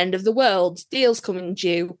mind, end of the world, deals coming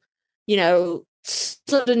due, you know,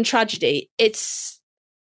 sudden tragedy. It's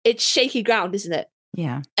shaky ground, isn't it?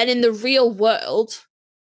 Yeah. And in the real world,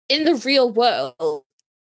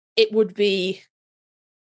 it would be,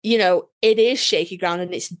 you know, it is shaky ground,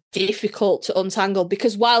 and it's difficult to untangle,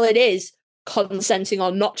 because while it is consenting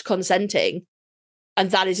or not consenting,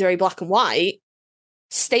 and that is very black and white,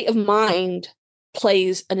 state of mind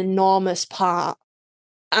plays an enormous part.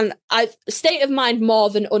 And state of mind more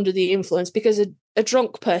than under the influence, because a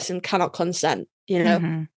drunk person cannot consent, you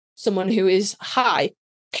know. Someone who is high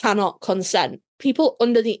cannot consent. People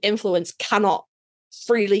under the influence cannot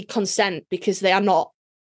freely consent, because they are not,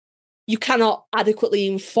 you cannot adequately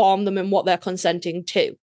inform them in what they're consenting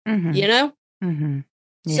to, you know? Yeah.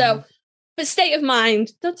 So, but state of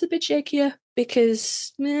mind, that's a bit shakier,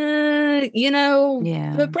 because, you know,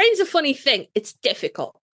 the brain's a funny thing. It's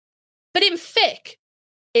difficult. But in fic,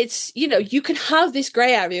 it's, you know, you can have this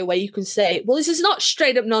grey area where you can say, well, this is not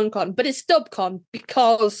straight up non-con, but it's dubcon,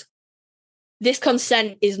 because this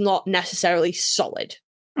consent is not necessarily solid.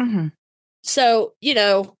 So, you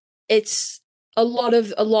know, it's a lot of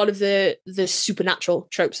the supernatural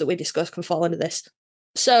tropes that we discuss can fall into this.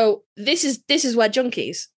 So this is where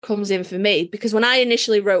Junkies comes in for me, because when I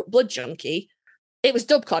initially wrote Blood Junkie, it was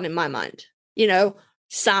dubcon in my mind. You know,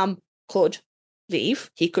 Sam could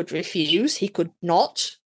leave, he could refuse, he could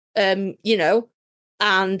not, you know,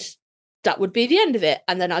 and that would be the end of it.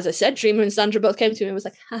 And then, as I said, Dreamer and Sandra both came to me and was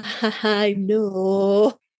like, I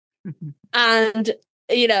know. And,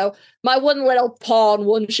 you know, my one little porn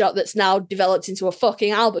one shot that's now developed into a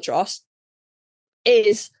fucking albatross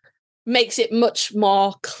makes it much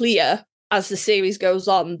more clear as the series goes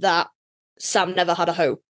on that Sam never had a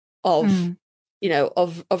hope of, you know,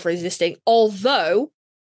 of resisting. Although,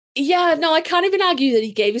 yeah, no, I can't even argue that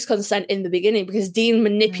he gave his consent in the beginning, because Dean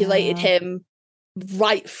manipulated him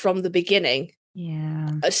right from the beginning.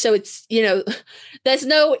 Yeah. So it's, you know, there's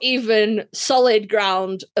no even solid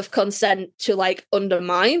ground of consent to, like,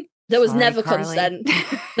 undermine. There was never Karlee. consent.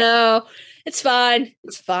 No, it's fine.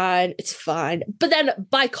 It's fine. It's fine. But then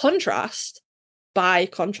by contrast,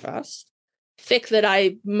 fic that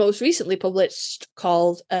I most recently published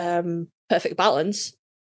called Perfect Balance.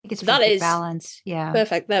 It's Perfect Balance. Yeah.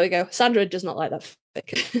 Perfect. There we go. Sandra does not like that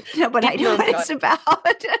fic. No, but I know what it's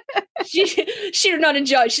about. She did not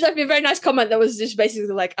enjoy it. She left me a very nice comment that was just basically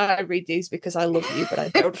like, I read these because I love you, but I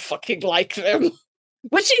don't fucking like them.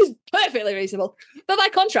 Which is perfectly reasonable. But by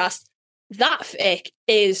contrast, that fic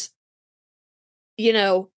is, you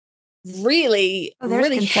know, really,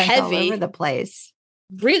 really heavy. All over the place.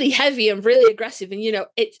 Really heavy and really aggressive. And, you know,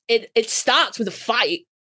 it starts with a fight,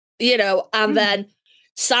 you know, and then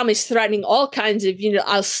Sam is threatening all kinds of, you know,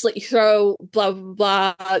 I'll slit your throat, blah,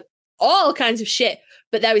 blah, blah, all kinds of shit.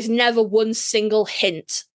 But there is never one single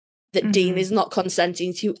hint that Dean is not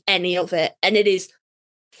consenting to any of it. And it is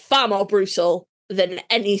far more brutal than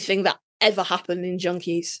anything that ever happened in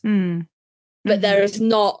Junkies. But there is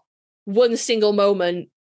not one single moment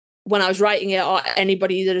when I was writing it, or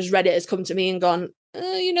anybody that has read it has come to me and gone,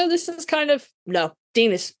 you know, this is kind of, no,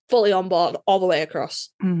 Dean is fully on board all the way across.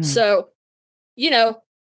 So, you know,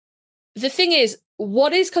 the thing is,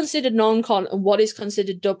 what is considered non-con and what is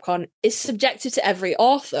considered dubcon is subjective to every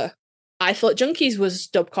author. I thought Junkies was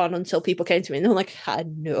dubcon until people came to me and they were like,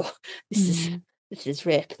 no, this is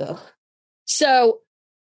rape though. So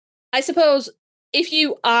I suppose if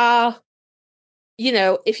you are, you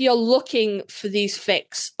know, if you're looking for these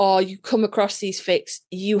fics or you come across these fics,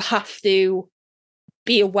 you have to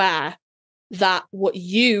be aware that what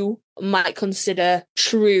you might consider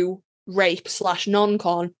true rape /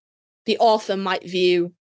 non-con, the author might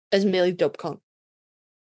view as merely dubcon.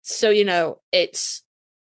 So, you know, it's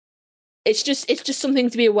just something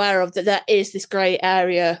to be aware of, that there is this grey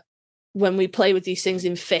area when we play with these things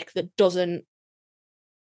in fic that doesn't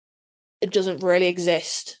really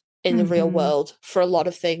exist in the real world for a lot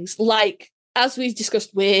of things. Like, as we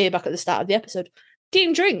discussed way back at the start of the episode,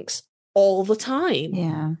 Dean drinks all the time.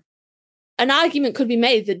 Yeah. An argument could be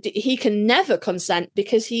made that he can never consent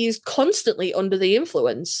because he is constantly under the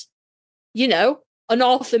influence. You know, an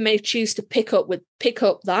author may choose to pick up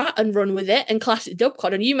that and run with it and class it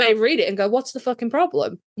dubcon, and you may read it and go, what's the fucking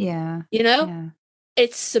problem? Yeah. You know? Yeah.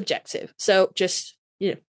 It's subjective. So just,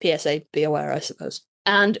 you know, PSA, be aware, I suppose.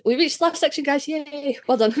 And we reached the last section, guys. Yay.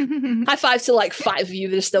 Well done. High five to like 5 of you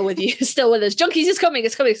that are still with you, still with us. Junkies, it's coming.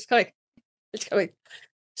 It's coming.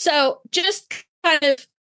 So just kind of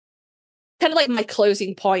like my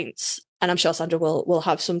closing points, and I'm sure Sandra will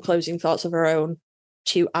have some closing thoughts of her own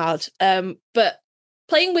to add. But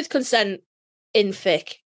playing with consent in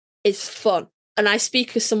fic is fun, and I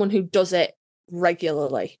speak as someone who does it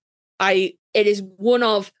regularly. It is one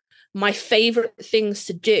of my favorite things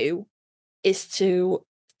to do, is to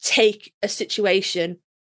take a situation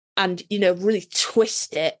and, you know, really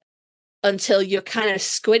twist it until you're kind of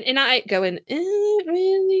squinting at it going,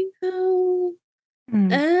 really? No.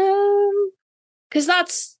 Because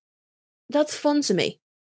that's fun to me.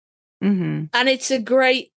 And it's a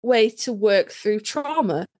great way to work through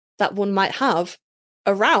trauma that one might have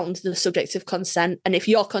around the subject of consent. And if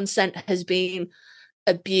your consent has been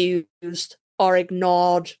abused or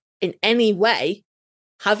ignored in any way,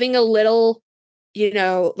 having a little, you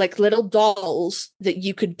know, like little dolls that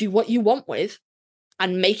you could do what you want with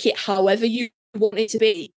and make it however you want it to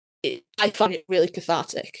be, I find it really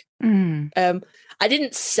cathartic. I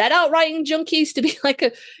didn't set out writing Junkies to be like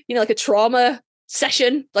a, you know, like a trauma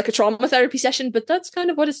session, like a trauma therapy session, but that's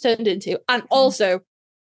kind of what it's turned into. And also,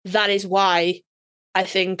 that is why I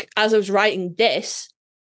think, as I was writing this,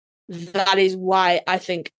 that is why I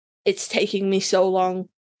think it's taking me so long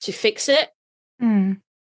to fix it.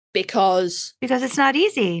 Because it's not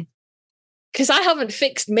easy. Because I haven't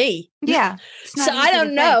fixed me. Yeah. So I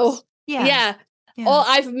don't know. Fix. Yeah. Or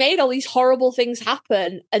I've made all these horrible things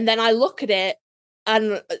happen, and then I look at it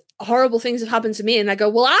and horrible things have happened to me, and I go,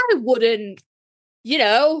 well, I wouldn't, you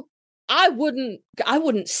know, I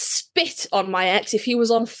wouldn't spit on my ex if he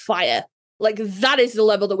was on fire. Like, that is the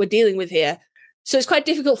level that we're dealing with here. So it's quite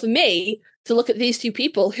difficult for me to look at these two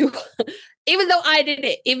people who, even though I did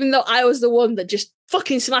it, even though I was the one that just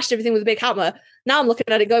fucking smashed everything with a big hammer, now I'm looking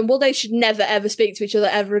at it going, well, they should never ever speak to each other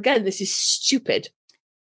ever again. This is stupid.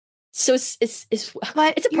 So it's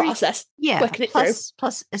a process. Yeah. Working it through.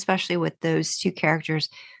 Plus, especially with those two characters,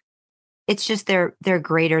 it's just they're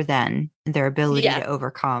greater than their ability to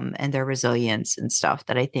overcome and their resilience and stuff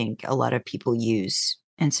that I think a lot of people use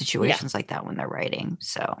in situations like that when they're writing.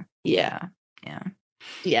 So yeah.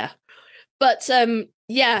 But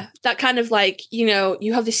that kind of like, you know,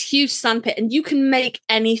 you have this huge sandpit and you can make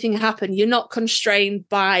anything happen. You're not constrained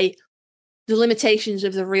by the limitations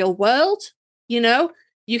of the real world. You know,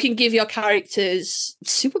 you can give your characters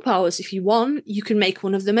superpowers if you want. You can make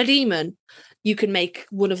one of them a demon. You can make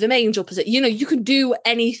one of them angel possessed. You know, you can do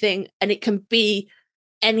anything, and it can be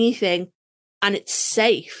anything, and it's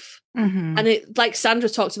safe. And it, like Sandra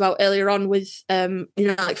talked about earlier on with, you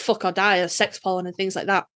know, like fuck or die or sex pollen and things like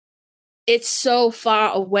that. It's so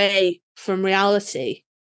far away from reality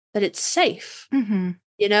that it's safe,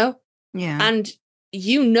 you know? Yeah. And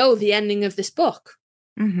you know the ending of this book.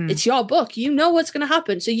 It's your book. You know what's going to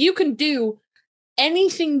happen. So you can do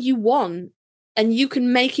anything you want, and you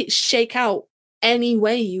can make it shake out any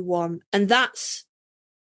way you want. And that's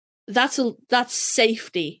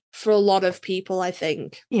safety for a lot of people, I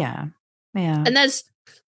think. Yeah. And there's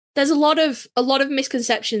a lot of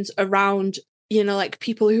misconceptions around, you know, like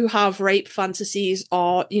people who have rape fantasies,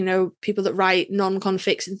 or, you know, people that write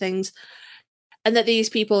non-confics and things, and that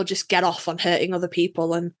these people just get off on hurting other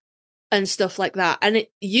people and stuff like that. And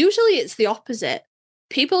usually it's the opposite.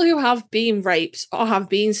 People who have been raped or have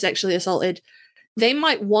been sexually assaulted, they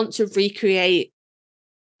might want to recreate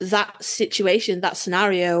that situation, that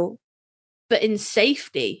scenario, but in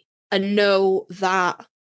safety, and know that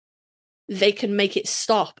they can make it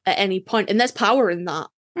stop at any point. And there's power in that.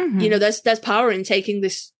 You know, there's power in taking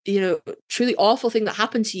this, you know, truly awful thing that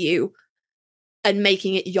happened to you and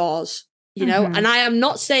making it yours, you know. And I am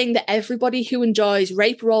not saying that everybody who enjoys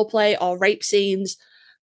rape roleplay or rape scenes,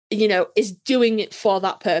 you know, is doing it for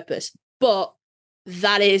that purpose, but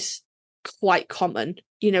that is quite common,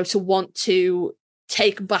 you know, to want to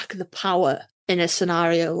take back the power in a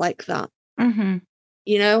scenario like that.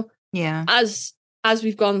 You know, yeah, as as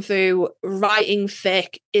we've gone through, writing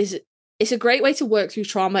fic it's a great way to work through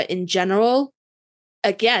trauma in general.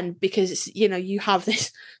 Again, because you have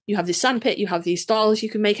this sandpit, you have these dolls, you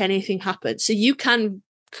can make anything happen. So you can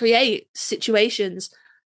create situations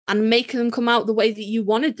and make them come out the way that you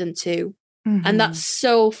wanted them to. Mm-hmm. And that's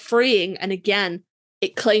so freeing. And again,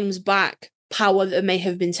 it claims back power that may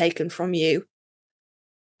have been taken from you.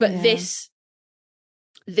 But this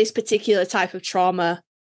particular type of trauma,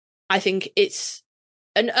 I think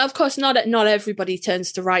and of course not everybody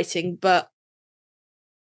turns to writing, but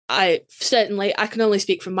I can only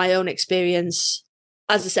speak from my own experience.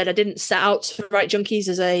 As I said, I didn't set out to write Junkies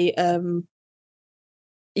as a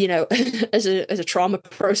as a trauma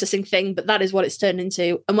processing thing, but that is what it's turned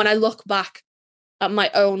into. And when I look back at my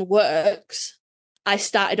own works, I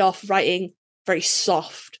started off writing very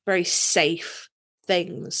soft, very safe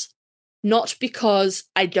things. Not because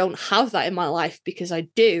I don't have that in my life, because I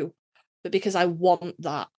do, but because I want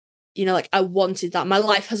that. I wanted that. My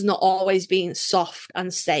life has not always been soft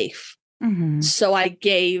and safe. Mm-hmm. So I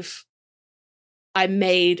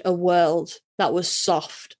made a world that was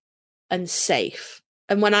soft and safe.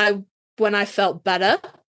 And when I felt better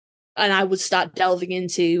and I would start delving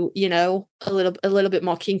into, a little bit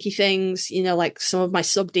more kinky things, like some of my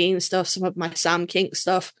Subdean stuff, some of my Sam kink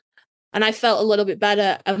stuff, and I felt a little bit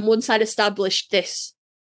better. And once I'd established this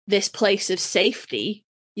place of safety,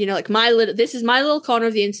 this is my little corner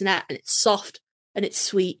of the internet, and it's soft and it's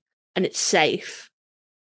sweet and it's safe,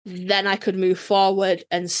 then I could move forward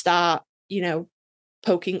and start,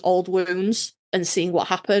 poking old wounds and seeing what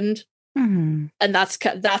happened. Mm-hmm. And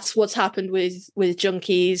that's what's happened with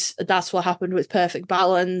Junkies. That's what happened with Perfect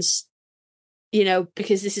Balance,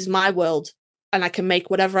 because this is my world and I can make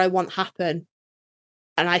whatever I want happen.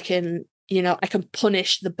 And I can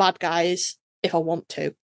punish the bad guys if I want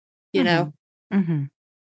to, Mm-hmm.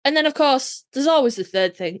 And then, of course, there's always the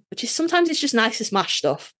third thing, which is sometimes it's just nice to smash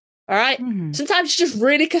stuff. All right. Mm-hmm. Sometimes it's just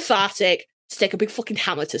really cathartic to take a big fucking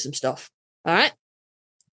hammer to some stuff. All right.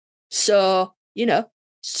 So,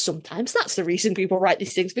 sometimes that's the reason people write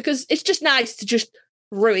these things, because it's just nice to just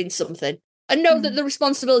ruin something and know that the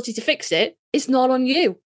responsibility to fix it is not on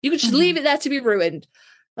you. You can just leave it there to be ruined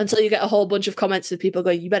until you get a whole bunch of comments of people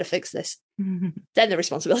going, you better fix this. Then the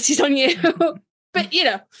responsibility is on you. But,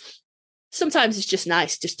 sometimes it's just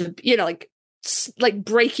nice just to, like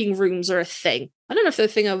breaking rooms are a thing. I don't know if they're a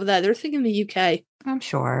thing over there. They're a thing in the UK. I'm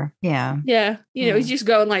sure. Yeah. Yeah. He's just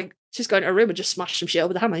going to a room and just smash some shit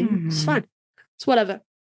over the hammer. It's fine. It's whatever.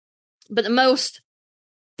 But the most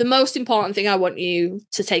important thing I want you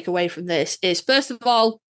to take away from this is, first of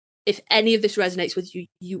all, if any of this resonates with you,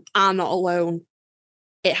 you are not alone.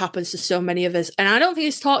 It happens to so many of us. And I don't think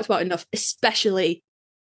it's talked about enough, especially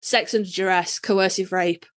sex under duress, coercive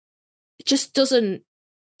rape. It just doesn't,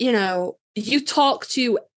 you talk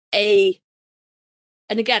to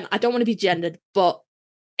and again, I don't want to be gendered, but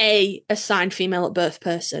a assigned female at birth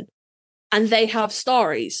person, and they have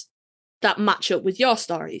stories that match up with your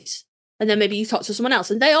stories. And then maybe you talk to someone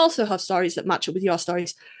else and they also have stories that match up with your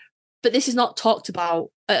stories. But this is not talked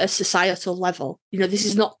about at a societal level. This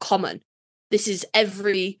is not common. This is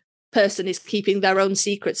every person is keeping their own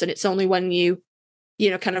secrets. And it's only when you,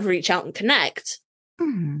 kind of reach out and connect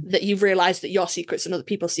that you realize that your secrets and other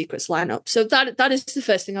people's secrets line up. So that is the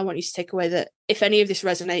first thing I want you to take away, that if any of this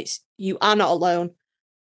resonates, you are not alone.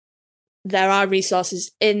 There are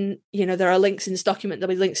resources there are links in this document.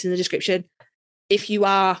 There'll be links in the description. If you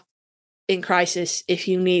are in crisis, if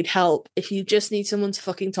you need help, if you just need someone to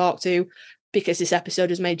fucking talk to because this episode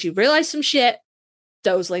has made you realize some shit,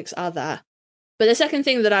 those links are there. But the second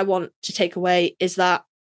thing that I want to take away is that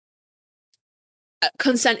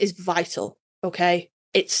consent is vital, okay?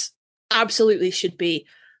 It's absolutely should be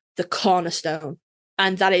the cornerstone.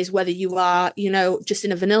 And that is whether you are, just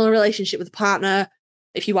in a vanilla relationship with a partner,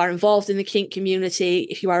 if you are involved in the kink community,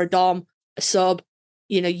 if you are a dom, a sub,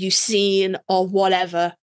 you seen or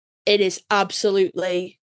whatever, it is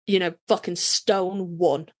absolutely, fucking stone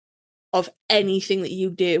one of anything that you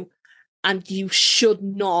do. And you should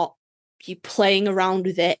not be playing around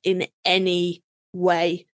with it in any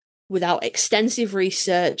way without extensive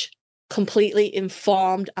research, completely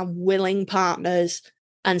informed and willing partners,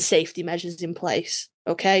 and safety measures in place.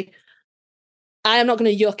 Okay? I am not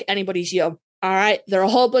going to yuck anybody's yum. All right? There are a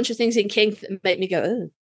whole bunch of things in kink that make me go, ugh,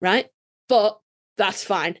 right? But that's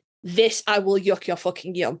fine. This, I will yuck your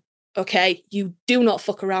fucking yum. Okay? You do not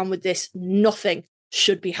fuck around with this. Nothing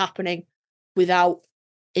should be happening without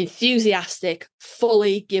enthusiastic,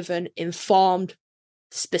 fully given, informed,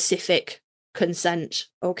 specific consent.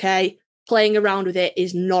 Okay? Playing around with it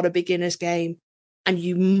is not a beginner's game, and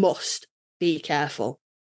you must be careful.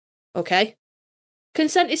 Okay?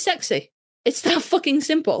 consent is sexy. It's that fucking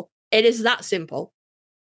simple. It is that simple.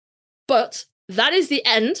 But that is the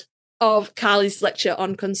end of Karlee's lecture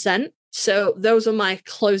on consent. So those are my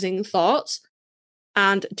closing thoughts.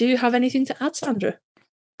 And do you have anything to add, Sandra?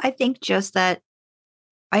 I think just that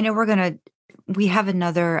I know we have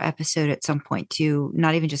another episode at some point too,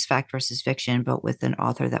 not even just fact versus fiction, but with an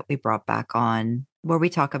author that we brought back on where we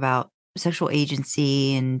talk about sexual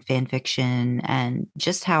agency and fan fiction and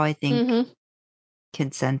just how I think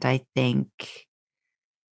consent, I think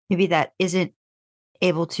maybe that isn't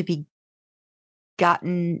able to be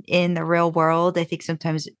gotten in the real world. I think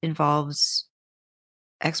sometimes it involves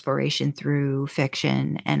exploration through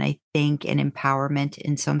fiction and I think an empowerment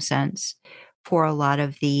in some sense for a lot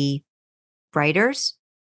of the writers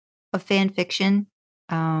of fan fiction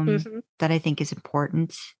that I think is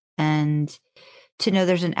important, and to know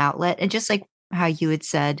there's an outlet. And just like how you had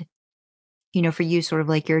said, you know, for you, sort of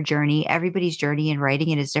like your journey, everybody's journey in writing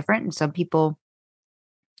it is different. And some people,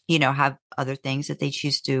 you know, have other things that they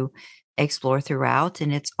choose to explore throughout.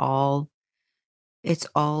 And it's all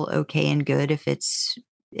okay and good if it's,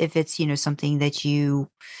 you know, something that you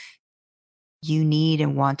need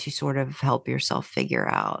and want to sort of help yourself figure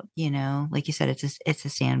out, you know, like you said, it's a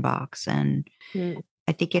sandbox. And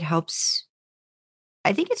I think it helps.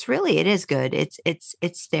 I think it is good.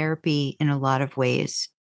 It's therapy in a lot of ways,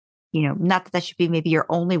 you know, not that should be maybe your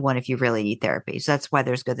only one if you really need therapy. So that's why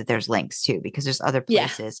there's good that there's links too, because there's other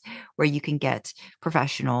places where you can get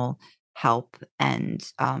professional help. And,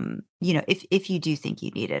 you know, if you do think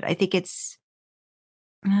you need it, I think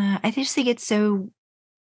I just think it's so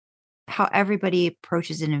how everybody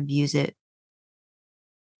approaches it and views it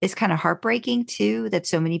is kind of heartbreaking too, that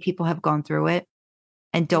so many people have gone through it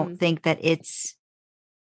and don't think that it's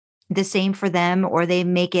the same for them, or they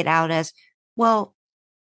make it out as, well,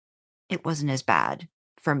 it wasn't as bad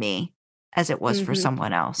for me as it was for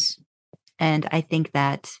someone else. And I think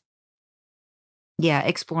that,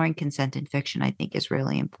 exploring consent in fiction, I think is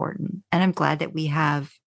really important. And I'm glad that we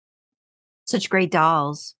have such great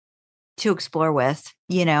dolls to explore with,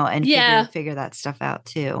 you know, and figure that stuff out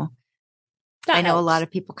too. I know a lot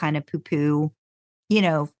of people kind of poo-poo, you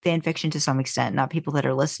know, fan fiction to some extent, not people that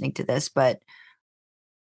are listening to this, but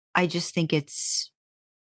I just think it's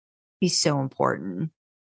so important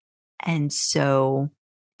and so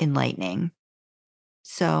enlightening.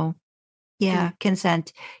 So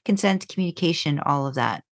consent, communication, all of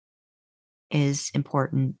that is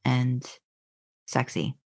important and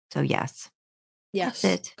sexy. So yes. Yes.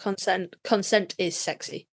 That's it. Consent is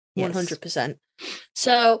sexy. 100%.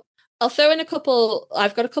 So I'll throw in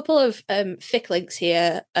I've got a couple of fic links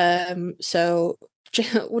here. So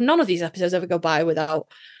none of these episodes ever go by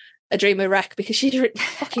without a Dreamer rec because she's written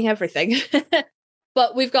fucking everything.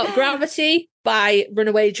 But we've got Gravity by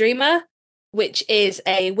Runaway Dreamer, which is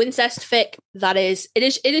a Wincest fic that it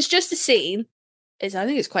is just a scene. I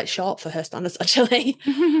think it's quite short for her standards, actually.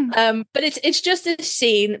 But it's just a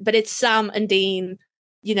scene, but it's Sam and Dean,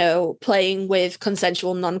 you know, playing with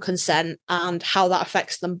consensual non-consent and how that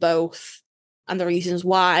affects them both and the reasons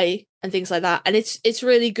why and things like that. And it's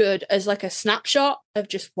really good as like a snapshot of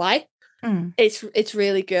just why. It's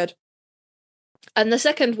really good. And the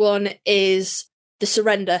second one is the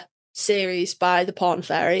Surrender series by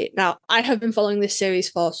ThePornFairy. Now, I have been following this series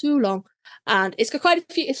for so long, and it's got quite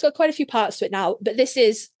a few parts to it now. But this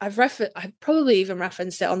is I've probably even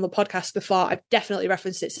referenced it on the podcast before. I've definitely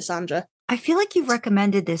referenced it to Sandra. I feel like you've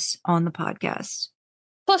recommended this on the podcast.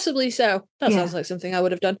 Possibly so. That sounds like something I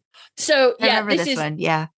would have done. So I remember this one.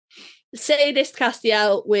 Yeah. Sadist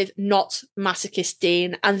Destiel with not masochist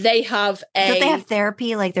Dean, and they have Don't they have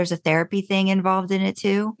therapy? Like there's a therapy thing involved in it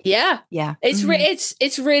too. Yeah.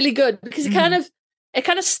 It's really good because it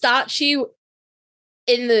kind of starts you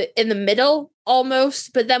in the middle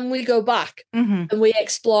almost, but then we go back and we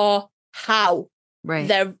explore how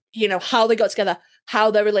they're, you know, how they got together,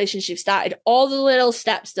 how their relationship started, all the little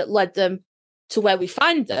steps that led them to where we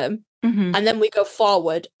find them. And then we go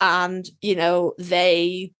forward and, you know,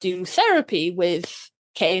 they do therapy with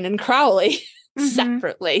Kane and Crowley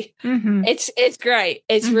separately. It's great.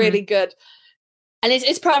 It's really good. And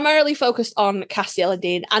it's primarily focused on Castiel and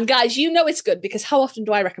Dean. And guys, you know it's good because how often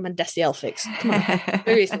do I recommend Destiel fics? Come on,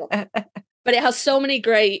 very reasonable. But it has so many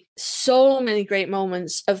great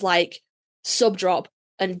moments of like sub drop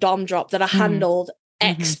and dom drop that are handled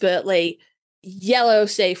expertly. Yellow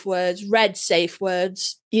safe words, red safe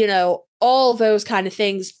words, you know, all those kind of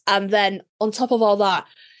things. And then on top of all that,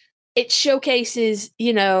 it showcases,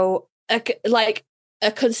 you know, a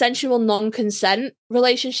consensual non-consent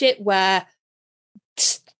relationship where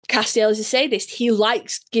Castiel is a sadist. He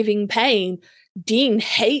likes giving pain Dean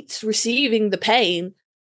hates receiving the pain,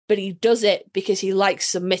 but he does it because he likes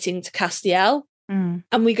submitting to Castiel. Mm.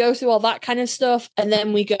 And we go through all that kind of stuff. And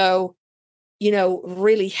then we go,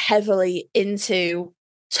 really heavily into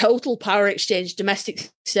total power exchange, domestic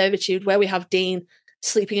servitude, where we have Dean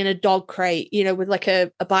sleeping in a dog crate, with like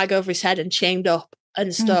a bag over his head and chained up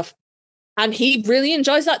and stuff. And he really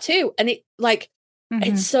enjoys that too. And it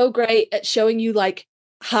it's so great at showing you like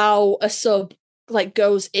how a sub like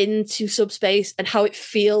goes into subspace and how it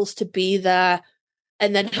feels to be there.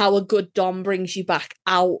 And then how a good dom brings you back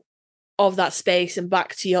out of that space and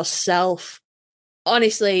back to yourself.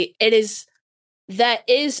 Honestly, there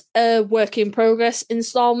is a work in progress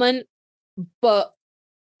installment, but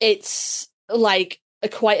it's like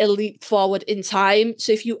quite a leap forward in time.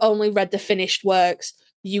 So if you only read the finished works,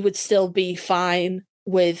 you would still be fine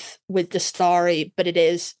with the story, but it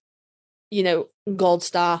is, gold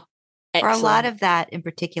star. Excellent. For a lot of that in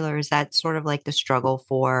particular, is that sort of like the struggle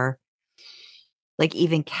for like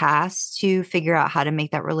even Cass to figure out how to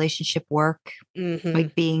make that relationship work,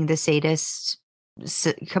 like being the sadist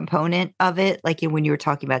component of it, like when you were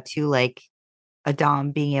talking about too, like a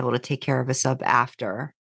dom being able to take care of a sub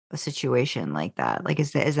after a situation like that, like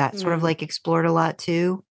is that sort of like explored a lot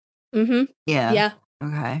too? Yeah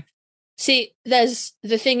Okay. See,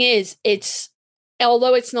 the thing is, it's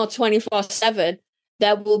although it's not 24/7,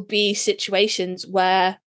 there will be situations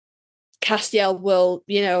where Castiel will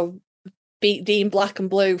beat Dean black and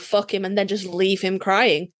blue, fuck him, and then just leave him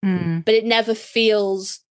crying. But it never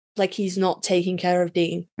feels like he's not taking care of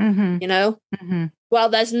Dean, Well,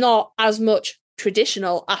 there's not as much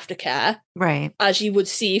traditional aftercare, right, as you would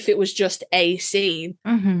see if it was just a scene.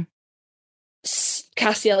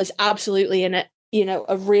 Castiel is absolutely in it,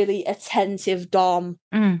 a really attentive dom,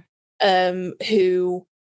 who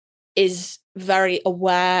is very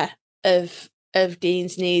aware of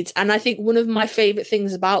Dean's needs. And I think one of my favorite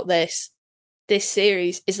things about this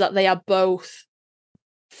series is that they are both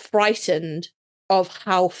frightened of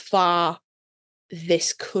how far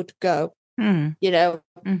this could go. Castiel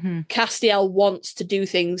wants to do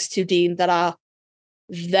things to Dean that are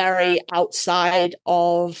very outside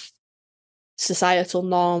of societal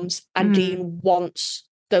norms, and Dean wants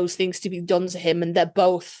those things to be done to him, and they're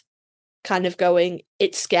both kind of going,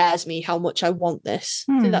 it scares me how much I want this.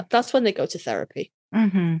 So that's when they go to therapy.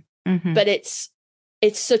 But it's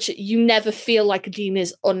such you never feel like Dean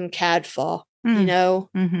is uncared for,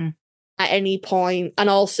 at any point. And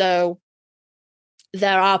also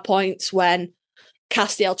there are points when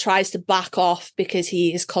Castiel tries to back off because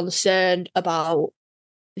he is concerned about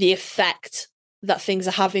the effect that things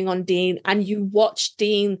are having on Dean, and you watch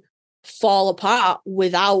Dean fall apart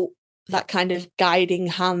without that kind of guiding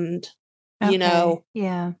hand,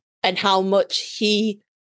 and how much he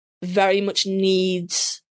very much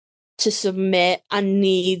needs to submit and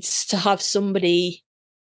needs to have somebody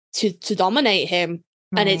to dominate him.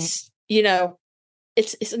 Right. And it's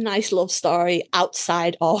it's a nice love story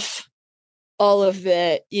outside of all of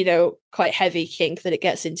the quite heavy kink that it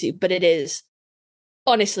gets into, but it is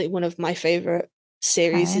honestly one of my favorite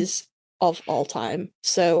series of all time.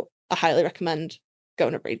 So I highly recommend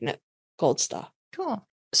going and reading it. Gold star. Cool.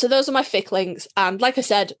 So those are my fic links. And like I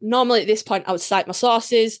said, normally at this point I would cite my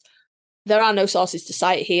sources. There are no sources to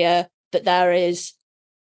cite here, but there is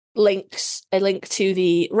a link to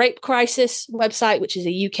the Rape Crisis website, which is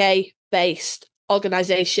a UK-based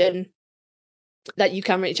organisation that you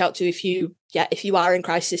can reach out to if you are in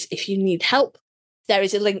crisis, if you need help. There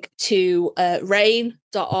is a link to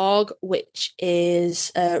RAIN.org, which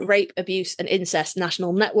is Rape, Abuse and Incest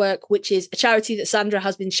National Network, which is a charity that Sandra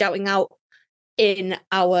has been shouting out in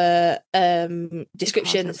our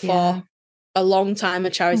description for a long time, a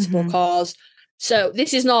charitable cause. So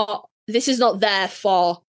this is not there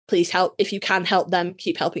for please help. If you can help them,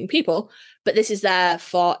 keep helping people. But this is there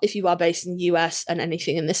for if you are based in the US and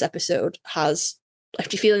anything in this episode has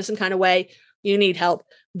left you feeling some kind of way, you need help.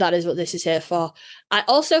 That is what this is here for. I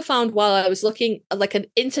also found while I was looking like an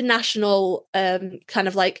international kind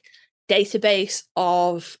of like database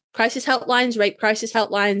of crisis helplines, rape crisis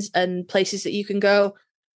helplines, and places that you can go,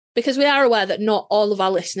 because we are aware that not all of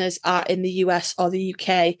our listeners are in the US or the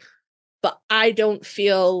UK. But I don't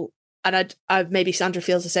feel, and I maybe Sandra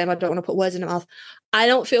feels the same, I don't want to put words in her mouth, I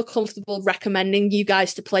don't feel comfortable recommending you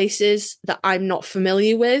guys to places that I'm not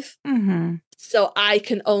familiar with. So I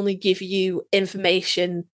can only give you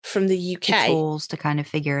information from the UK. The tools to kind of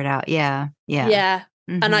figure it out. Yeah.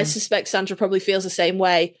 And I suspect Sandra probably feels the same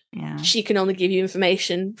way. She can only give you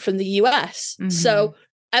information from the US. So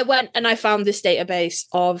I went and I found this database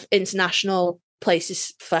of international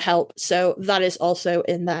places for help. So that is also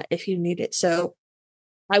in there if you need it. So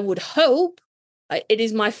I would hope it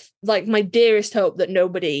is my dearest hope that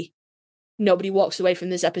nobody walks away from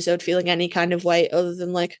this episode feeling any kind of way other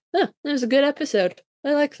than like, oh, that was a good episode.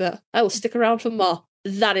 I like that. I will stick around for more.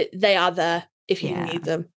 They are there if you need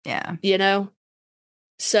them. Yeah. You know?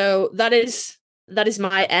 So that is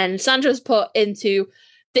my end. Sandra's put into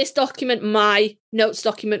this document, my notes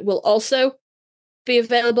document will also be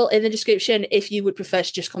available in the description if you would prefer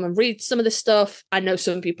to just come and read some of the stuff. I know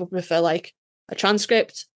some people prefer like a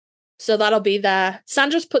transcript. So that'll be there.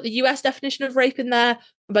 Sandra's put the US definition of rape in there.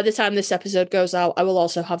 By the time this episode goes out, I will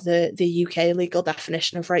also have the UK legal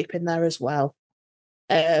definition of rape in there as well.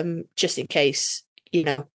 Just in case,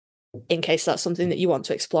 in case that's something that you want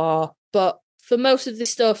to explore. But for most of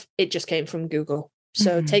this stuff, it just came from Google.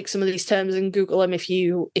 So take some of these terms and Google them if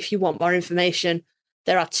you want more information.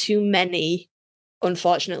 There are too many,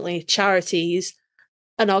 unfortunately, charities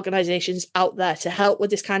and organizations out there to help with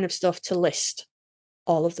this kind of stuff to list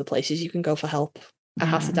all of the places you can go for help. I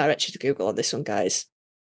have to direct you to Google on this one, guys.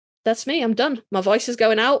 That's me. I'm done. My voice is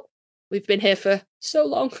going out. We've been here for so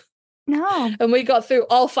long. No. And we got through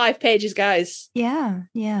all 5 pages, guys. Yeah.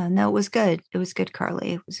 Yeah. No, it was good. It was good,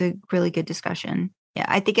 Karlee. It was a really good discussion. Yeah.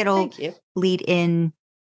 I think it'll lead in.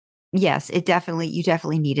 Yes, you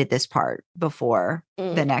definitely needed this part before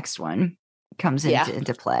the next one comes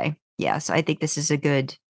into play. Yeah. So I think this is a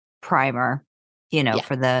good primer,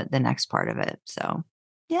 for the next part of it. So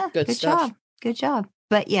yeah, good job. Good job.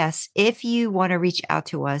 But yes, if you want to reach out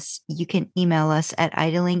to us, you can email us at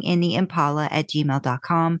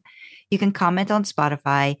idlingintheimpala@gmail.com. You can comment on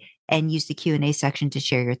Spotify and use the Q&A section to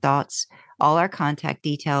share your thoughts. All our contact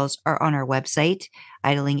details are on our website,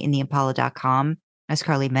 idlingintheimpala.com. As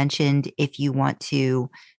Karlee mentioned, if you want to,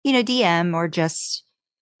 DM or just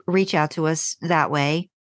reach out to us that way,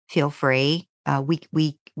 feel free.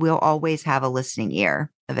 We will always have a listening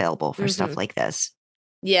ear available for stuff like this.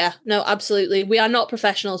 Yeah, no, absolutely. We are not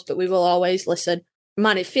professionals, but we will always listen.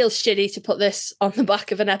 Man, it feels shitty to put this on the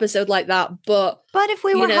back of an episode like that, but if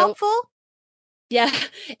we were helpful, yeah,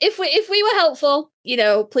 if we were helpful,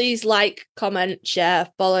 please like, comment,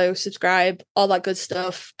 share, follow, subscribe, all that good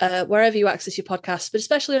stuff, wherever you access your podcasts, but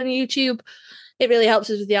especially on YouTube. It really helps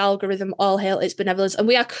us with the algorithm. All hail its benevolence. And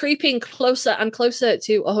we are creeping closer and closer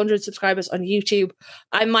to 100 subscribers on YouTube.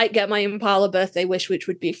 I might get my Impala birthday wish, which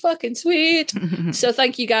would be fucking sweet. So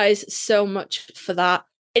thank you guys so much for that.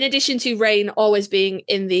 In addition to Rain always being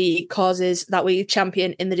in the causes that we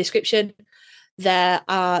champion in the description, there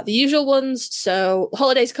are the usual ones. So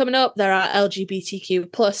holidays coming up, there are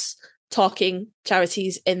LGBTQ plus talking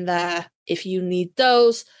charities in there if you need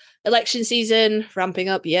those. Election season ramping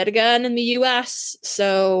up yet again in the US.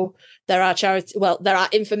 So there are there are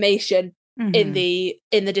information in the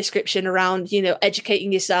description around,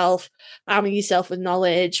 educating yourself, arming yourself with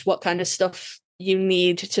knowledge, what kind of stuff you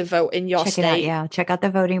need to vote in your state. Check out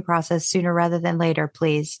the voting process sooner rather than later,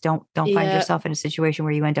 please. Don't find yourself in a situation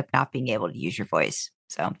where you end up not being able to use your voice.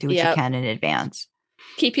 So do what you can in advance.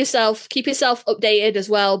 Keep yourself updated as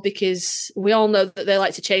well, because we all know that they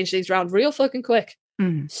like to change things around real fucking quick.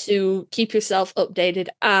 So keep yourself updated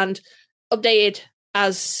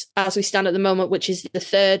as we stand at the moment, which is the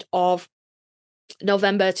 3rd of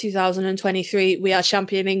November 2023. We are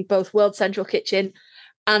championing both World Central Kitchen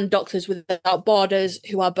and Doctors Without Borders,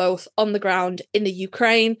 who are both on the ground in the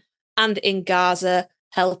Ukraine and in Gaza,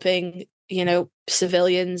 helping,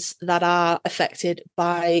 civilians that are affected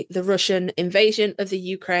by the Russian invasion of the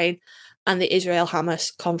Ukraine and the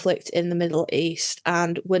Israel-Hamas conflict in the Middle East.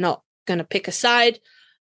 And we're not going to pick a side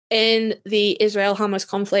in the Israel-Hamas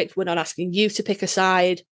conflict. We're not asking you to pick a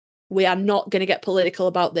side. We are not going to get political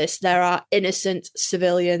about this. There are innocent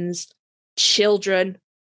civilians, children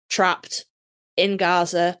trapped in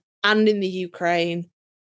Gaza and in the Ukraine,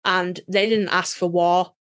 and they didn't ask for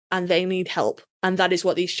war and they need help. And that is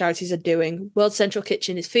what these charities are doing. World Central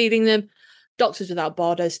Kitchen is feeding them. Doctors Without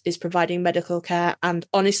Borders is providing medical care. And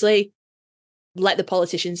honestly, let the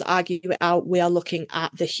politicians argue it out. We are looking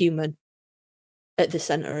at the human at the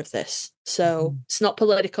center of this. So it's not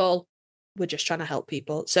political. We're just trying to help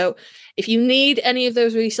people. So if you need any of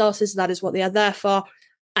those resources, that is what they are there for.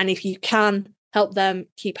 And if you can help them,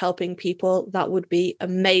 keep helping people, that would be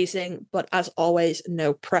amazing. But as always,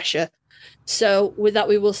 no pressure. So with that,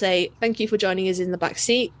 we will say thank you for joining us in the back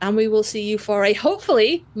seat, and we will see you for a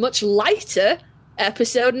hopefully much lighter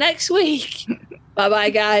episode next week.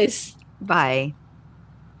 Bye-bye, guys. Bye.